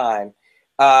that time.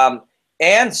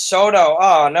 And Soto.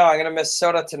 Oh, no, I'm going to miss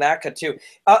Soto Tanaka too.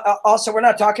 Also, we're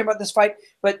not talking about this fight,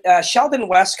 but Sheldon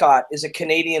Westcott is a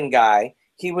Canadian guy.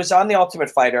 He was on The Ultimate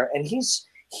Fighter, and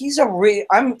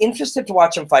I'm interested to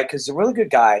watch him fight because he's a really good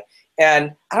guy.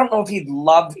 And I don't know if he'd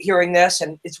love hearing this,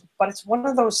 but it's one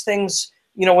of those things,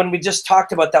 you know, when we just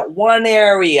talked about that one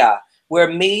area where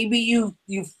maybe you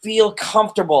feel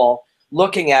comfortable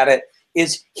looking at it,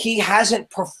 is he hasn't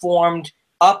performed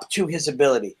up to his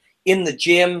ability in the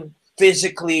gym,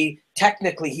 physically,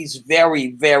 technically. He's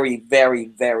very, very, very,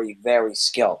 very, very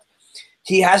skilled.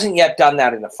 He hasn't yet done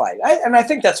that in a fight, and I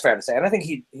think that's fair to say, and I think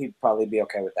he'd probably be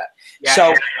okay with that. Yeah,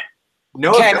 so,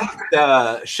 no offense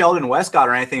to Sheldon Westcott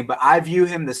or anything, but I view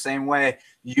him the same way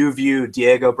you view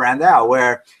Diego Brandao,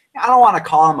 where I don't want to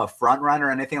call him a front runner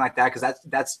or anything like that, because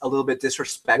that's a little bit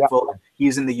disrespectful. Yeah.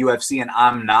 He's in the UFC and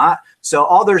I'm not. So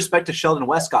all the respect to Sheldon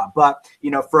Westcott, but,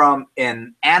 you know, from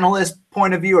an analyst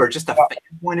point of view or just a fan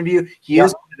point of view, he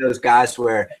is one of those guys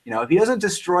where, you know, if he doesn't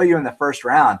destroy you in the first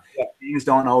round, things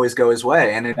don't always go his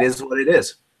way, and it is what it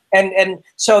is. And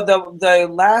so the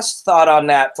last thought on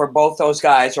that for both those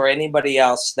guys or anybody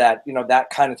else that, you know, that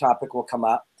kind of topic will come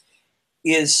up,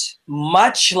 is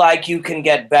much like you can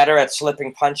get better at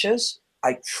slipping punches,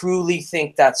 I truly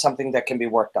think that's something that can be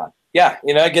worked on. Yeah,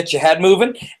 you know, get your head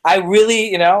moving. I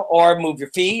really, you know, or move your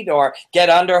feet or get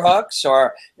underhooks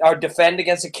or defend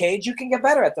against a cage. You can get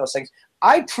better at those things.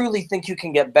 I truly think you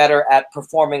can get better at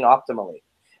performing optimally,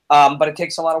 but it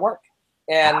takes a lot of work.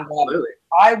 And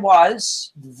I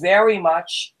was very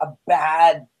much a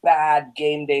bad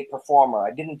game day performer.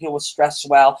 I didn't deal with stress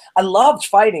well. I loved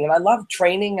fighting and I loved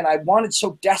training, and I wanted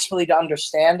so desperately to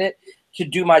understand it to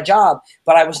do my job,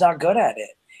 but I was not good at it.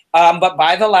 But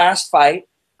by the last fight,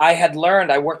 I had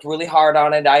learned, I worked really hard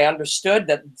on it. I understood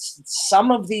that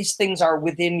some of these things are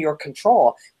within your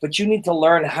control, but you need to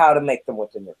learn how to make them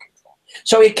within your control.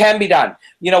 So it can be done.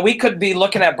 You know, we could be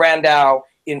looking at Brandao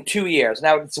in 2 years.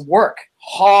 Now, it's work.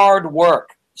 Hard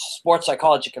work, sports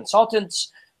psychology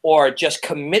consultants, or just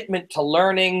commitment to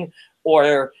learning,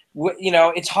 or, you know,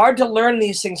 it's hard to learn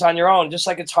these things on your own, just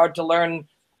like it's hard to learn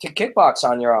to kickbox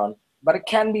on your own, but it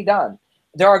can be done.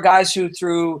 There are guys who,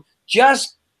 through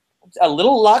just a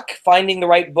little luck, finding the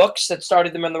right books that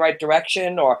started them in the right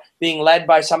direction, or being led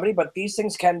by somebody, but these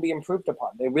things can be improved upon.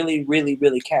 They really, really,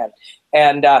 really can.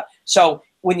 And so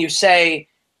when you say,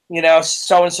 you know,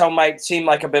 so-and-so might seem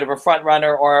like a bit of a front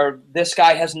runner, or this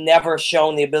guy has never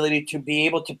shown the ability to be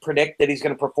able to predict that he's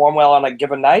going to perform well on a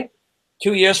given night,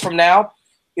 2 years from now,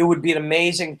 it would be an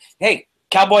amazing, hey,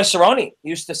 Cowboy Cerrone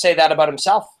used to say that about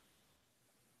himself.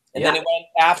 And then he went,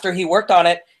 after he worked on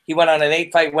it, he went on an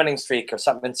 8-fight winning streak or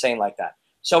something insane like that.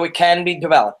 So it can be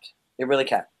developed. It really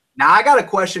can. Now, I got a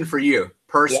question for you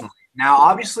personally. Now,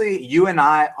 obviously, you and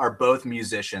I are both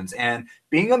musicians, and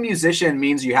being a musician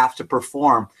means you have to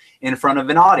perform in front of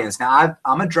an audience. Now,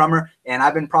 I'm a drummer, and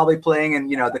I've been probably playing in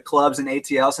the clubs and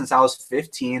ATL since I was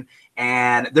 15.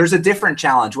 And there's a different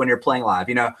challenge when you're playing live.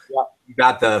 Yeah. You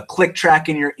got the click track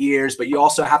in your ears, but you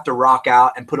also have to rock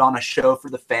out and put on a show for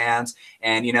the fans.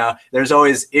 And there's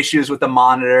always issues with the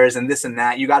monitors and this and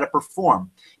that. You got to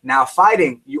perform. Now,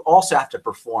 fighting, you also have to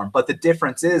perform. But the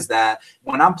difference is that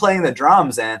when I'm playing the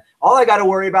drums and all I got to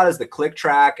worry about is the click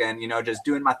track and, just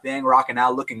doing my thing, rocking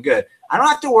out, looking good. I don't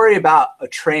have to worry about a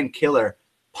trained killer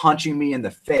punching me in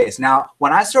the face. Now,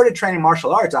 when I started training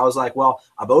martial arts, I was like, well,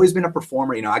 I've always been a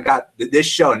performer. I got this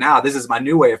show now. This is my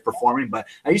new way of performing. But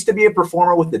I used to be a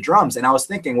performer with the drums. And I was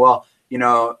thinking, well,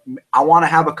 I want to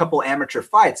have a couple amateur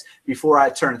fights before I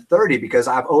turn 30 because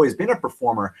I've always been a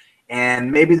performer.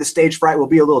 And maybe the stage fright will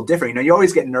be a little different. You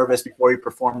always get nervous before you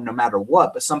perform no matter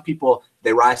what. But some people,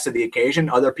 they rise to the occasion.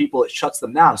 Other people, it shuts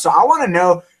them down. So I want to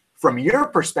know from your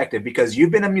perspective, because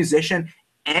you've been a musician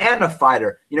and a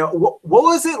fighter, what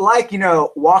was it like,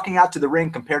 walking out to the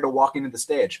ring compared to walking to the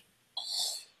stage?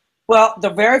 Well, the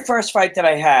very first fight that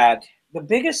I had, the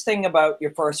biggest thing about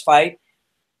your first fight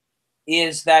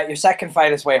is that your second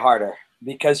fight is way harder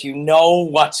because you know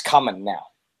what's coming now.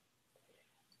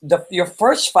 Your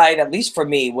first fight, at least for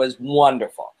me, was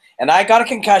wonderful. And I got a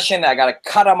concussion. I got a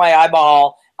cut on my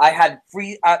eyeball. I had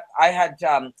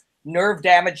nerve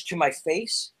damage to my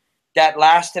face that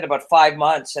lasted about 5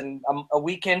 months. And a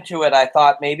week into it, I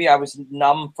thought maybe I was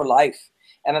numb for life.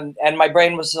 And my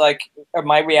brain was like, or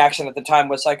my reaction at the time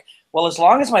was like, well, as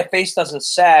long as my face doesn't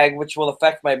sag, which will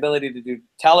affect my ability to do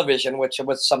television, which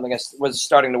was something I was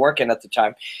starting to work in at the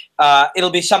time,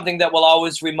 it'll be something that will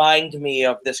always remind me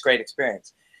of this great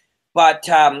experience. But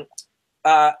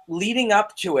leading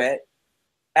up to it,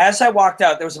 as I walked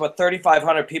out, there was about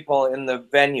 3,500 people in the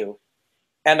venue.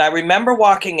 And I remember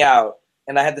walking out,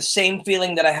 and I had the same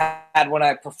feeling that I had when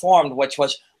I performed, which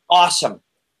was awesome.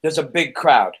 There's a big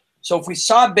crowd. So if we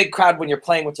saw a big crowd when you're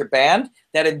playing with your band,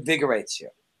 that invigorates you.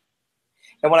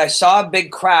 And when I saw a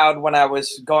big crowd when I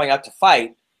was going out to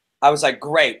fight, I was like,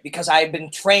 great, because I had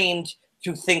been trained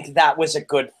to think that was a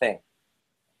good thing.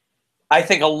 I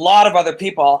think a lot of other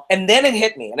people, and then it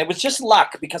hit me, and it was just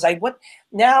luck because I went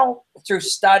now through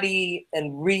study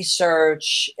and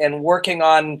research and working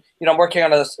on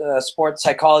a sports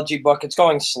psychology book. It's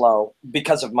going slow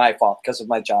because of my fault, because of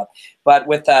my job, but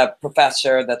with a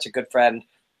professor that's a good friend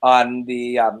on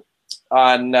the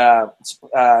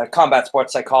combat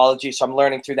sports psychology. So I'm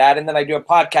learning through that, and then I do a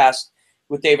podcast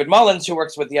with David Mullins, who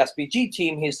works with the SBG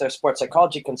team. He's their sports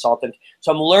psychology consultant.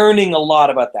 So I'm learning a lot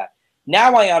about that.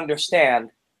 Now I understand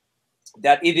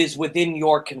that it is within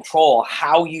your control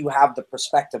how you have the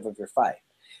perspective of your fight.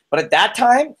 But at that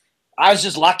time, I was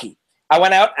just lucky. I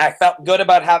went out, I felt good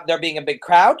about there being a big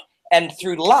crowd, and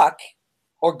through luck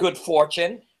or good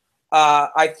fortune,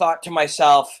 I thought to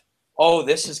myself, oh,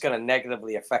 this is going to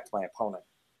negatively affect my opponent.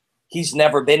 He's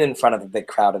never been in front of a big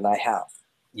crowd, and I have.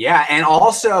 Yeah, and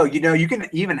also, you can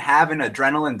even have an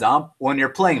adrenaline dump when you're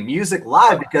playing music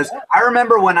live, because I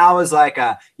remember when I was like,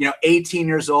 18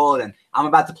 years old, and I'm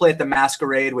about to play at the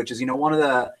Masquerade, which is, one of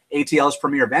the ATL's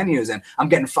premier venues, and I'm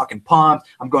getting fucking pumped.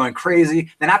 I'm going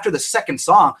crazy. Then after the second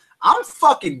song, I'm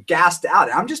fucking gassed out.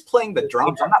 I'm just playing the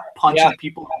drums. I'm not punching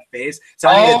people in the face. So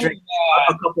I need to drink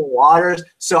a couple waters.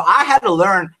 So I had to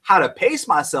learn how to pace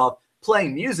myself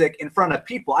playing music in front of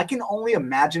people. I can only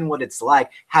imagine what it's like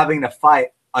having to fight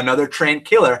another trained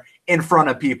killer in front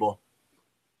of people.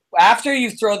 After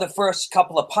you throw the first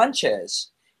couple of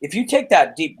punches, if you take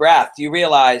that deep breath, you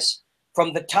realize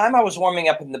from the time I was warming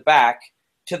up in the back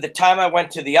to the time I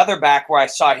went to the other back where I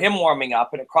saw him warming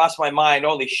up and it crossed my mind,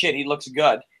 holy shit, he looks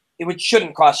good. It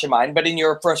shouldn't cross your mind, but in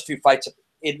your first few fights,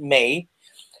 it may.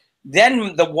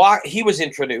 Then he was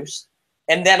introduced,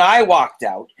 and then I walked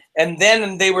out, and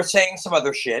then they were saying some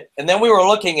other shit, and then we were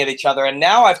looking at each other, and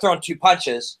now I've thrown 2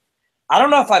 punches. I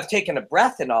don't know if I've taken a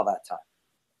breath in all that time.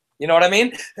 You know what I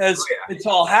mean? It's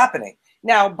all happening.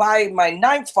 Now, by my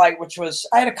 9th fight,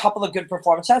 I had a couple of good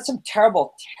performances. I had some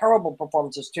terrible, terrible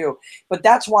performances too. But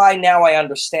that's why now I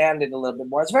understand it a little bit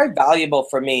more. It's very valuable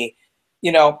for me.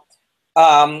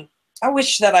 I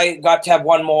wish that I got to have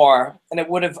one more, and I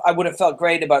would have felt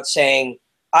great about saying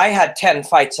I had 10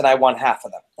 fights and I won half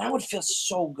of them. That would feel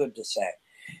so good to say.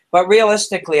 But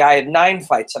realistically, I had 9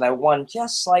 fights and I won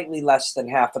just slightly less than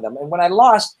half of them. And when I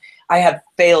lost, I had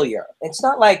failure. It's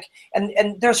not like,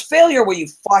 and there's failure where you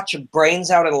fought your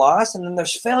brains out and lost, and then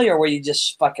there's failure where you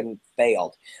just fucking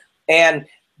failed.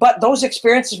 But those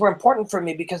experiences were important for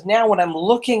me because now when I'm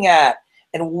looking at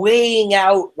and weighing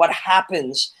out what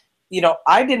happens,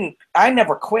 I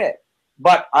never quit.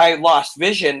 but I lost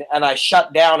vision and I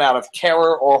shut down out of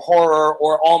terror or horror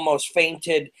or almost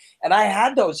fainted. And I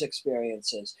had those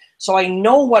experiences. So I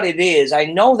know what it is. I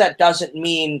know that doesn't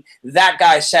mean that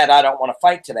guy said, I don't want to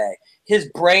fight today. His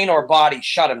brain or body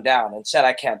shut him down and said,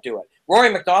 I can't do it. Rory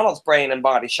McDonald's brain and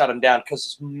body shut him down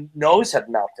because his nose had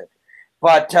melted.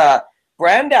 But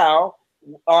Brandao,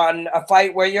 on a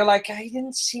fight where you're like, he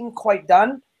didn't seem quite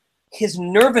done, his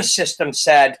nervous system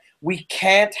said, we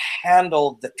can't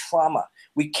handle the trauma.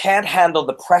 We can't handle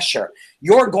the pressure.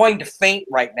 You're going to faint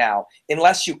right now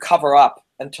unless you cover up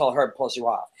until Herb pulls you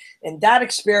off. And that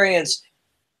experience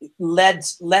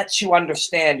lets you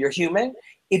understand you're human.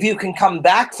 If you can come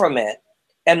back from it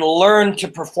and learn to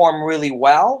perform really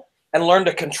well and learn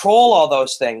to control all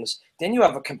those things, then you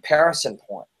have a comparison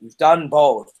point. You've done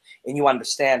both and you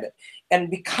understand it. And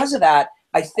because of that,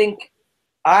 I think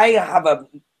I have a,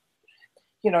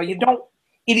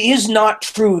 it is not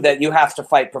true that you have to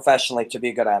fight professionally to be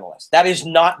a good analyst. That is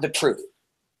not the truth.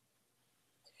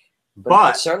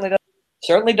 But it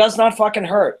certainly does not fucking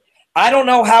hurt. I don't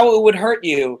know how it would hurt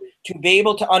you to be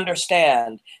able to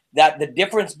understand that the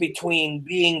difference between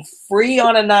being free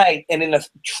on a night and in a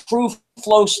true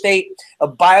flow state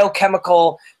of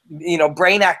biochemical,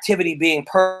 brain activity being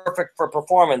perfect for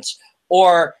performance,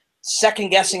 or second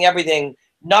guessing everything,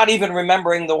 not even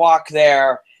remembering the walk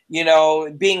there,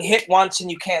 being hit once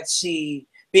and you can't see,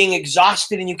 being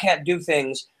exhausted and you can't do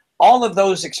things. All of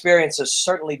those experiences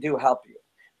certainly do help you.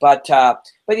 But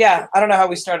yeah, I don't know how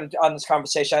we started on this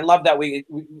conversation. I love that we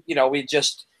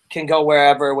just can go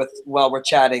wherever while we're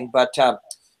chatting. But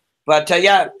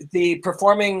yeah, the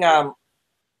performing, the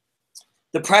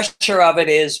pressure of it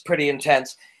is pretty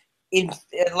intense.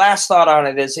 Last thought on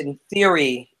it is, in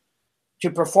theory,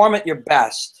 to perform at your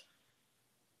best,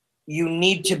 you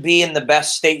need to be in the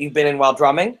best state you've been in while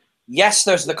drumming. Yes,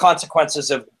 there's the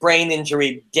consequences of brain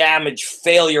injury, damage,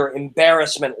 failure,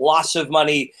 embarrassment, loss of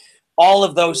money, all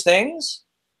of those things.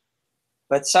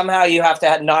 But somehow you have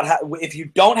to if you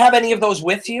don't have any of those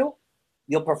with you,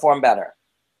 you'll perform better.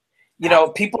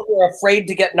 People who are afraid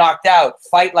to get knocked out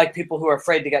fight like people who are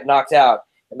afraid to get knocked out,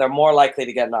 and they're more likely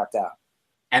to get knocked out.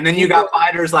 And then you got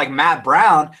fighters like Matt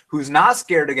Brown, who's not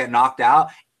scared to get knocked out,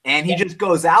 and he just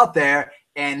goes out there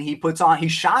and he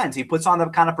shines. He puts on the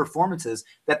kind of performances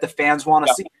that the fans want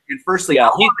to see. And firstly, I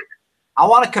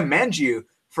want to commend you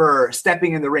for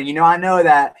stepping in the ring. I know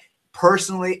that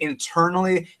personally,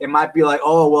 internally, it might be like,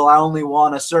 oh, well, I only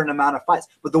won a certain amount of fights.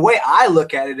 But the way I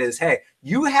look at it is, hey,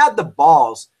 you had the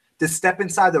balls to step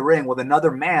inside the ring with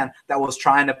another man that was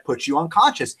trying to put you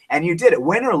unconscious, and you did it,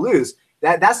 win or lose.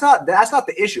 That's not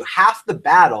the issue. Half the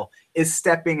battle is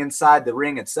stepping inside the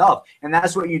ring itself, and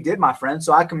that's what you did, my friend.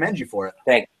 So I commend you for it.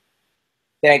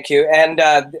 Thank you. And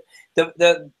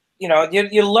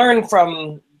you learn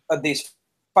from these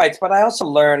fights, but I also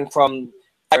learn from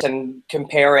and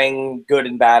comparing good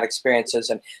and bad experiences.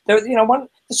 And there's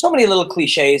so many little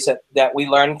cliches that we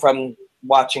learn from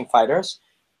watching fighters.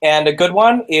 And a good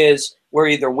one is we're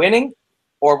either winning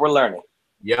or we're learning.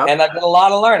 Yeah. And I did a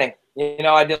lot of learning.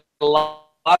 I did a lot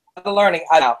of learning.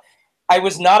 I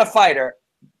was not a fighter,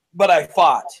 but I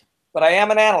fought. But I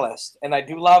am an analyst, and I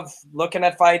do love looking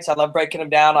at fights. I love breaking them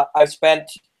down. I've spent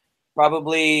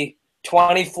probably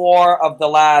 24 of the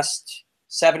last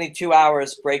 72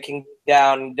 hours breaking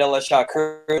down Dillashaw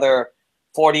Crew. There are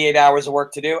 48 hours of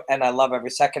work to do, and I love every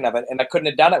second of it. And I couldn't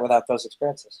have done it without those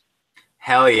experiences.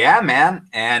 Hell yeah, man.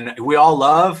 And we all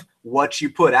love what you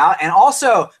put out. And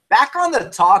also, back on the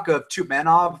talk of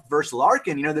Tumenov versus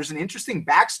Larkin, there's an interesting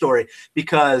backstory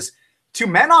because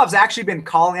Tumenov's actually been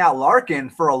calling out Larkin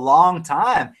for a long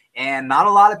time, and not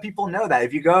a lot of people know that.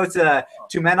 If you go to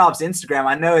Tumenov's Instagram,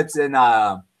 I know it's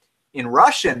in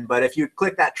Russian, but if you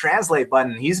click that translate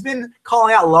button, he's been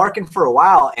calling out Larkin for a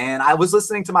while. And I was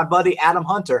listening to my buddy Adam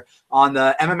Hunter on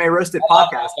the MMA Roasted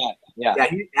podcast. Yeah,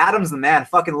 Adam's the man.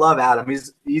 Fucking love Adam.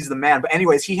 He's the man. But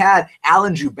anyways, he had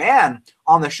Alan Juban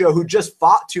on the show who just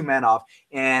fought Tumenov,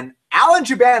 and Alan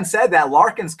Juban said that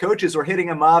Larkin's coaches were hitting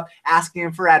him up, asking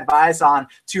him for advice on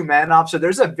Tumenov. So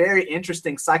there's a very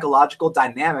interesting psychological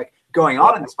dynamic going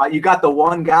on in this fight. You got the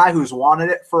one guy who's wanted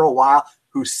it for a while,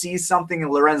 who sees something in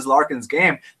Lorenz Larkin's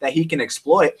game that he can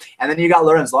exploit. And then you got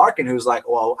Lorenz Larkin, who's like,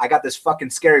 well, I got this fucking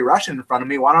scary Russian in front of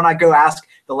me. Why don't I go ask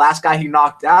the last guy he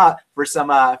knocked out for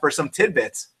some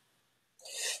tidbits?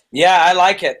 Yeah, I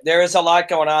like it. There is a lot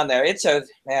going on there.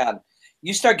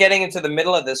 You start getting into the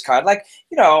middle of this card.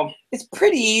 It's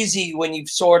pretty easy when you've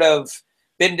sort of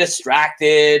been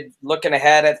distracted, looking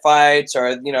ahead at fights,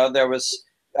 or, there was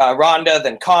Ronda,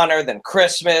 then Conor, then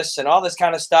Christmas, and all this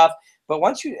kind of stuff. But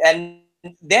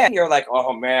then you're like,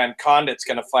 oh man, Condit's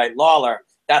going to fight Lawler.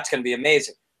 That's going to be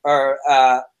amazing. or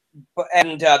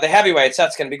the heavyweights,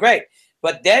 that's going to be great.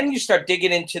 But then you start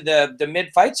digging into the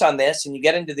mid fights on this, and you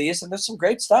get into these, and there's some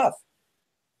great stuff.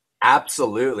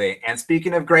 Absolutely. And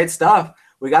speaking of great stuff,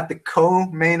 we got the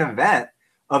co-main event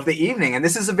of the evening. And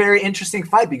this is a very interesting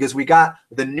fight because we got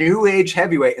the new age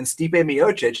heavyweight in Stipe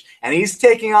Miocic, and he's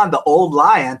taking on the old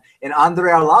lion in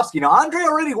Andrei Arlovski. Now, Andrei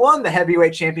already won the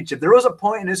heavyweight championship. There was a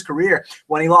point in his career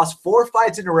when he lost 4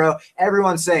 fights in a row.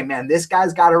 Everyone's saying, man, this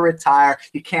guy's got to retire.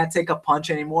 He can't take a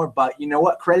punch anymore. But you know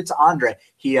what? Credit to Andrei.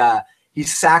 He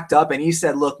sacked up and he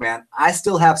said, look, man, I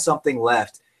still have something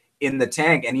left in the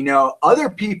tank. And, you know, other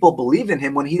people believed in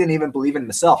him when he didn't even believe in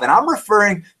himself. And I'm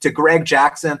referring to Greg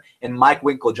Jackson and Mike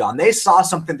Winkeljohn. They saw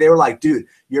something. They were like, dude,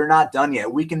 you're not done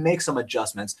yet. We can make some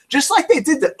adjustments. Just like they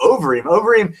did to Overeem.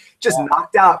 Overeem just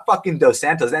knocked out fucking Dos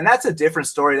Santos. And that's a different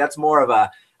story. That's more of a,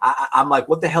 I'm like,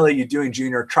 what the hell are you doing,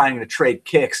 Junior, trying to trade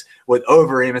kicks with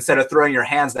Overeem instead of throwing your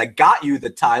hands that got you the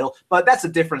title? But that's a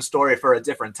different story for a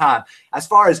different time. As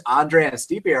far as Andrei and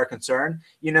Stipe are concerned,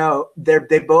 you know,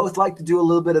 they both like to do a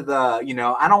little bit of the, you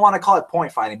know, I don't want to call it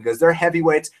point fighting because they're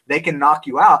heavyweights. They can knock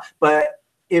you out. But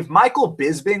if Michael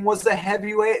Bisping was a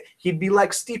heavyweight, he'd be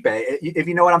like Stipe, if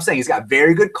you know what I'm saying. He's got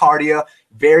very good cardio,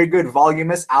 very good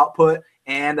voluminous output,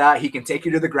 and he can take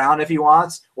you to the ground if he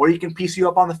wants, or he can piece you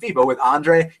up on the feet. But with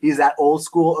Andrei, he's that old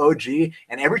school OG,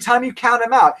 and every time you count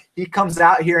him out, he comes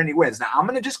out here and he wins. Now, I'm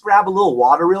going to just grab a little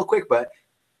water real quick, but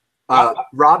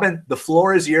Robin, the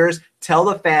floor is yours. Tell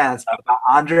the fans about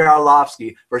Andrei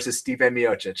Arlovski versus Stipe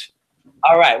Miocic.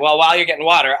 All right. Well, while you're getting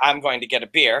water, I'm going to get a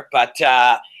beer. But,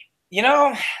 you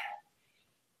know,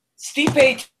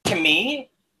 Stipe, to me,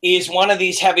 is one of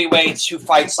these heavyweights who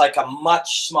fights like a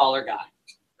much smaller guy.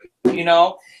 You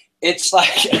know, it's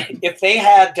like if they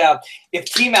had, if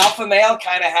Team Alpha Male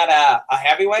kind of had a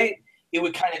heavyweight, it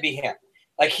would kind of be him.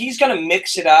 Like, he's going to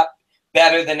mix it up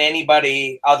better than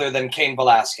anybody other than Cain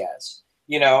Velasquez.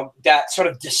 You know, that sort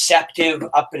of deceptive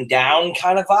up and down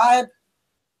kind of vibe.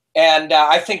 And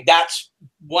I think that's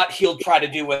what he'll try to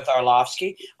do with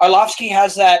Arlovski. Arlovski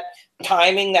has that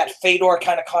timing, that Fedor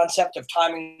kind of concept of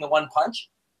timing the one punch.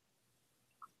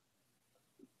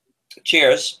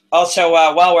 Cheers. Also,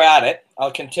 while we're at it,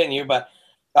 I'll continue, but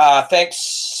thanks,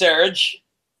 Serge,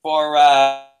 for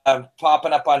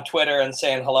popping up on Twitter and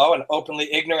saying hello. And Openly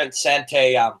Ignorant sent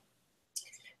an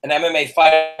MMA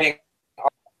fighting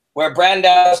where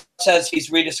Brandao says he's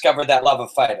rediscovered that love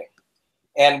of fighting.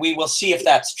 And we will see if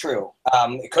that's true.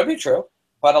 It could be true,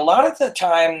 but a lot of the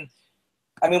time,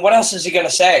 I mean, what else is he going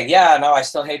to say? Yeah, no, I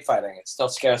still hate fighting. It still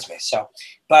scares me. So,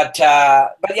 but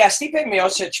yeah, Stipe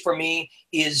Miocic for me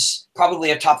is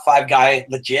probably a top 5 guy,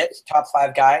 legit top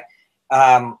 5 guy.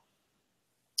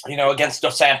 You know, against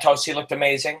Dos Santos, he looked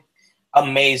amazing.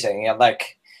 Amazing. Yeah,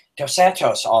 like Dos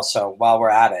Santos also, while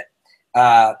we're at it.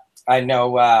 I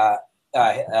know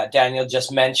Daniel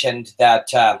just mentioned that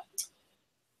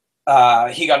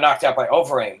he got knocked out by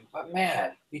Overeem. But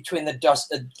man, between the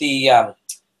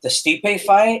Stipe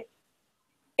fight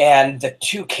and the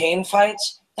 2 Cain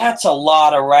fights, that's a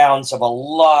lot of rounds of a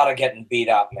lot of getting beat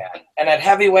up, man. And at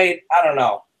heavyweight, I don't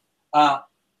know. But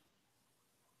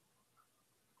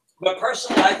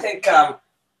personally, I think I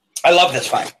love this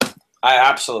fight. I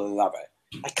absolutely love it.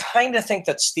 I kind of think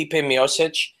that Stipe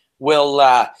Miocic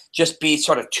will just be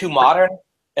sort of too modern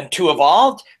and too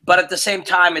evolved. But at the same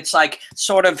time, it's like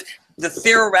sort of the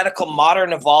theoretical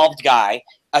modern evolved guy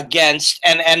against,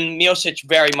 and Miocic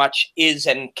very much is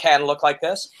and can look like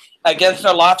this, against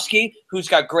Arlovski, who's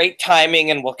got great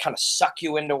timing and will kind of suck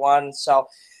you into one. So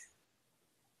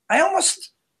I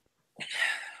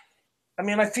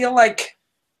feel like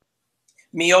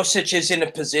Miocic is in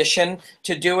a position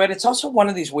to do it. It's also one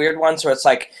of these weird ones where it's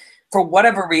like, for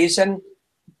whatever reason,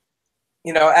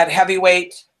 you know, at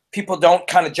heavyweight, people don't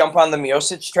kind of jump on the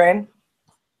Miocic train.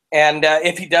 And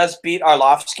if he does beat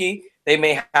Arlovski, they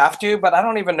may have to, but I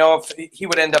don't even know if he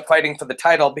would end up fighting for the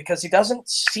title because he doesn't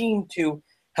seem to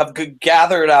have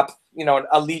gathered up, you know,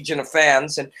 a legion of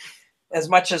fans. And as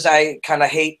much as I kind of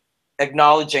hate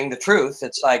acknowledging the truth,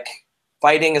 it's like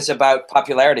fighting is about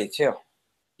popularity too.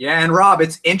 Yeah, and Rob,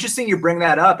 it's interesting you bring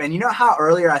that up. And you know how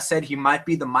earlier I said he might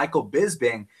be the Michael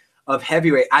Bisping of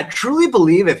heavyweight? I truly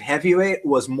believe if heavyweight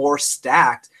was more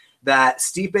stacked, that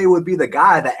Stipe would be the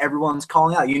guy that everyone's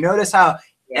calling out. You notice how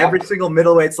every single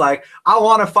middleweight's like, I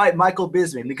want to fight Michael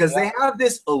Bisping, because they have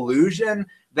this illusion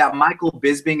that Michael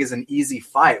Bisping is an easy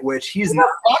fight, which he's not.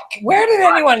 Where did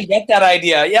anyone get that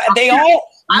idea? Yeah, they all,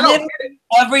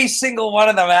 every single one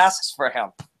of them asks for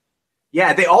him.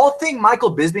 Yeah, they all think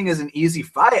Michael Bisping is an easy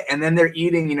fight, and then they're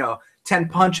eating, you know, 10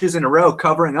 punches in a row,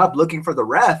 covering up, looking for the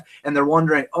ref, and they're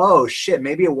wondering, oh shit,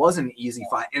 maybe it wasn't an easy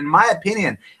fight. In my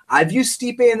opinion, I view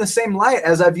Stipe in the same light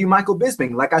as I view Michael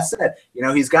Bisping. Like I said,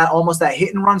 he's got almost that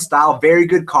hit and run style, very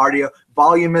good cardio,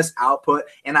 voluminous output,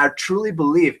 and I truly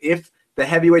believe if the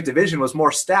heavyweight division was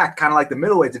more stacked, kind of like the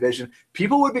middleweight division,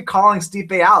 people would be calling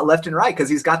Stipe out left and right because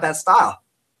he's got that style.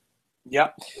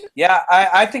 Yep. Yeah,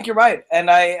 I think you're right.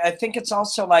 And I think it's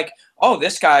also like, oh,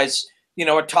 this guy's,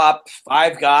 a top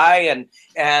 5 guy.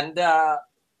 And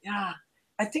yeah,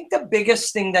 I think the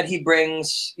biggest thing that he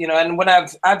brings, and when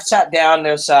I've sat down,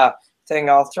 there's a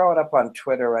thing, I'll throw it up on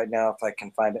Twitter right now if I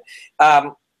can find it. I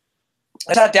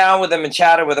sat down with him and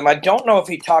chatted with him. I don't know if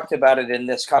he talked about it in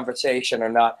this conversation or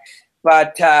not,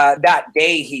 but that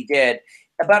day he did,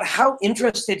 about how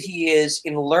interested he is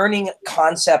in learning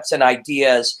concepts and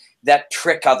ideas that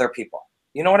trick other people.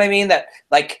 You know what I mean?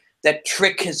 That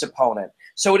trick his opponent.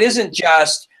 So it isn't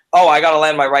just, oh, I got to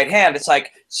land my right hand. It's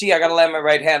like, see, I got to land my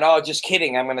right hand. Oh, just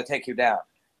kidding. I'm going to take you down.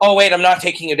 Oh, wait, I'm not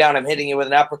taking you down. I'm hitting you with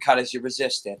an uppercut as you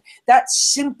resist it. That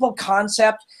simple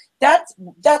concept,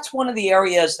 that's one of the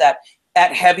areas that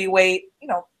at heavyweight,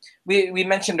 we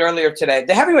mentioned earlier today,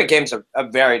 the heavyweight game's a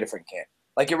very different game.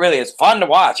 Like, it really is fun to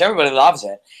watch. Everybody loves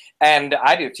it. And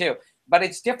I do too. But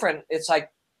it's different. It's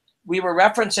like, we were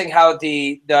referencing how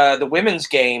the women's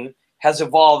game has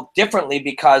evolved differently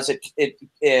because it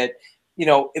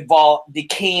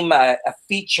became a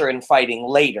feature in fighting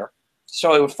later.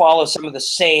 So it would follow some of the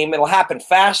same. It'll happen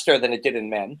faster than it did in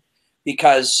men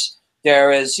because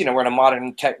there is, we're in a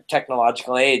modern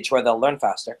technological age where they'll learn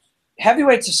faster.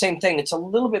 Heavyweight's the same thing. It's a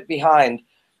little bit behind,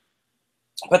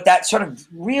 but that sort of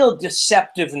real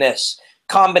deceptiveness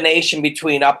combination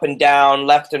between up and down,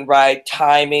 left and right,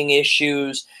 timing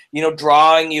issues,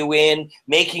 drawing you in,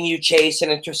 making you chase and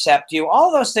intercept you,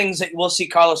 all those things that we'll see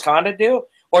Carlos Condit do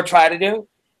or try to do.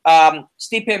 Stipe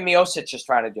Miocic is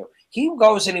trying to do. He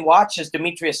goes and he watches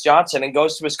Demetrius Johnson and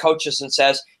goes to his coaches and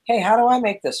says, hey, how do I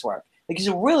make this work? Like, he's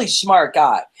a really smart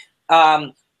guy.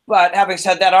 But having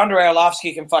said that, Andrei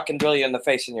Arlovski can fucking drill you in the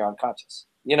face and you're unconscious.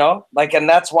 And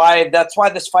that's why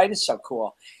this fight is so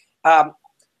cool.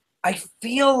 I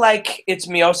feel like it's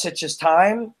Miocic's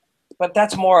time, but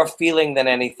that's more a feeling than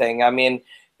anything. I mean,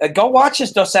 go watch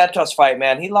his Dos Santos fight,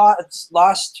 man. He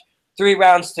lost 3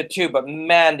 rounds to 2, but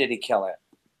man, did he kill it.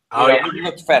 He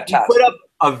looked fantastic. He put up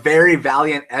a very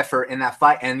valiant effort in that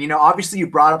fight. And, obviously you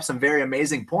brought up some very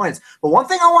amazing points. But one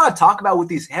thing I want to talk about with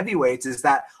these heavyweights is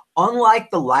that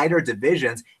unlike the lighter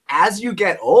divisions, as you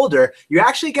get older, you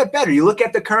actually get better. You look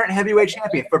at the current heavyweight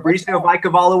champion, Fabricio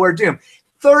Vaicavalo Werdum,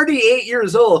 38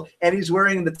 years old, and he's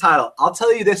wearing the title. I'll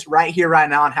tell you this right here, right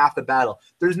now on Half the Battle.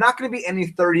 There's not going to be any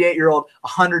 38-year-old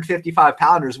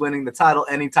 155-pounders winning the title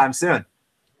anytime soon.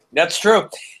 That's true.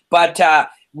 But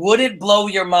would it blow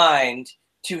your mind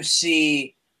to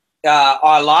see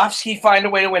Arlovski find a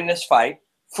way to win this fight,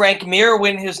 Frank Mir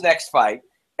win his next fight,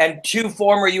 and 2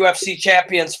 former UFC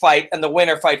champions fight and the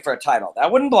winner fight for a title?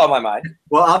 That wouldn't blow my mind.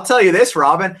 Well, I'll tell you this,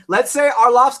 Robin. Let's say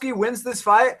Arlovski wins this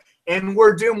fight and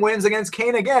Werdum wins against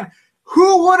Cain again.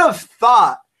 Who would have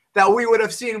thought that we would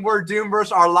have seen Werdum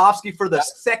versus Arlovski for the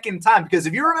second time? Because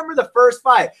if you remember the first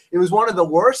fight, it was one of the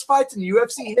worst fights in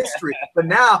UFC history. But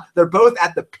now they're both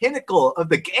at the pinnacle of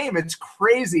the game. It's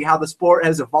crazy how the sport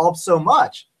has evolved so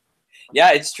much.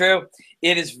 Yeah, it's true.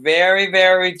 It is very,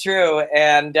 very true.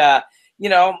 And,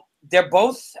 they're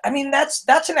both – I mean, that's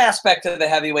an aspect of the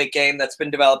heavyweight game that's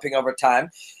been developing over time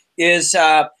is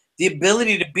the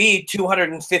ability to be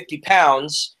 250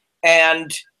 pounds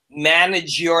and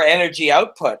manage your energy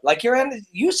output. Like your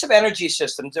use of energy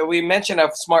systems. We mentioned how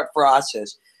smart Firas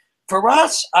is.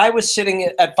 Firas, I was sitting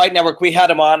at Fight Network. We had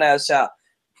him on as a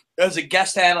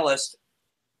guest analyst.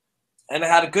 And I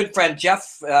had a good friend,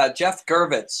 Jeff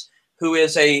Gervitz, who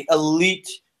is a elite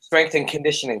strength and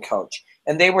conditioning coach.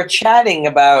 And they were chatting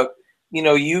about,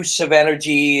 use of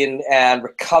energy and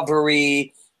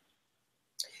recovery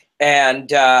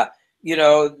and,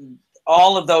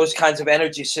 all of those kinds of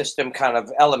energy system kind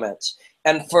of elements.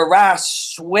 And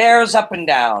Firas swears up and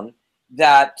down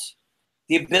that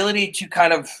the ability to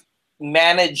kind of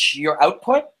manage your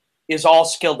output is all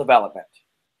skill development.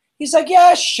 He's like,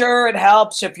 yeah, sure, it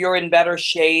helps if you're in better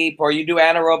shape or you do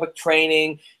anaerobic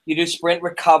training, you do sprint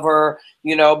recover,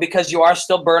 because you are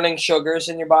still burning sugars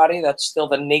in your body. That's still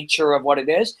the nature of what it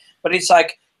is. But it's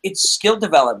like, it's skill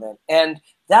development. And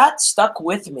that stuck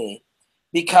with me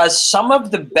because some of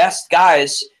the best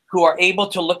guys who are able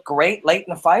to look great late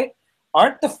in the fight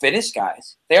aren't the fittest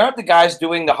guys. They aren't the guys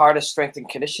doing the hardest strength and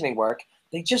conditioning work.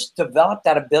 They just develop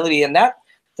that ability. And that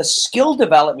the skill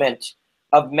development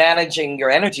of managing your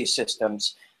energy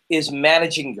systems is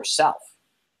managing yourself,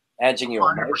 managing your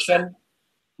 100%. emotion,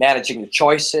 managing your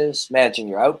choices, managing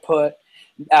your output,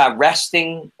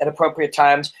 resting at appropriate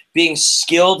times, being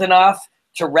skilled enough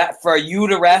for you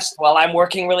to rest while I'm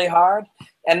working really hard.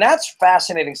 And that's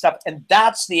fascinating stuff. And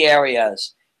that's the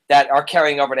areas that are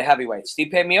carrying over to heavyweight.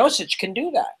 Stipe Miocic can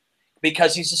do that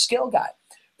because he's a skill guy.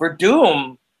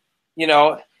 Verdum, you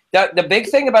know, the big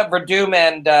thing about Verdum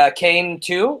and Kane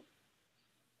too,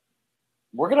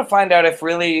 we're going to find out if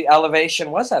really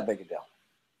elevation was that big a deal.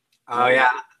 Oh, yeah.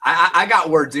 I got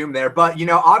Verdum there. But, you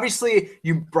know, obviously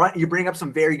you bring up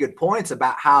some very good points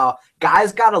about how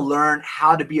guys got to learn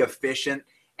how to be efficient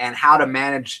and how to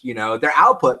manage, you know, their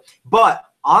output. But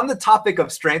on the topic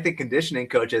of strength and conditioning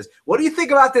coaches, what do you think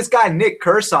about this guy, Nick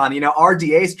Curson, you know,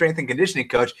 RDA strength and conditioning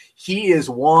coach? He is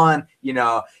one, you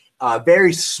know,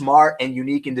 very smart and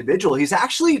unique individual. He's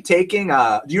actually taking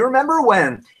do you remember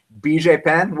when BJ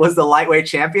Penn was the lightweight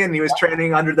champion? He was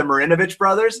training under the Marinovich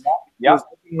brothers. Yeah. He was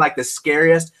looking like the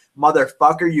scariest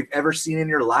motherfucker you've ever seen in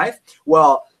your life.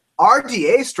 Well,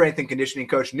 RDA strength and conditioning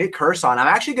coach Nick Curson, I'm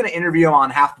actually going to interview him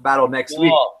on Half the Battle next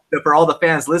week. So for all the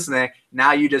fans listening,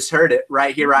 now you just heard it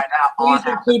right here, right now.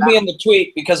 Please include me in the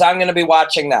tweet because I'm going to be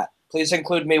watching that. Please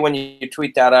include me when you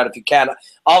tweet that out if you can.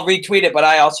 I'll retweet it, but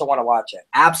I also want to watch it.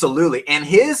 Absolutely. And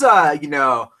his, you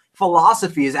know,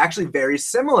 philosophy is actually very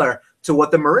similar to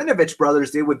what the Marinovich brothers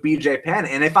did with BJ Penn.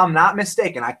 And if I'm not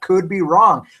mistaken, I could be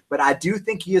wrong, but I do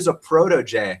think he is a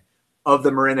protege of the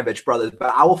Marinovich brothers.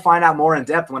 But I will find out more in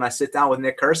depth when I sit down with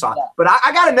Nick Curson. Yeah. But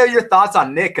I got to know your thoughts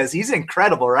on Nick because he's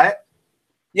incredible, right?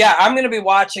 Yeah, I'm going to be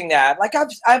watching that. Like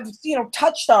I've you know,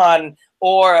 touched on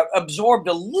or absorbed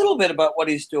a little bit about what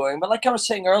he's doing. But like I was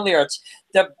saying earlier, it's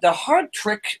the hard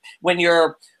trick when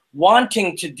you're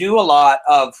wanting to do a lot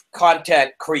of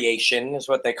content creation is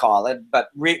what they call it, but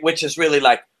which is really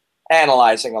like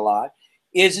analyzing a lot,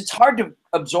 is it's hard to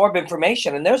absorb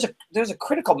information. And there's a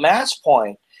critical mass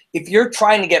point. If you're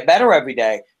trying to get better every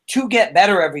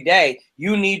day,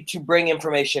 you need to bring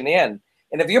information in.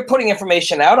 And if you're putting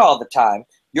information out all the time,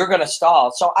 you're going to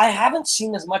stall. So I haven't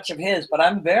seen as much of his, but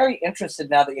I'm very interested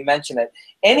now that you mention it.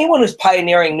 Anyone who's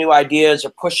pioneering new ideas or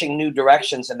pushing new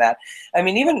directions in that. I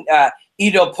mean, even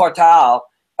Ido Portal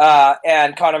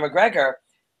and Conor McGregor,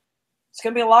 it's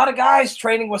going to be a lot of guys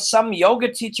training with some yoga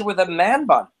teacher with a man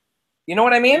bun. You know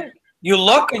what I mean? You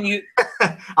look and you.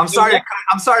 I'm sorry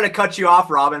to cut you off,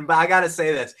 Robin, but I got to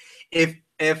say this: if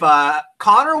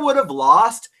Conor would have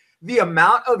lost, the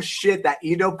amount of shit that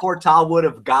Ido Portal would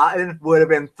have gotten would have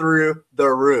been through the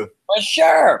roof.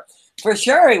 For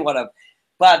sure he would have.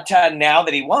 But now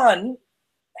that he won,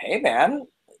 hey man,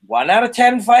 1 out of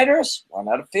 10 fighters, 1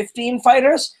 out of 15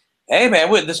 fighters. Hey man,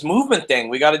 with this movement thing,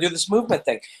 we got to do this movement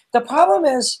thing. The problem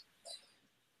is,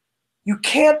 you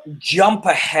can't jump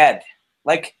ahead.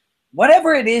 Like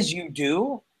whatever it is you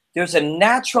do, there's a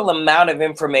natural amount of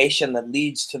information that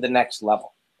leads to the next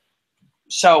level.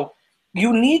 So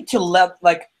you need to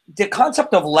like the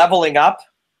concept of leveling up,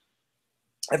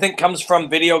 I think comes from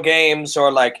video games or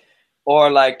like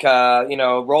you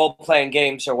know, role-playing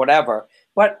games or whatever.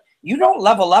 But you don't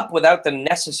level up without the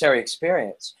necessary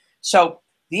experience. So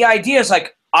the idea is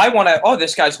like, I want to, oh,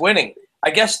 this guy's winning. I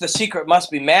guess the secret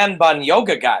must be man bun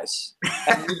yoga guys.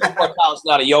 And Portal's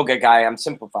not a yoga guy. I'm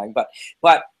simplifying,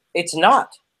 but it's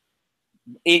not.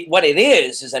 What it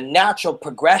is a natural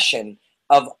progression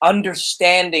of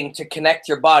understanding to connect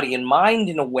your body and mind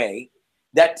in a way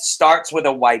that starts with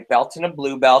a white belt and a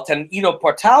blue belt. And Ido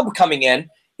Portal coming in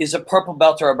is a purple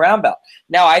belt or a brown belt.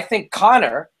 Now, I think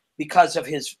Conor, because of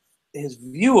his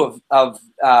view of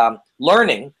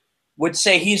learning, would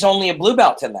say he's only a blue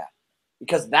belt in that,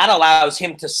 because that allows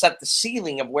him to set the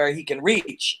ceiling of where he can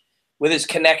reach with his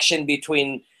connection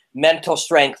between mental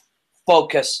strength,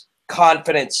 focus,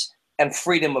 confidence, and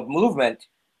freedom of movement.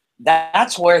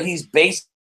 That's where he's based.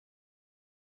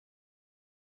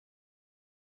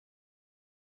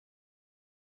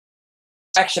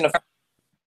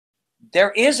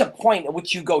 There is a point at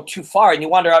which you go too far and you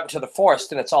wander out into the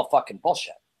forest and it's all fucking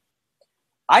bullshit.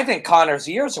 I think Conor's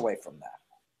years away from that.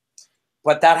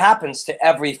 But that happens to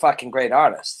every fucking great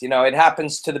artist. You know, it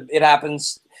happens.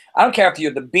 I don't care if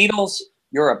you're the Beatles,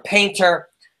 you're a painter,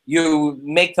 you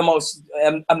make the most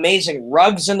amazing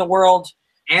rugs in the world.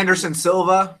 Anderson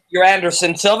Silva. You're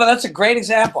Anderson Silva. That's a great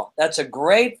example. That's a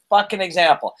great fucking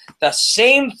example. The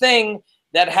same thing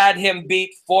that had him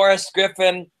beat Forrest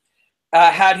Griffin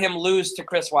had him lose to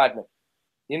Chris Weidman.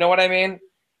 You know what I mean?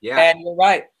 Yeah. And you're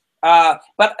right.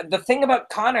 But the thing about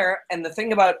Conor and the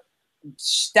thing about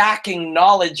stacking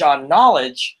knowledge on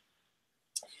knowledge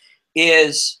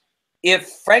is, if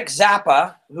Frank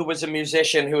Zappa, who was a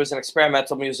musician, who was an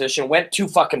experimental musician, went too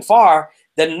fucking far,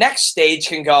 the next stage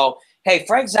can go, hey,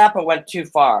 Frank Zappa went too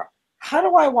far. how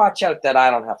do I watch out that I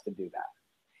don't have to do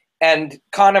that? And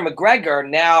Conor McGregor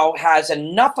now has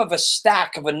enough of a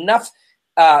stack of enough,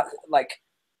 a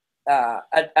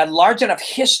large enough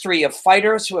history of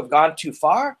fighters who have gone too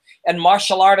far and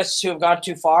martial artists who have gone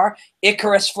too far,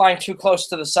 Icarus flying too close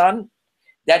to the sun,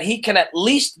 that he can at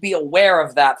least be aware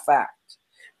of that fact.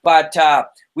 But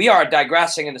we are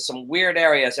digressing into some weird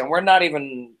areas, and we're not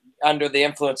even under the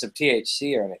influence of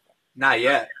THC or anything. Not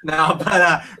yet. No,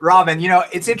 but Robin, you know,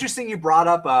 it's interesting you brought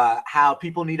up how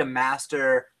people need to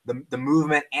master the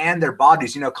movement and their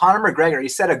bodies. You know, Conor McGregor, he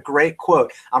said a great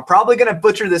quote. I'm probably going to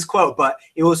butcher this quote, but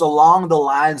it was along the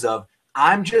lines of,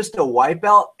 I'm just a white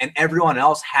belt and everyone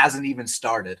else hasn't even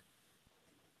started.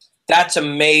 That's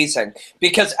amazing,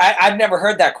 because I've never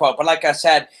heard that quote. But like I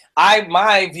said,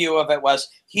 my view of it was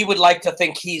he would like to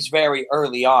think he's very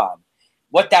early on.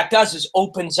 What that does is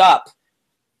opens up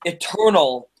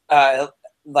eternal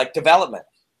development.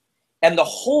 And the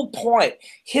whole point,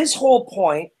 his whole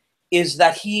point is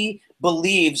that he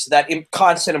believes that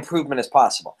constant improvement is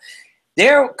possible.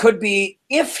 There could be,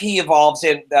 if he evolves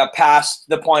in past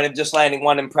the point of just landing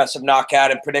one impressive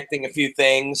knockout and predicting a few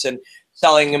things and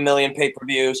selling 1 million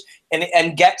pay-per-views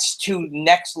and gets to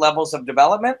next levels of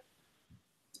development,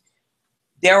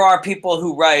 there are people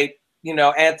who write, you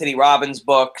know, Anthony Robbins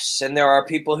books, and there are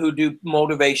people who do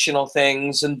motivational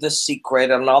things and The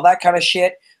Secret and all that kind of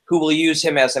shit who will use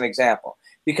him as an example.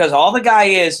 Because all the guy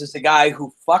is the guy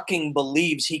who fucking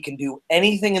believes he can do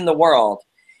anything in the world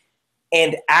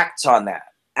and acts on that,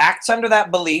 acts under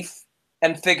that belief,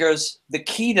 and figures the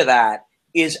key to that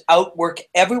is outwork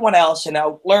everyone else and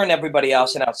outlearn everybody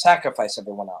else and outsacrifice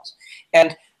everyone else.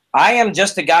 And I am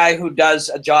just a guy who does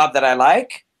a job that I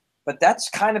like, but that's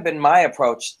kind of been my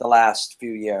approach the last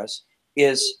few years,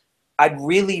 is I'd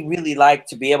really, really like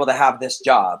to be able to have this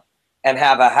job and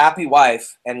have a happy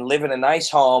wife and live in a nice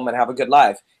home and have a good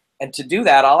life. And to do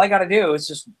that, all I got to do is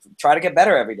just try to get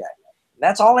better every day.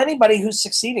 That's all anybody who's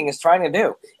succeeding is trying to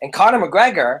do. And Conor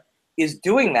McGregor is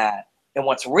doing that. And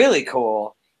what's really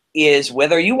cool is,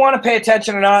 whether you want to pay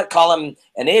attention or not, call him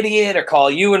an idiot or call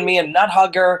you and me a nut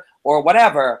hugger or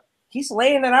whatever, he's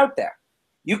laying it out there.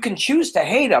 You can choose to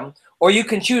hate him, or you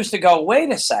can choose to go,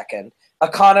 wait a second, a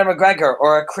Conor McGregor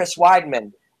or a Chris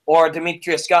Weidman or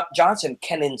Demetrius Johnson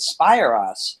can inspire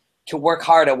us to work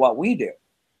hard at what we do.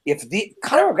 If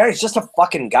Conor McGregor is just a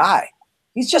fucking guy.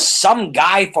 He's just some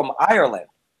guy from Ireland.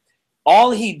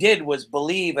 All he did was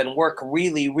believe and work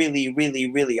really, really,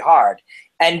 really, really hard.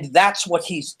 And that's what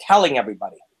he's telling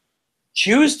everybody.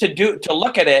 Choose to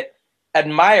look at it,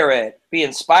 admire it, be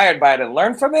inspired by it, and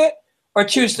learn from it, or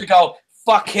choose to go,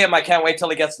 fuck him, I can't wait till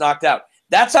he gets knocked out.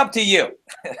 That's up to you.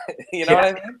 You know what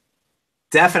I mean?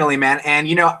 Definitely, man. And,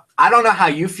 you know, I don't know how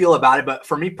you feel about it, but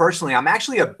for me personally, I'm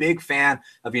actually a big fan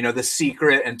of, you know, The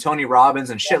Secret and Tony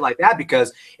Robbins and shit like that,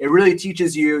 because it really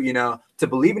teaches you, you know, to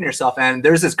believe in yourself. And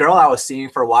there's this girl I was seeing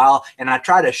for a while, and I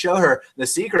tried to show her The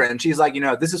Secret, and she's like, you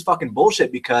know, this is fucking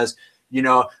bullshit, because, you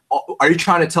know, are you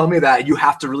trying to tell me that you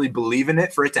have to really believe in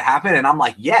it for it to happen? And I'm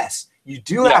like, yes, you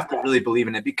do have to really believe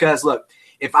in it, because look,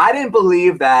 if I didn't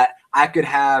believe that I could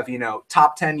have, you know,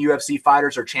 top 10 UFC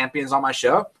fighters or champions on my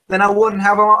show, then I wouldn't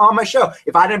have them on my show.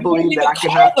 If I didn't believe that I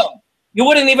could have them, you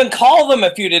wouldn't even call them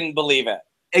if you didn't believe it.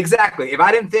 Exactly. If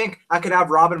I didn't think I could have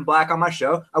Robin Black on my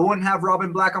show, I wouldn't have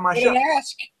Robin Black on my show.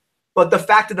 Ask. But the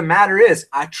fact of the matter is,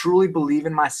 I truly believe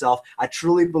in myself. I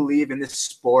truly believe in this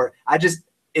sport.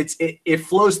 It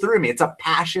flows through me. It's a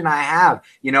passion I have.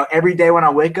 You know, every day when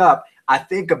I wake up, I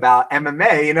think about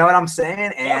MMA. You know what I'm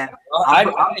saying? And I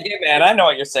know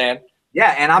what you're saying.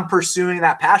 Yeah, and I'm pursuing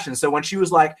that passion. So when she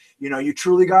was like, you know, you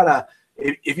truly gotta,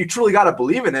 if you truly gotta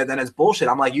believe in it, then it's bullshit.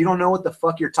 I'm like, you don't know what the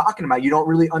fuck you're talking about. You don't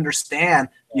really understand,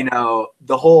 you know,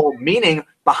 the whole meaning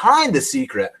behind The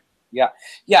Secret. Yeah.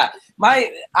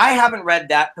 I haven't read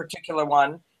that particular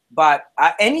one, but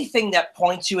anything that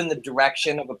points you in the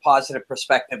direction of a positive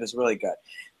perspective is really good.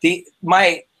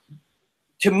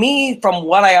 To me, from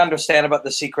what I understand about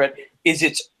The Secret, is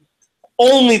it's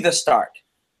only the start.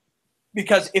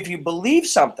 Because if you believe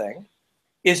something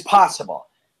is possible,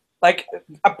 like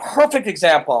a perfect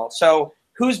example. So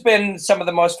who's been some of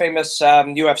the most famous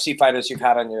UFC fighters you've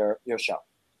had on your show?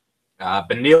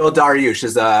 Beneil Dariush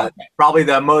is probably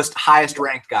the most highest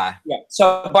ranked guy. Yeah.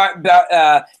 So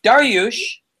Dariush,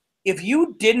 if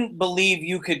you didn't believe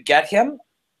you could get him,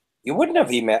 you wouldn't have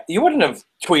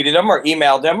tweeted him or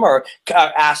emailed him or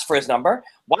asked for his number.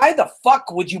 Why the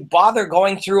fuck would you bother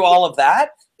going through all of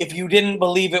that if you didn't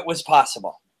believe it was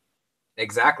possible?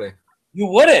 Exactly. You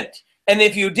wouldn't. And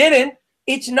if you didn't,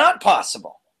 it's not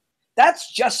possible.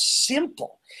 That's just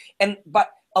simple.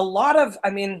 But a lot of, I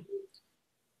mean,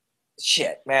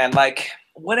 shit, man, like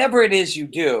whatever it is you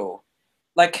do,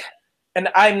 like, and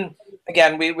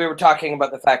again, we were talking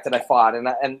about the fact that I fought,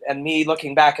 and me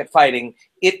looking back at fighting,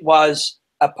 it was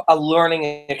a learning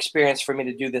experience for me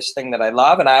to do this thing that I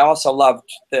love, and I also loved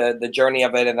the journey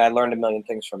of it, and I learned a million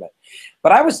things from it.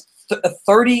 But I was a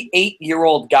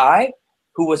 38-year-old guy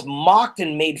who was mocked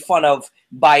and made fun of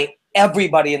by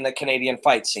everybody in the Canadian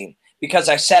fight scene because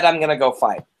I said I'm going to go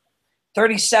fight.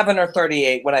 37 or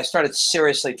 38 when I started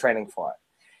seriously training for it.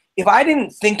 If I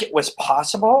didn't think it was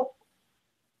possible,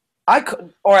 I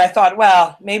could, or I thought,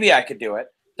 well, maybe I could do it.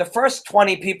 The first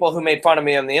 20 people who made fun of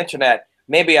me on the internet,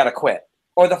 maybe I'd have quit.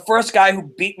 Or the first guy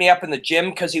who beat me up in the gym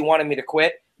because he wanted me to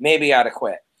quit, maybe I'd have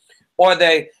quit. Or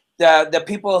the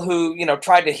people who, you know,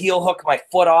 tried to heel hook my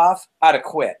foot off, I'd have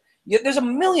quit. There's a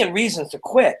million reasons to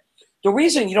quit. The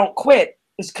reason you don't quit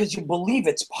is because you believe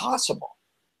it's possible.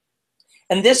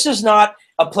 And this is not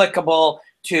applicable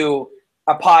to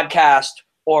a podcast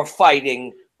or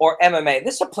fighting or MMA.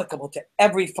 This is applicable to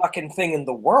every fucking thing in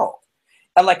the world.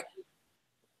 And like,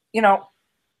 you know,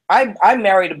 I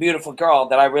married a beautiful girl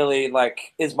that I really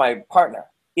like is my partner.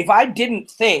 If I didn't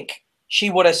think she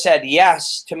would have said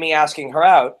yes to me asking her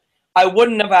out, I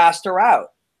wouldn't have asked her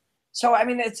out. So, I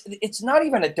mean, it's not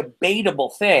even a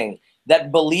debatable thing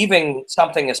that believing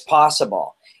something is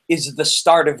possible is the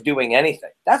start of doing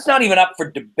anything. That's not even up for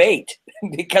debate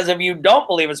because if you don't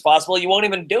believe it's possible, you won't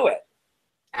even do it.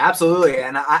 Absolutely.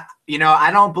 And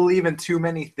I don't believe in too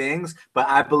many things, but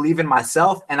I believe in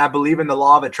myself and I believe in the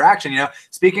law of attraction.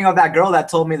 Speaking of that girl that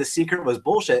told me the secret was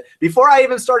bullshit, before I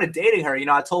even started dating her,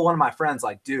 I told one of my friends,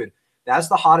 like, dude, that's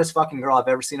the hottest fucking girl I've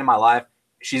ever seen in my life.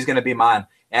 She's going to be mine.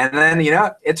 And then,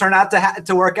 it turned out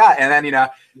to work out. And then, you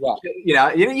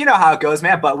know how it goes,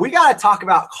 man. But we got to talk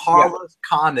about Carlos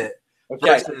Condit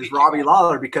versus Robbie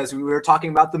Lawler because we were talking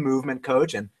about the movement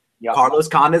coach and Carlos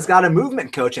Condit's got a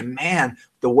movement coach. And, man,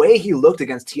 the way he looked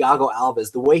against Thiago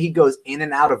Alves, the way he goes in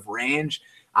and out of range,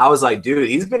 I was like, dude,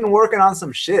 he's been working on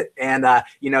some shit. And,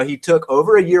 he took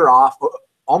over a year off,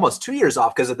 almost 2 years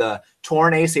off because of the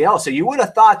torn ACL. So you would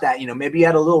have thought that, maybe he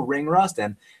had a little ring rust.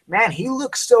 And, man, he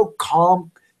looks so calm,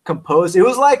 composed. It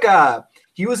was like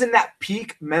he was in that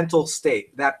peak mental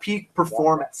state, that peak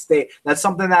performance state. That's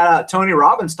something that Tony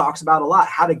Robbins talks about a lot,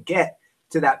 how to get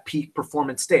to that peak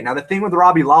performance state. Now, the thing with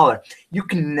Robbie Lawler, you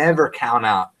can never count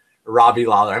out Robbie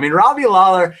Lawler. I mean, Robbie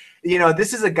Lawler,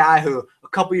 this is a guy who a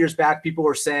couple years back people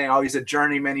were saying, oh, he's a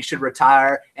journeyman, he should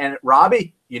retire. And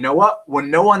Robbie, you know what? When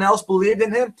no one else believed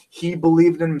in him, he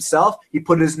believed in himself. He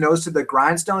put his nose to the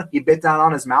grindstone. He bit down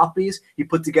on his mouthpiece. He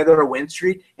put together a win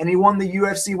streak, and he won the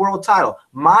UFC world title.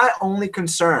 My only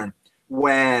concern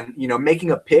when,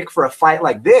 making a pick for a fight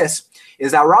like this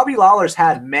is that Robbie Lawler's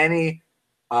had many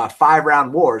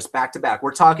 5-round wars back to back.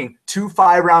 We're talking 2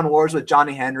 5-round wars with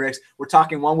Johnny Hendricks. We're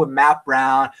talking one with Matt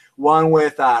Brown, one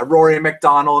with Rory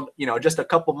McDonald, just a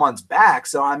couple months back.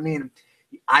 So, I mean,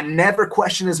 I never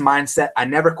question his mindset. I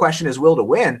never question his will to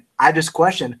win. I just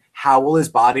question how will his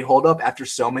body hold up after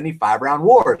so many 5-round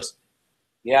wars.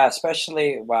 Yeah,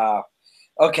 especially, wow.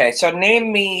 Okay, so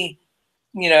name me,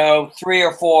 3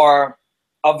 or 4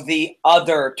 of the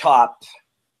other top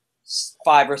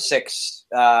 5 or 6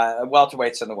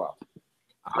 welterweights in the world.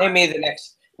 Name me the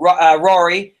next.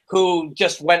 Rory, who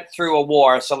just went through a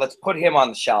war, so let's put him on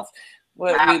the shelf.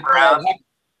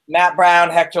 Matt Brown,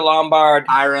 Hector Lombard.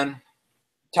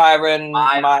 Tyron,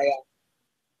 Maya.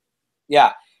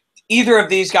 Yeah. Either of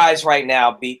these guys right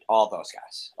now beat all those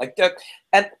guys.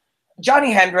 And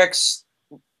Johnny Hendricks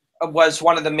was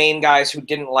one of the main guys who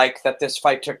didn't like that this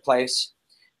fight took place.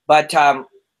 But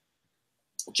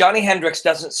Johnny Hendricks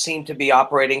doesn't seem to be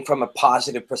operating from a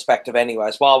positive perspective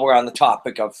anyways, while we're on the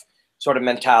topic of sort of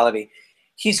mentality.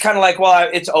 He's kind of like, well,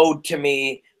 it's owed to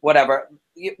me, whatever.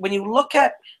 When you look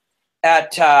at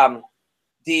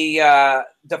the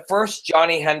first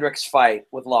Johnny Hendricks fight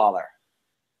with Lawler,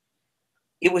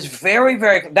 it was very,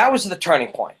 very – that was the turning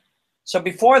point. So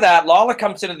before that, Lawler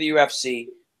comes into the UFC.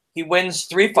 He wins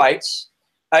 3 fights,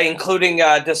 including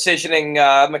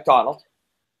decisioning McDonald.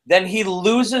 Then he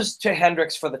loses to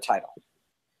Hendricks for the title.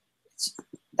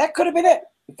 That could have been it.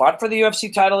 You fought for the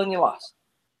UFC title and you lost.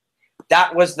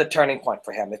 That was the turning point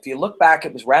for him. If you look back,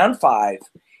 it was round 5.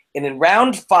 And in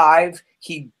round 5,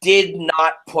 he did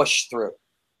not push through.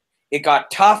 It got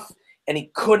tough, and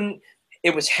he couldn't.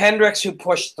 It was Hendricks who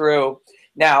pushed through.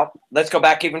 Now, let's go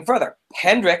back even further.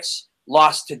 Hendricks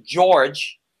lost to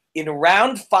George. In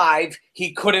round 5,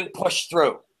 he couldn't push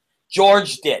through.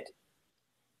 George did.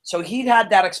 So he'd had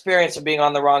that experience of being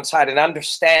on the wrong side and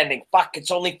understanding, fuck,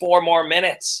 it's only 4 more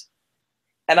minutes,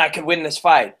 and I could win this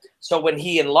fight. So when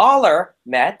he and Lawler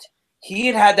met, he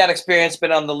had had that experience,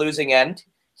 been on the losing end.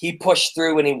 He pushed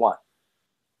through, and he won.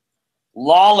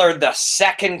 Lawler the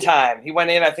second time. He went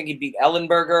in, I think he beat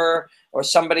Ellenberger or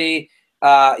somebody.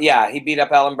 Yeah, he beat up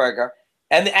Ellenberger.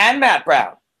 And Matt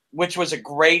Brown, which was a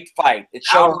great fight. It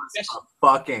showed that was a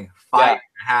fucking fight and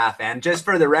a half. And just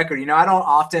for the record, you know, I don't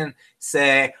often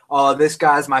say, oh, this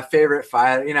guy's my favorite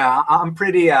fighter. You know, I'm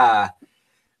pretty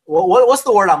what's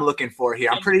the word I'm looking for here?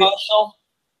 I'm pretty impartial,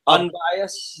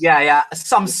 unbiased. Yeah,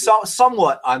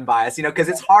 somewhat unbiased, you know, because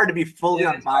it's hard to be fully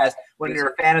unbiased when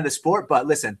you're a fan of the sport. But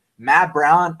listen, Matt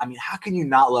Brown, I mean, how can you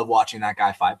not love watching that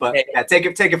guy fight? But yeah, take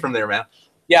it from there, man.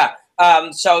 Yeah.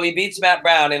 So he beats Matt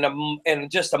Brown in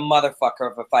just a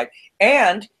motherfucker of a fight,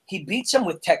 and he beats him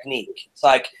with technique. It's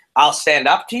like, I'll stand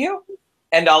up to you,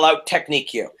 and I'll out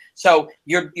technique you. So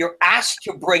you're asked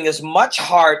to bring as much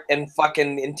heart and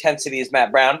fucking intensity as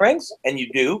Matt Brown brings, and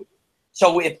you do.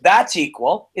 So if that's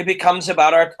equal, it becomes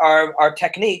about our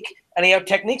technique, and he out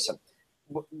techniques him,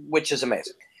 which is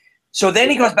amazing. So then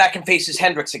he goes back and faces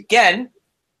Hendricks again.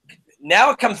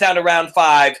 Now it comes down to round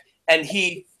 5. And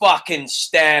he fucking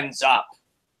stands up.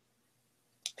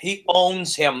 He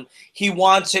owns him. He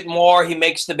wants it more. He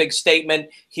makes the big statement.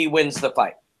 He wins the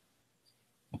fight.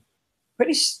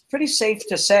 Pretty safe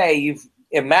to say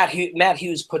Matt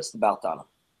Hughes puts the belt on him.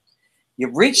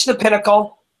 You've reached the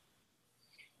pinnacle.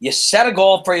 You set a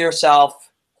goal for yourself.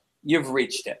 You've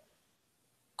reached it.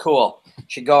 Cool. You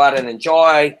should go out and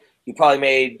enjoy. You probably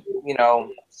made, you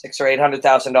know, $600,000 or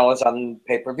 $800,000 on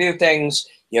pay-per-view things.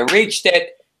 You reached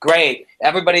it. Great.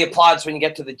 Everybody applauds when you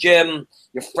get to the gym.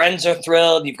 Your friends are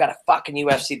thrilled. You've got a fucking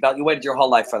UFC belt. You waited your whole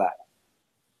life for that.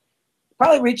 You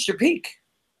probably reached your peak,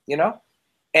 you know?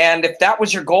 And if that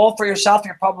was your goal for yourself,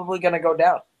 you're probably going to go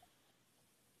down.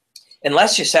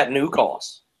 Unless you set new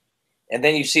goals. And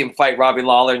then you see him fight Robbie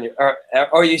Lawler,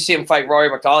 or you see him fight Rory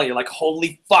MacDonald, you're like,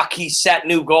 holy fuck, he set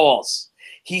new goals.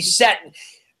 He set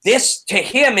this, to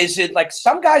him, is it like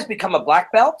some guys become a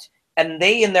black belt, and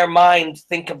they, in their mind,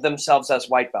 think of themselves as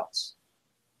white belts.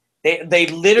 They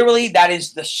literally, that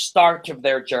is the start of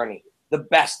their journey. The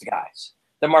best guys,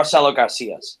 the Marcelo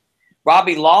Garcias.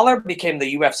 Robbie Lawler became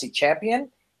the UFC champion,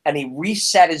 and he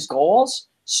reset his goals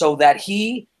so that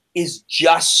he is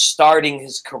just starting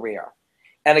his career.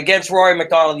 And against Rory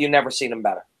MacDonald, you never seen him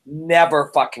better.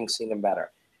 Never fucking seen him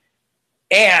better.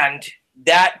 And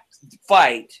that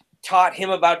fight taught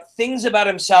him about things about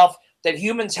himself that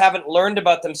humans haven't learned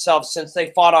about themselves since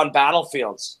they fought on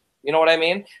battlefields. You know what I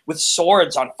mean? With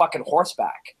swords on fucking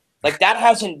horseback. Like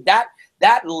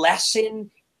that lesson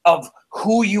of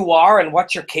who you are and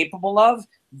what you're capable of,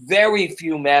 very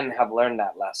few men have learned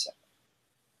that lesson.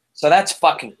 So that's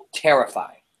fucking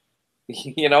terrifying.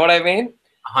 You know what I mean?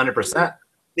 100%.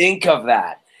 Think of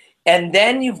that. And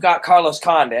then you've got Carlos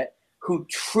Condit, who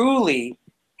truly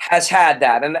has had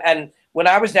that. And when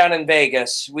I was down in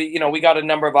Vegas, we got a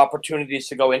number of opportunities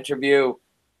to go interview,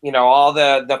 all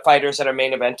the fighters that are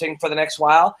main eventing for the next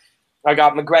while. I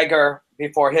got McGregor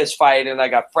before his fight, and I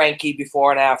got Frankie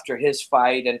before and after his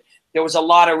fight. And there was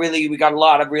we got a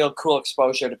lot of real cool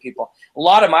exposure to people. A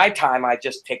lot of my time, I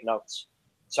just take notes.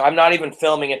 So I'm not even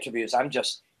filming interviews. I'm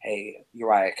just, hey,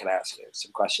 Uriah, can I ask you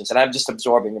some questions? And I'm just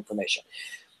absorbing information.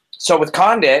 So with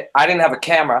Condit, I didn't have a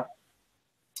camera.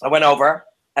 I went over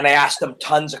and I asked him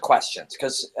tons of questions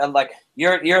because, like,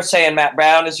 you're saying Matt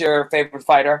Brown is your favorite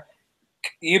fighter.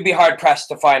 You'd be hard pressed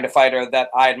to find a fighter that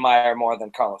I admire more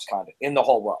than Carlos Condit in the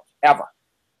whole world, ever.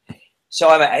 So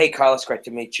I'm like, hey, Carlos, great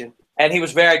to meet you. And he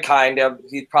was very kind.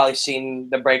 He'd probably seen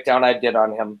the breakdown I did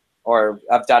on him, or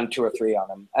I've done 2 or 3 on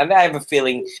him. And I have a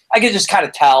feeling, I could just kind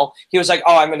of tell. He was like,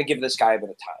 oh, I'm going to give this guy a bit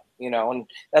of time,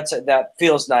 and that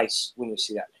feels nice when you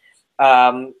see that.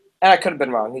 And I could have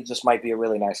been wrong. He just might be a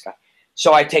really nice guy.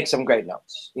 So I take some great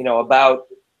notes, about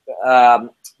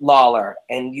Lawler,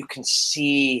 and you can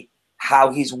see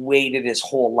how he's waited his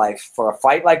whole life for a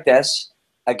fight like this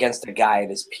against a guy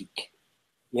at his peak,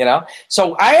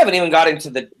 So I haven't even got into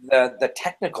the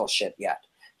technical shit yet,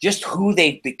 just who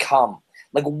they've become.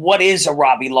 Like, what is a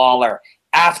Robbie Lawler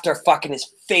after fucking his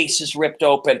face is ripped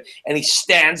open and he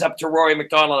stands up to Rory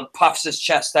MacDonald and puffs his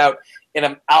chest out in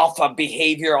an alpha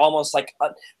behavior, almost like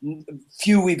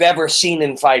few we've ever seen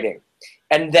in fighting,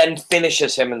 and then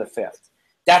finishes him in the 5th.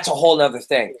 That's a whole nother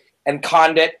thing. And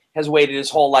Condit has waited his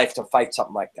whole life to fight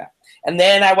something like that. And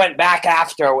then I went back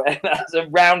after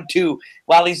round 2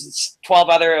 while these 12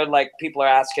 other people are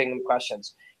asking him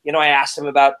questions. I asked him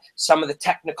about some of the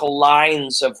technical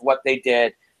lines of what they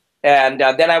did. And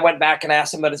then I went back and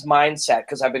asked him about his mindset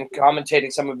because I've been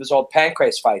commentating some of his old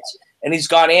Pancrase fights. And he's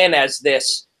gone in as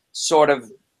this sort of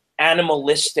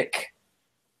animalistic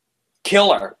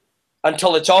killer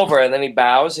until it's over, and then he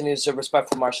bows and he's a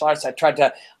respectful martial arts. I tried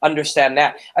to understand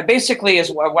that. I basically,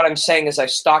 what I'm saying is I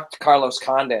stalked Carlos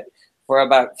Condit for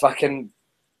about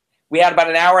we had about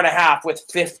an hour and a half with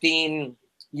 15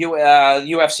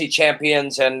 UFC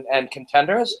champions and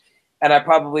contenders, and I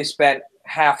probably spent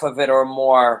half of it or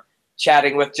more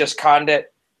chatting with just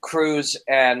Condit, Cruz,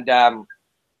 and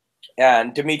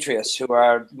Demetrius, who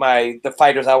are the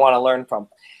fighters I want to learn from.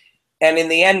 And in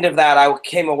the end of that, I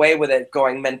came away with it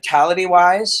going,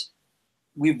 mentality-wise,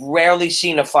 we've rarely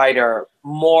seen a fighter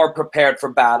more prepared for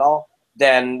battle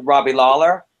than Robbie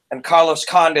Lawler. And Carlos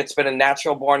Condit's been a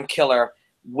natural-born killer,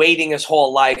 waiting his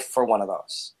whole life for one of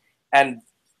those. And,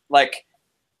 like,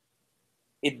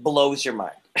 it blows your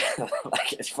mind.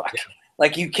 Like, it's fucking,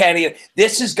 like, you can't even,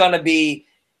 this is going to be,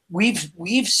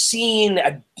 we've seen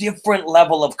a different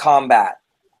level of combat.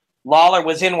 Lawler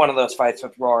was in one of those fights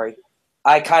with Rory.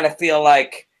 I kind of feel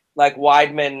like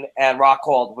Weidman and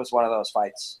Rockhold was one of those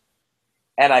fights.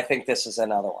 And I think this is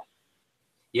another one.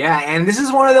 Yeah, and this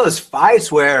is one of those fights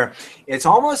where it's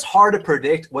almost hard to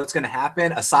predict what's going to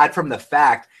happen, aside from the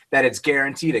fact that it's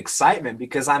guaranteed excitement.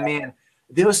 Because, I mean,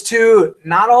 those two,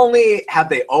 not only have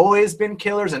they always been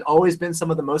killers and always been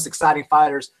some of the most exciting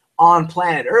fighters on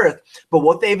planet Earth, but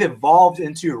what they've evolved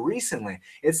into recently.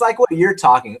 It's like what you're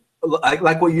talking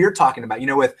what you're talking about, you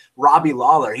know, with Robbie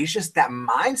Lawler. He's just that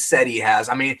mindset he has.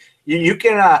 I mean, you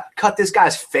can cut this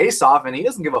guy's face off and he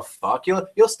doesn't give a fuck.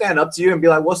 He'll stand up to you and be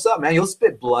like, what's up, man? He'll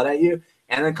spit blood at you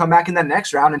and then come back in the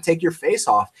next round and take your face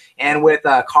off. And with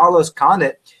Carlos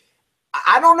Condit,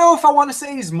 I don't know if I want to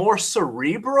say he's more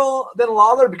cerebral than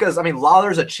Lawler, because, I mean,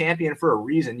 Lawler's a champion for a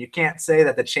reason. You can't say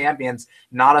that the champion's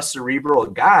not a cerebral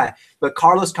guy, but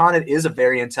Carlos Condit is a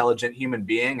very intelligent human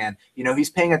being, and, you know, he's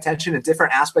paying attention to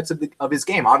different aspects of his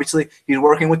game. Obviously, he's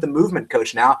working with the movement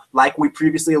coach now, like we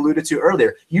previously alluded to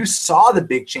earlier. You saw the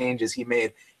big changes he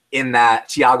made in that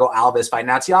Thiago Alves fight.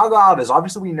 Now, Thiago Alves,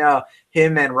 obviously we know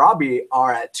him and Robbie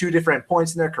are at two different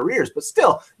points in their careers, but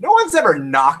still, no one's ever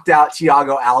knocked out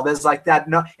Thiago Alves like that.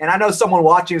 No, and I know someone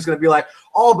watching is going to be like,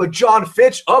 oh, but John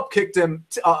Fitch upkicked him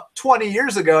 20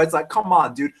 years ago. It's like, come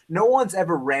on, dude. No one's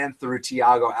ever ran through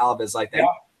Thiago Alves like that. Yeah.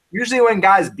 Usually when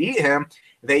guys beat him,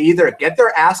 they either get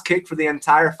their ass kicked for the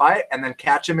entire fight and then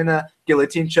catch him in a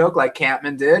guillotine choke like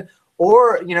Campman did,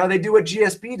 or, you know, they do what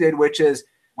GSP did, which is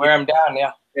wear him down,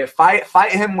 yeah.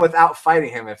 Fight him without fighting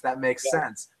him, if that makes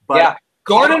sense. But yeah,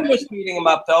 Jordan was beating him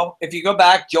up, though. If you go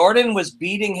back, Jordan was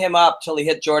beating him up till he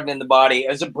hit Jordan in the body. It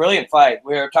was a brilliant fight.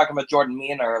 We were talking about Jordan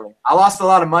Mina earlier. I lost a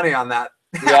lot of money on that.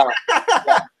 Yeah,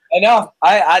 I know.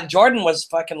 Jordan was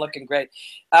fucking looking great.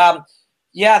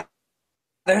 Yeah,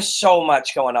 there's so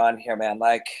much going on here, man.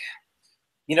 Like,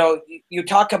 you know, you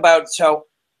talk about, so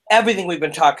everything we've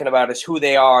been talking about is who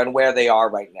they are and where they are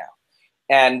right now,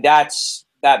 and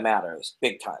that matters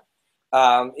big time.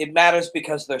 It matters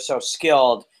because they're so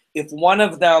skilled. If one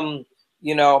of them,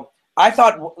 you know, I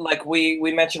thought, like we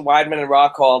mentioned Weidman and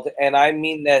Rockhold, and I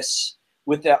mean this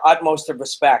with the utmost of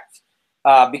respect,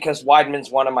 because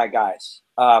Weidman's one of my guys.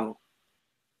 But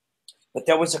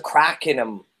there was a crack in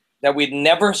him that we'd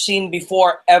never seen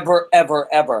before, ever, ever,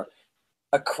 ever.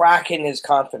 A crack in his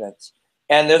confidence.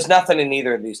 And there's nothing in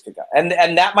either of these two guys.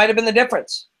 And that might have been the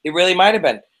difference. It really might have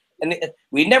been. And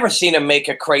we'd never seen him make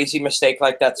a crazy mistake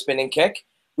like that spinning kick.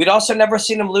 We'd also never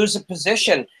seen him lose a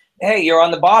position. Hey, you're on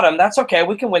the bottom. That's okay.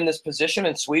 We can win this position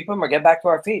and sweep him or get back to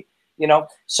our feet. You know,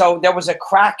 so there was a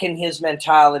crack in his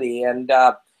mentality, and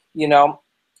you know,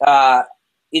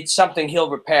 it's something he'll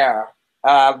repair.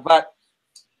 But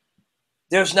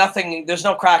there's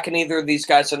no crack in either of these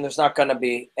guys, and there's not going to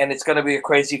be, and it's going to be a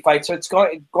crazy fight. So it's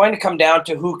going to come down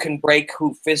to who can break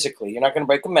who physically. You're not going to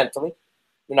break them mentally.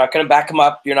 You're not going to back them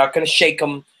up. You're not going to shake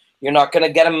them. You're not going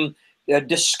to get them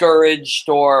discouraged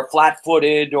or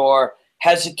flat-footed or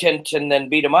hesitant and then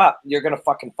beat them up. You're going to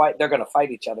fucking fight. They're going to fight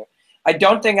each other. I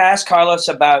don't think I asked Carlos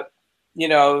about, you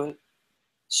know,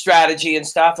 strategy and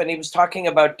stuff, and he was talking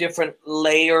about different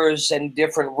layers and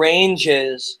different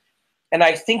ranges, and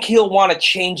I think he'll want to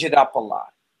change it up a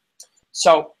lot.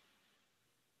 So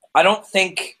I don't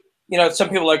think, you know, some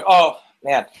people are like, oh,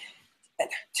 man.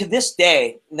 To this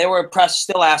day, they were impressed,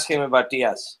 still asking him about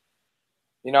Diaz.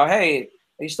 You know, hey,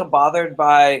 are you still bothered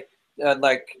by,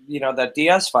 like, you know, that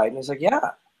Diaz fight? And he's like,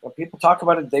 yeah. When people talk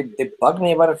about it, they bug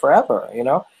me about it forever, you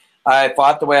know. I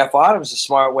fought the way I fought. It was a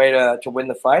smart way to win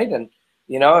the fight. And,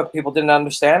 you know, if people didn't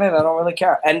understand it, I don't really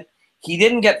care. And he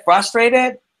didn't get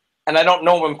frustrated, and I don't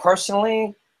know him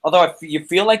personally, although if you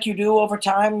feel like you do over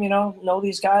time, you know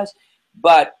these guys.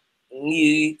 But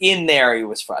in there, he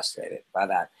was frustrated by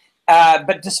that.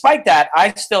 But despite that,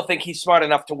 I still think he's smart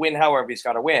enough to win however he's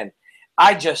got to win.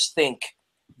 I just think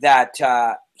that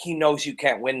he knows you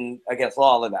can't win against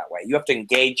Lawler that way. You have to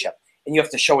engage him, and you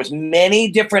have to show as many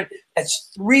different, as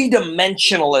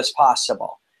three-dimensional as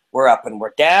possible. we're up and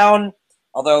we're down.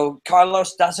 Although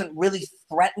Carlos doesn't really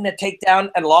threaten a takedown,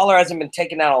 and Lawler hasn't been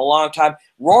taken down in a long time.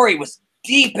 Rory was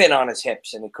deep in on his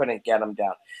hips, and he couldn't get him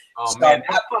down. Oh, man,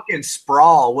 that fucking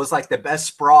sprawl was like the best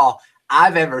sprawl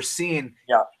I've ever seen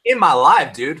in my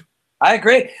life, dude. I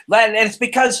agree. And it's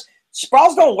because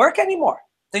sprawls don't work anymore.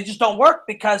 They just don't work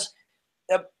because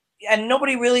and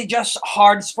nobody really just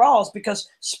hard sprawls, because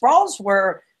sprawls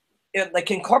were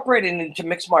like incorporated into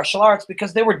mixed martial arts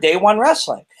because they were day one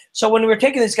wrestling. So when we were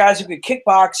taking these guys who could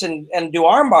kickbox and do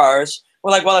arm bars,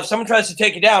 we're like, well, if someone tries to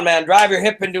take you down, man, drive your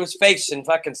hip into his face and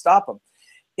fucking stop him.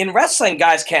 In wrestling,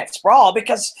 guys can't sprawl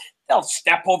because they'll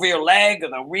step over your leg, or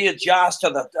they'll readjust,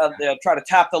 or they'll try to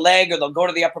tap the leg, or they'll go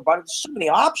to the upper body. There's so many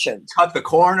options. Cut the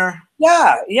corner.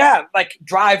 Yeah. Like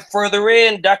drive further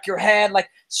in, duck your head, like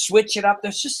switch it up.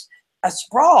 There's just a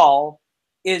sprawl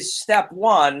is step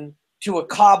one to a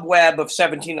cobweb of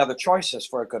 17 other choices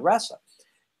for a good wrestler.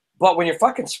 But when your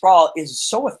fucking sprawl is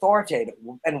so authoritative,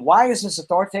 and why is this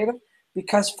authoritative?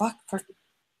 Because for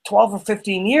 12 or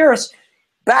 15 years,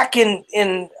 back in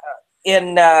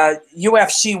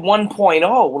UFC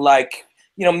 1.0, like,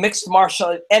 mixed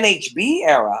martial NHB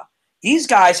era, these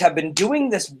guys have been doing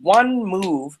this one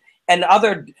move and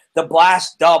the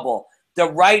blast double, the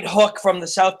right hook from the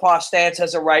southpaw stance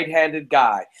as a right-handed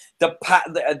guy,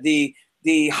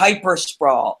 the hyper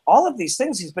sprawl, all of these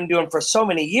things he's been doing for so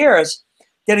many years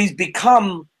that he's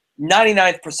become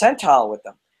 99th percentile with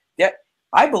them. Yet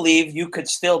I believe you could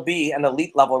still be an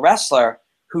elite level wrestler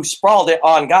who sprawled it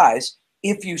on guys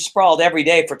if you sprawled every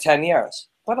day for 10 years.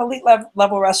 But elite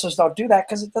level wrestlers don't do that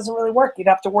because it doesn't really work. You'd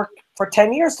have to work for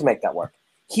 10 years to make that work.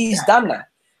 He's done that.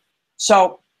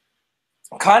 So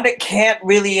Condit can't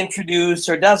really introduce,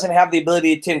 or doesn't have the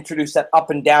ability to introduce, that up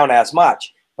and down as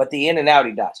much, but the in and out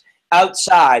he does.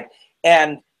 Outside,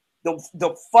 and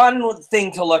the fun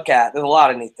thing to look at, there's a lot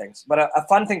of neat things, but a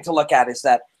fun thing to look at is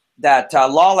that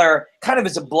Lawler kind of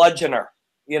is a bludgeoner,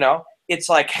 It's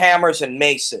like hammers and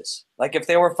maces. Like if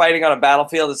they were fighting on a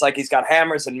battlefield, it's like he's got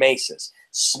hammers and maces,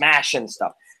 smashing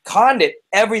stuff. Condit,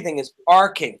 everything is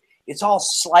arcing. It's all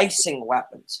slicing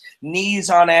weapons, knees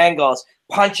on angles,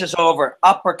 punches over,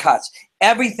 uppercuts.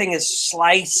 Everything is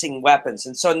slicing weapons.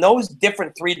 And so in those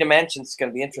different 3 dimensions, it's going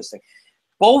to be interesting.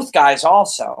 Both guys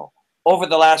also, over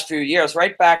the last few years,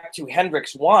 right back to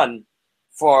Hendricks 1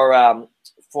 for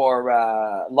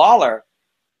Lawler,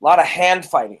 a lot of hand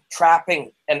fighting,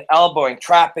 trapping and elbowing,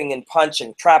 trapping and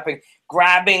punching, trapping,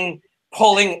 grabbing,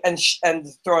 pulling and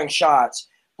throwing shots,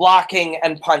 blocking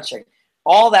and punching.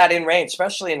 All that in range,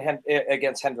 especially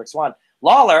against Hendricks 1.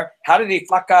 Lawler, how did he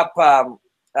fuck up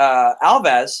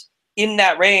Alves in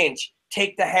that range?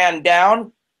 Take the hand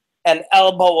down and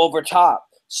elbow over top.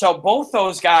 So both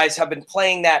those guys have been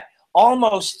playing that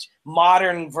almost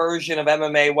modern version of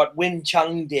MMA, what Wing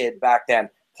Chun did back then,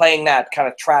 playing that kind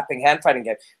of trapping hand fighting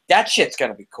game. That shit's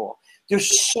going to be cool.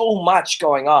 There's so much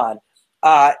going on.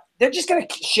 They're just going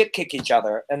to shit kick each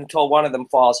other until one of them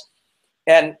falls.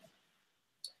 And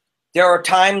there are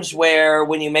times where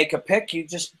when you make a pick, you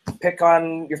just pick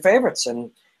on your favorites.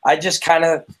 And I just kind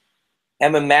of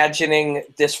am imagining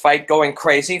this fight going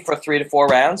crazy for 3 to 4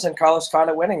 rounds and Carlos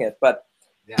Condit winning it. But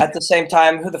at the same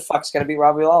time, who the fuck's going to beat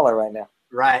Robbie Lawler right now?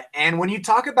 Right. And when you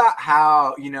talk about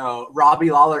how,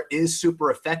 Robbie Lawler is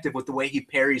super effective with the way he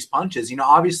parries punches,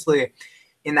 obviously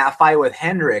in that fight with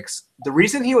Hendricks, the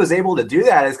reason he was able to do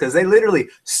that is because they literally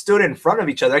stood in front of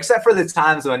each other, except for the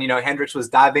times when, Hendricks was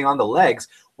diving on the legs.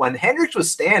 When Hendricks was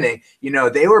standing,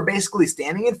 they were basically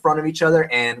standing in front of each other,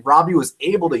 and Robbie was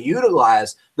able to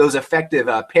utilize those effective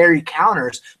parry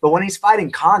counters. But when he's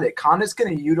fighting Condit's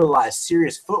going to utilize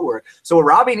serious footwork. So what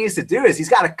Robbie needs to do is he's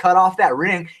got to cut off that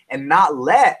ring and not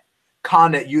let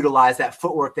Condit utilize that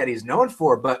footwork that he's known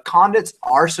for. But Condit's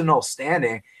arsenal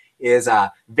standing is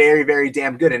very, very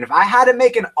damn good. And if I had to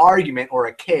make an argument or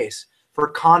a case for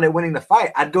Condit winning the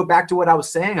fight, I'd go back to what I was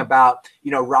saying about,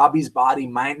 Robbie's body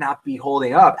might not be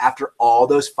holding up after all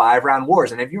those 5-round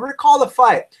wars. And if you recall the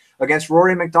fight against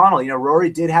Rory McDonald, Rory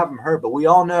did have him hurt, but we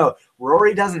all know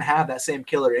Rory doesn't have that same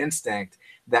killer instinct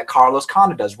that Carlos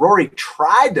Condit does. Rory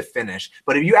tried to finish,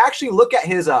 but if you actually look at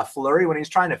his flurry when he's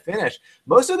trying to finish,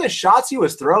 most of the shots he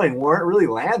was throwing weren't really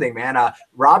landing, man.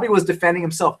 Robbie was defending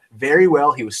himself very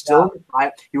well. He was still in the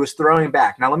fight. He was throwing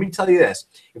back. Now, let me tell you this.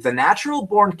 If the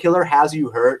natural-born killer has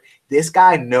you hurt, this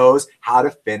guy knows how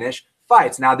to finish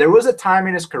fights. Now, there was a time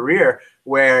in his career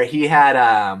where he had,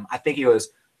 I think he was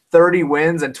 30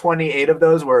 wins and 28 of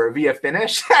those were via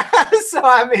finish. So,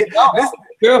 I mean,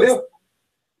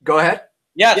 go ahead.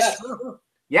 Yes.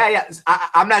 Yeah.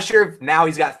 I'm not sure if now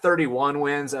he's got 31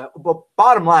 wins. But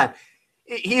bottom line,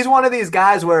 he's one of these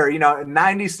guys where,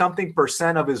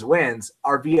 90-something% of his wins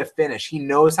are via finish. He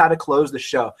knows how to close the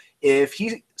show. If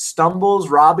he stumbles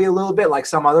Robbie a little bit like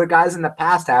some other guys in the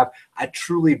past have, I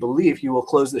truly believe he will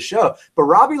close the show. But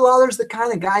Robbie Lawler's the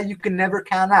kind of guy you can never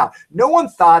count out. No one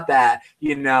thought that,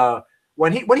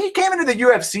 when he came into the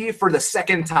UFC for the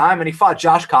second time and he fought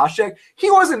Josh Koscheck,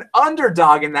 he was an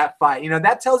underdog in that fight.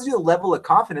 That tells you the level of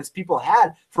confidence people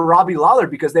had for Robbie Lawler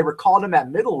because they recalled him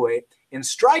at middleweight in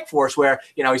Strikeforce where,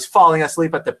 he's falling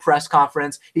asleep at the press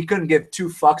conference. He couldn't give two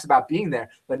fucks about being there.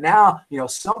 But now,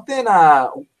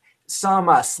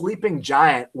 some sleeping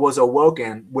giant was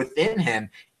awoken within him,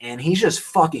 and he's just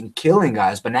fucking killing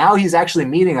guys. But now he's actually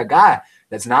meeting a guy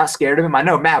that's not scared of him. I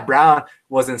know Matt Brown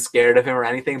wasn't scared of him or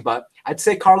anything, but I'd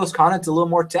say Carlos Condit's a little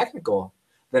more technical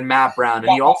than Matt Brown.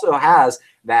 And he also has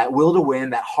that will to win,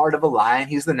 that heart of a lion.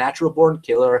 He's the natural-born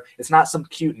killer. It's not some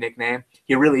cute nickname.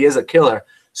 He really is a killer.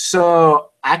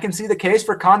 So I can see the case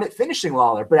for Condit finishing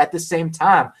Lawler, but at the same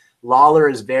time, Lawler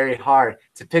is very hard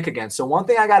to pick against. So one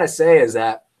thing I got to say is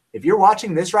that if you're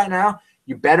watching this right now,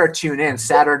 you better tune in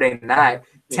Saturday night,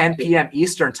 10 p.m.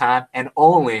 Eastern time, and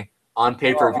only on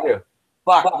pay-per-view.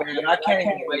 Fuck, man, I can't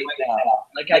even wait now.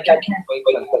 I can't wait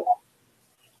for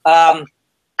that.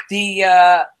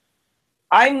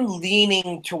 I'm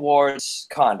leaning towards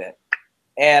Condit,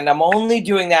 and I'm only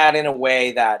doing that in a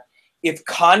way that if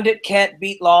Condit can't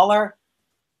beat Lawler,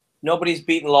 nobody's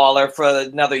beaten Lawler for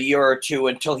another year or two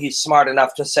until he's smart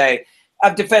enough to say,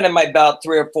 I've defended my belt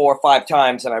 3 or 4 or 5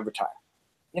 times and I retire.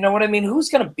 You know what I mean? Who's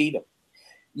going to beat him?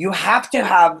 You have to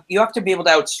be able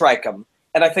to outstrike him.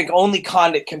 And I think only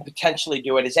Condit can potentially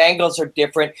do it. His angles are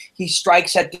different. He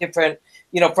strikes at different,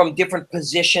 from different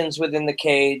positions within the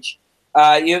cage.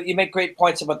 You make great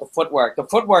points about the footwork. The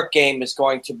footwork game is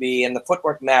going to be, and the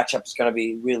footwork matchup is going to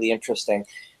be really interesting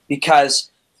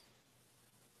because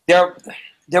they're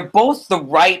both the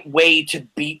right way to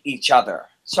beat each other.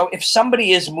 So if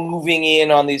somebody is moving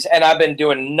in on these, and I've been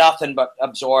doing nothing but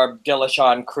absorb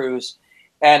Dillashaw and Cruz,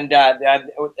 and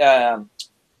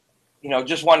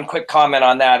just one quick comment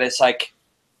on that is like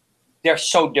they're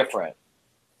so different.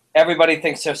 Everybody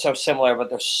thinks they're so similar, but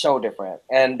they're so different,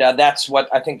 and that's what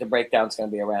I think the breakdown is going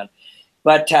to be around.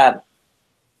 But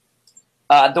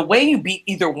the way you beat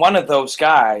either one of those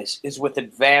guys is with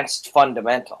advanced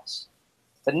fundamentals,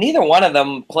 but neither one of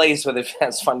them plays with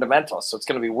advanced fundamentals, so it's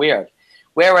going to be weird.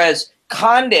 Whereas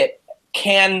Condit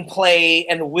can play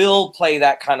and will play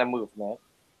that kind of movement.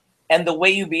 And the way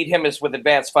you beat him is with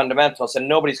advanced fundamentals, and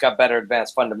nobody's got better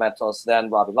advanced fundamentals than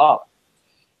Robbie Lawler.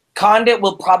 Condit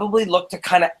will probably look to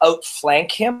kind of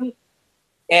outflank him.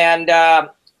 And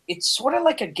it's sort of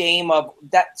like a game of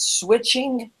that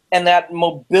switching and that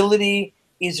mobility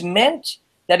is meant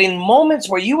that in moments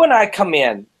where you and I come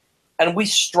in and we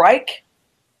strike,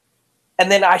 and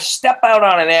then I step out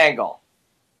on an angle,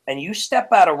 and you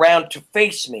step out around to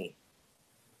face me,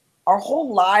 our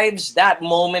whole lives, that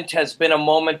moment has been a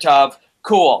moment of,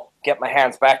 cool, get my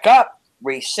hands back up,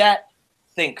 reset,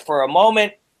 think for a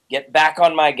moment, get back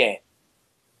on my game.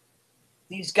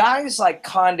 These guys like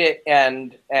Condit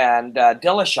and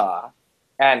Dillashaw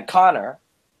and Conor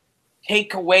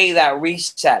take away that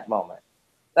reset moment.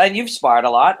 And you've sparred a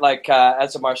lot, like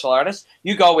as a martial artist.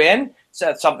 You go in,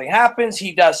 so something happens,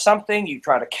 he does something, you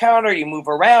try to counter, you move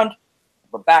around.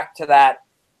 We're back to that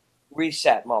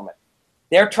reset moment.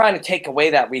 They're trying to take away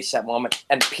that reset moment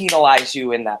and penalize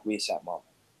you in that reset moment.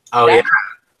 Oh, yeah.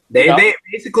 They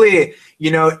basically,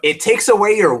 it takes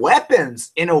away your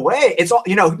weapons in a way. It's all,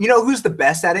 who's the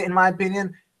best at it, in my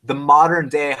opinion? The modern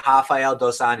day Rafael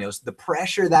Dos Anjos. The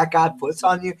pressure that guy puts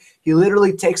on you, he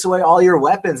literally takes away all your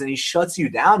weapons and he shuts you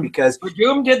down because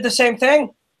Verdum did the same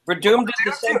thing. Verdum did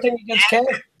the same thing against Kane.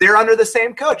 They're under the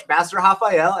same coach, Master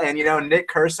Rafael, and Nick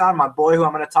Kursan, my boy, who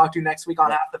I'm going to talk to next week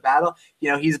on Half the Battle.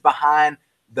 He's behind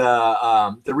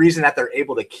the reason that they're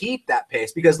able to keep that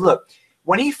pace. Because look,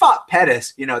 when he fought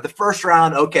Pettis, the first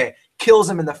round, okay, kills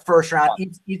him in the first round,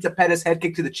 eats a Pettis head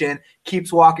kick to the chin,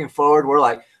 keeps walking forward. We're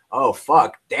like, oh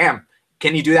fuck, damn,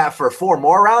 can you do that for 4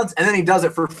 more rounds? And then he does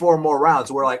it for 4 more rounds.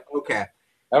 We're like, okay,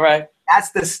 all right,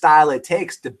 that's the style it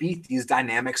takes to beat these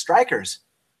dynamic strikers.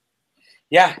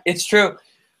 Yeah, it's true.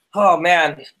 Oh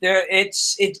man,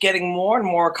 it's getting more and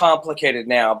more complicated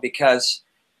now because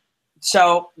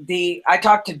I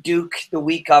talked to Duke the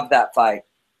week of that fight,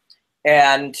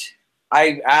 and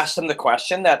I asked him the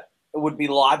question that would be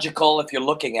logical if you're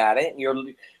looking at it.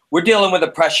 We're dealing with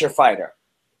a pressure fighter.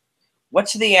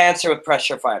 What's the answer with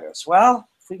pressure fighters? Well,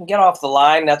 if we can get off the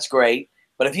line, that's great.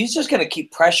 But if he's just going to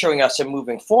keep pressuring us and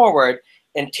moving forward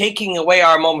and taking away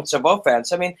our moments of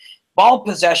offense, I mean, ball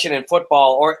possession in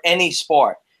football or any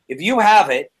sport, if you have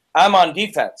it, I'm on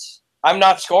defense. I'm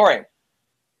not scoring.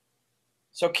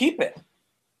 So keep it.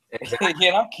 Exactly.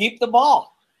 You know, keep the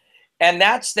ball. And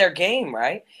that's their game,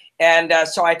 right? And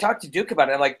so I talked to Duke about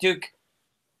it. I'm like, Duke,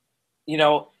 you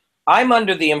know, I'm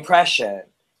under the impression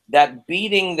that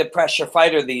beating the pressure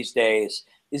fighter these days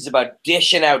is about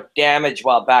dishing out damage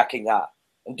while backing up.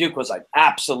 And Duke was like,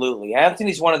 absolutely.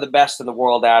 Anthony's one of the best in the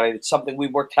world at it. It's something we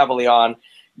worked heavily on.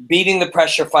 Beating the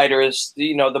pressure fighter is,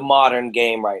 you know, the modern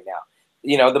game right now.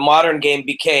 You know, the modern game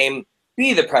became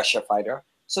be the pressure fighter.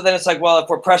 So then it's like, well, if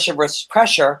we're pressure versus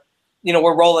pressure, you know,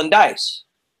 we're rolling dice.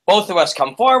 Both of us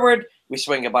come forward. We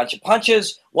swing a bunch of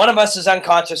punches. One of us is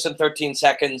unconscious in 13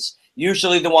 seconds,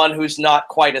 usually the one who's not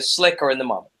quite as slick or in the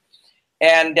moment.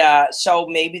 And so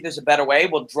maybe there's a better way.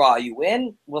 We'll draw you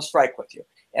in. We'll strike with you.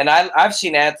 And I've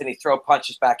seen Anthony throw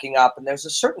punches backing up, and there's a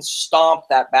certain stomp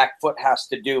that back foot has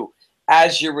to do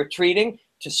as you're retreating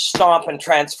to stomp and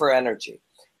transfer energy.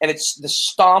 And it's the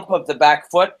stomp of the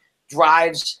back foot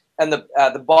drives, and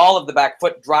the ball of the back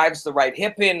foot drives the right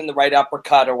hip in and the right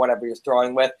uppercut or whatever you're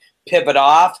throwing with. Pivot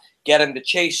off, get him to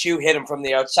chase you, hit him from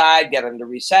the outside, get him to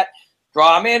reset,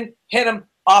 draw him in, hit him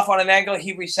off on an angle,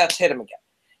 he resets, hit him again.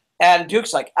 And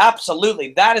Duke's like,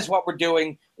 absolutely, that is what we're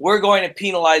doing. We're going to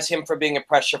penalize him for being a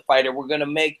pressure fighter. We're going to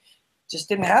make – just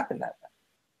didn't happen that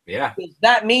way. Yeah. Does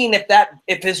that mean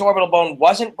if his orbital bone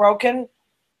wasn't broken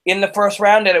in the first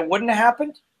round that it wouldn't have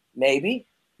happened? Maybe.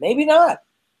 Maybe not.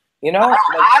 You know?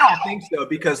 I don't think so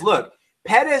because, look,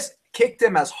 Pettis kicked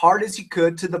him as hard as he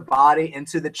could to the body and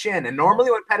to the chin. And normally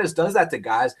when Pettis does that to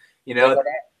guys, you know,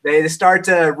 they start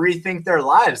to rethink their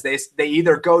lives. They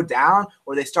either go down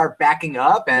or they start backing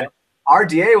up. And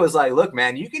RDA was like, look,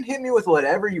 man, you can hit me with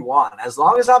whatever you want. As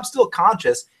long as I'm still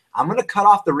conscious, I'm going to cut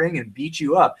off the ring and beat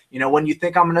you up. You know, when you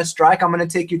think I'm going to strike, I'm going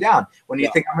to take you down. When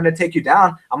you think I'm going to take you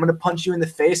down, I'm going to punch you in the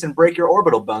face and break your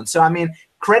orbital bone. So, I mean,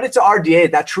 credit to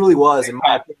RDA. That truly was, in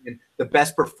my opinion, the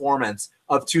best performance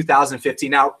of 2015.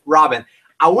 Now, Robin,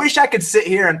 I wish I could sit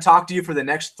here and talk to you for the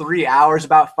next 3 hours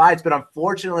about fights, but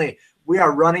unfortunately, we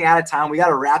are running out of time. We got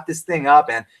to wrap this thing up.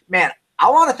 And, man, I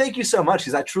want to thank you so much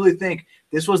because I truly think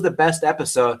this was the best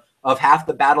episode of Half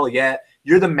the Battle yet.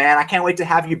 You're the man. I can't wait to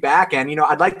have you back. And, you know,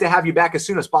 I'd like to have you back as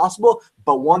soon as possible.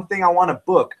 But one thing I want to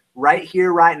book right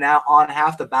here, right now on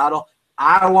Half the Battle,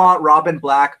 I want Robin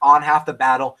Black on Half the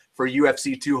Battle for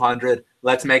UFC 200.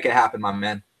 Let's make it happen, my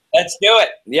man. Let's do it.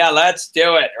 Yeah, let's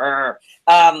do it.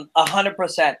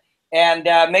 100%.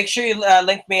 And make sure you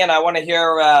link me, and I want to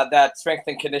hear that strength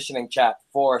and conditioning chat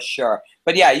for sure.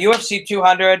 But, yeah, UFC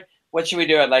 200. What should we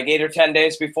do it, like 8 or 10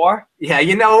 days before? Yeah,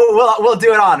 you know, we'll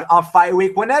do it on fight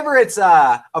week. Whenever it's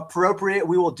appropriate,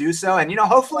 we will do so. And, you know,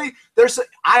 hopefully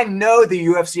I know the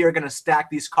UFC are going to stack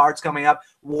these cards coming up.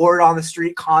 Word on the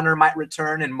street, Conor might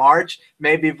return in March,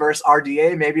 maybe versus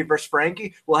RDA, maybe versus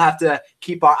Frankie. We'll have to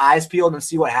keep our eyes peeled and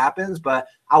see what happens. But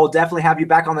I will definitely have you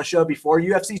back on the show before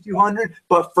UFC 200.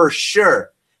 But for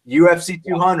sure, UFC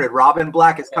 200, Robin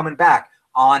Black is coming back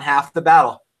on Half the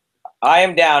Battle. I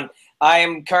am down. I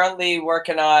am currently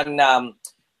working on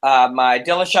my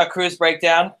Dillashaw Cruz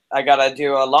breakdown. I got to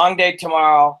do a long day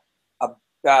tomorrow,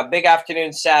 a big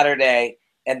afternoon Saturday,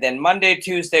 and then Monday,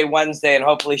 Tuesday, Wednesday, and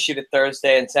hopefully shoot it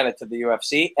Thursday and send it to the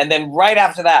UFC. And then right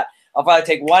after that, I'll probably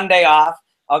take one day off.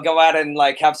 I'll go out and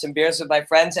like have some beers with my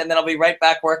friends, and then I'll be right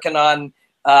back working on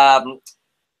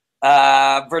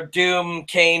Verdum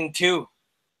Kane 2.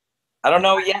 I don't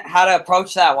know yet how to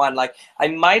approach that one. Like I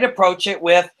might approach it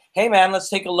with, hey, man, let's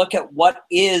take a look at what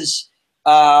is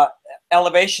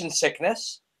elevation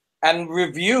sickness and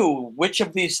review which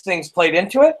of these things played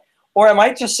into it. Or I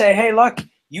might just say, hey, look,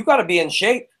 you got to be in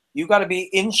shape. You got to be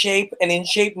in shape, and in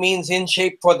shape means in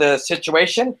shape for the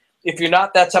situation. If you're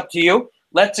not, that's up to you.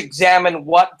 Let's examine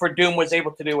what Verdum was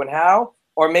able to do and how,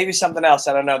 or maybe something else.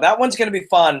 I don't know. That one's going to be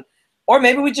fun. Or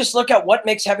maybe we just look at what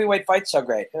makes heavyweight fights so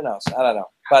great. Who knows? I don't know.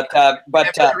 But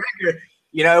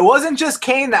you know, it wasn't just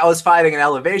Kane that was fighting in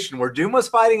elevation. Verdum was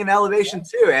fighting in elevation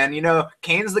too. And, you know,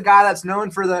 Kane's the guy that's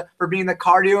known for being the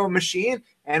cardio machine,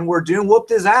 and Verdum whooped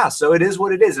his ass. So it is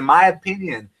what it is. In my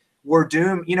opinion,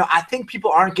 Verdum, you know, I think people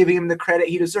aren't giving him the credit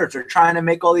he deserves. They're trying to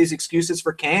make all these excuses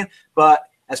for Kane. But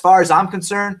as far as I'm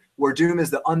concerned, Verdum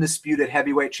is the undisputed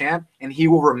heavyweight champ, and he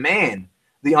will remain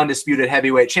the undisputed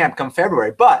heavyweight champ come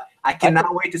February. But I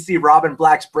cannot wait to see Robin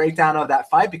Black's breakdown of that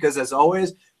fight because, as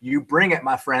always, you bring it,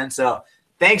 my friend. So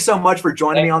thanks so much for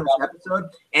joining me on this episode.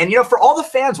 And, you know, for all the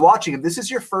fans watching, if this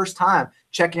is your first time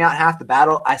checking out Half the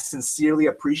Battle, I sincerely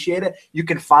appreciate it. You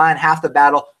can find Half the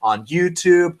Battle on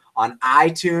YouTube, on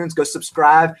iTunes. Go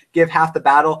subscribe. Give Half the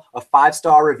Battle a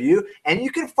 5-star review. And you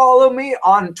can follow me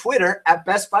on Twitter at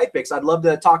Best Fight Picks. I'd love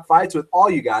to talk fights with all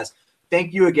you guys.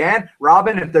 thank you again.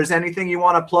 Robin, if there's anything you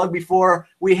want to plug before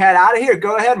we head out of here,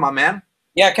 go ahead, my man.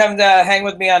 Yeah, come to hang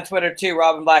with me on Twitter too,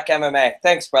 Robin Black MMA.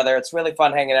 Thanks, brother. It's really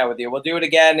fun hanging out with you. We'll do it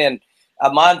again in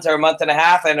a month or a month and a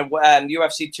half, and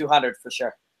UFC 200 for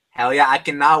sure. Hell yeah, I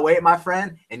cannot wait, my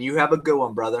friend. And you have a good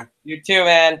one, brother. You too,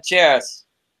 man. Cheers.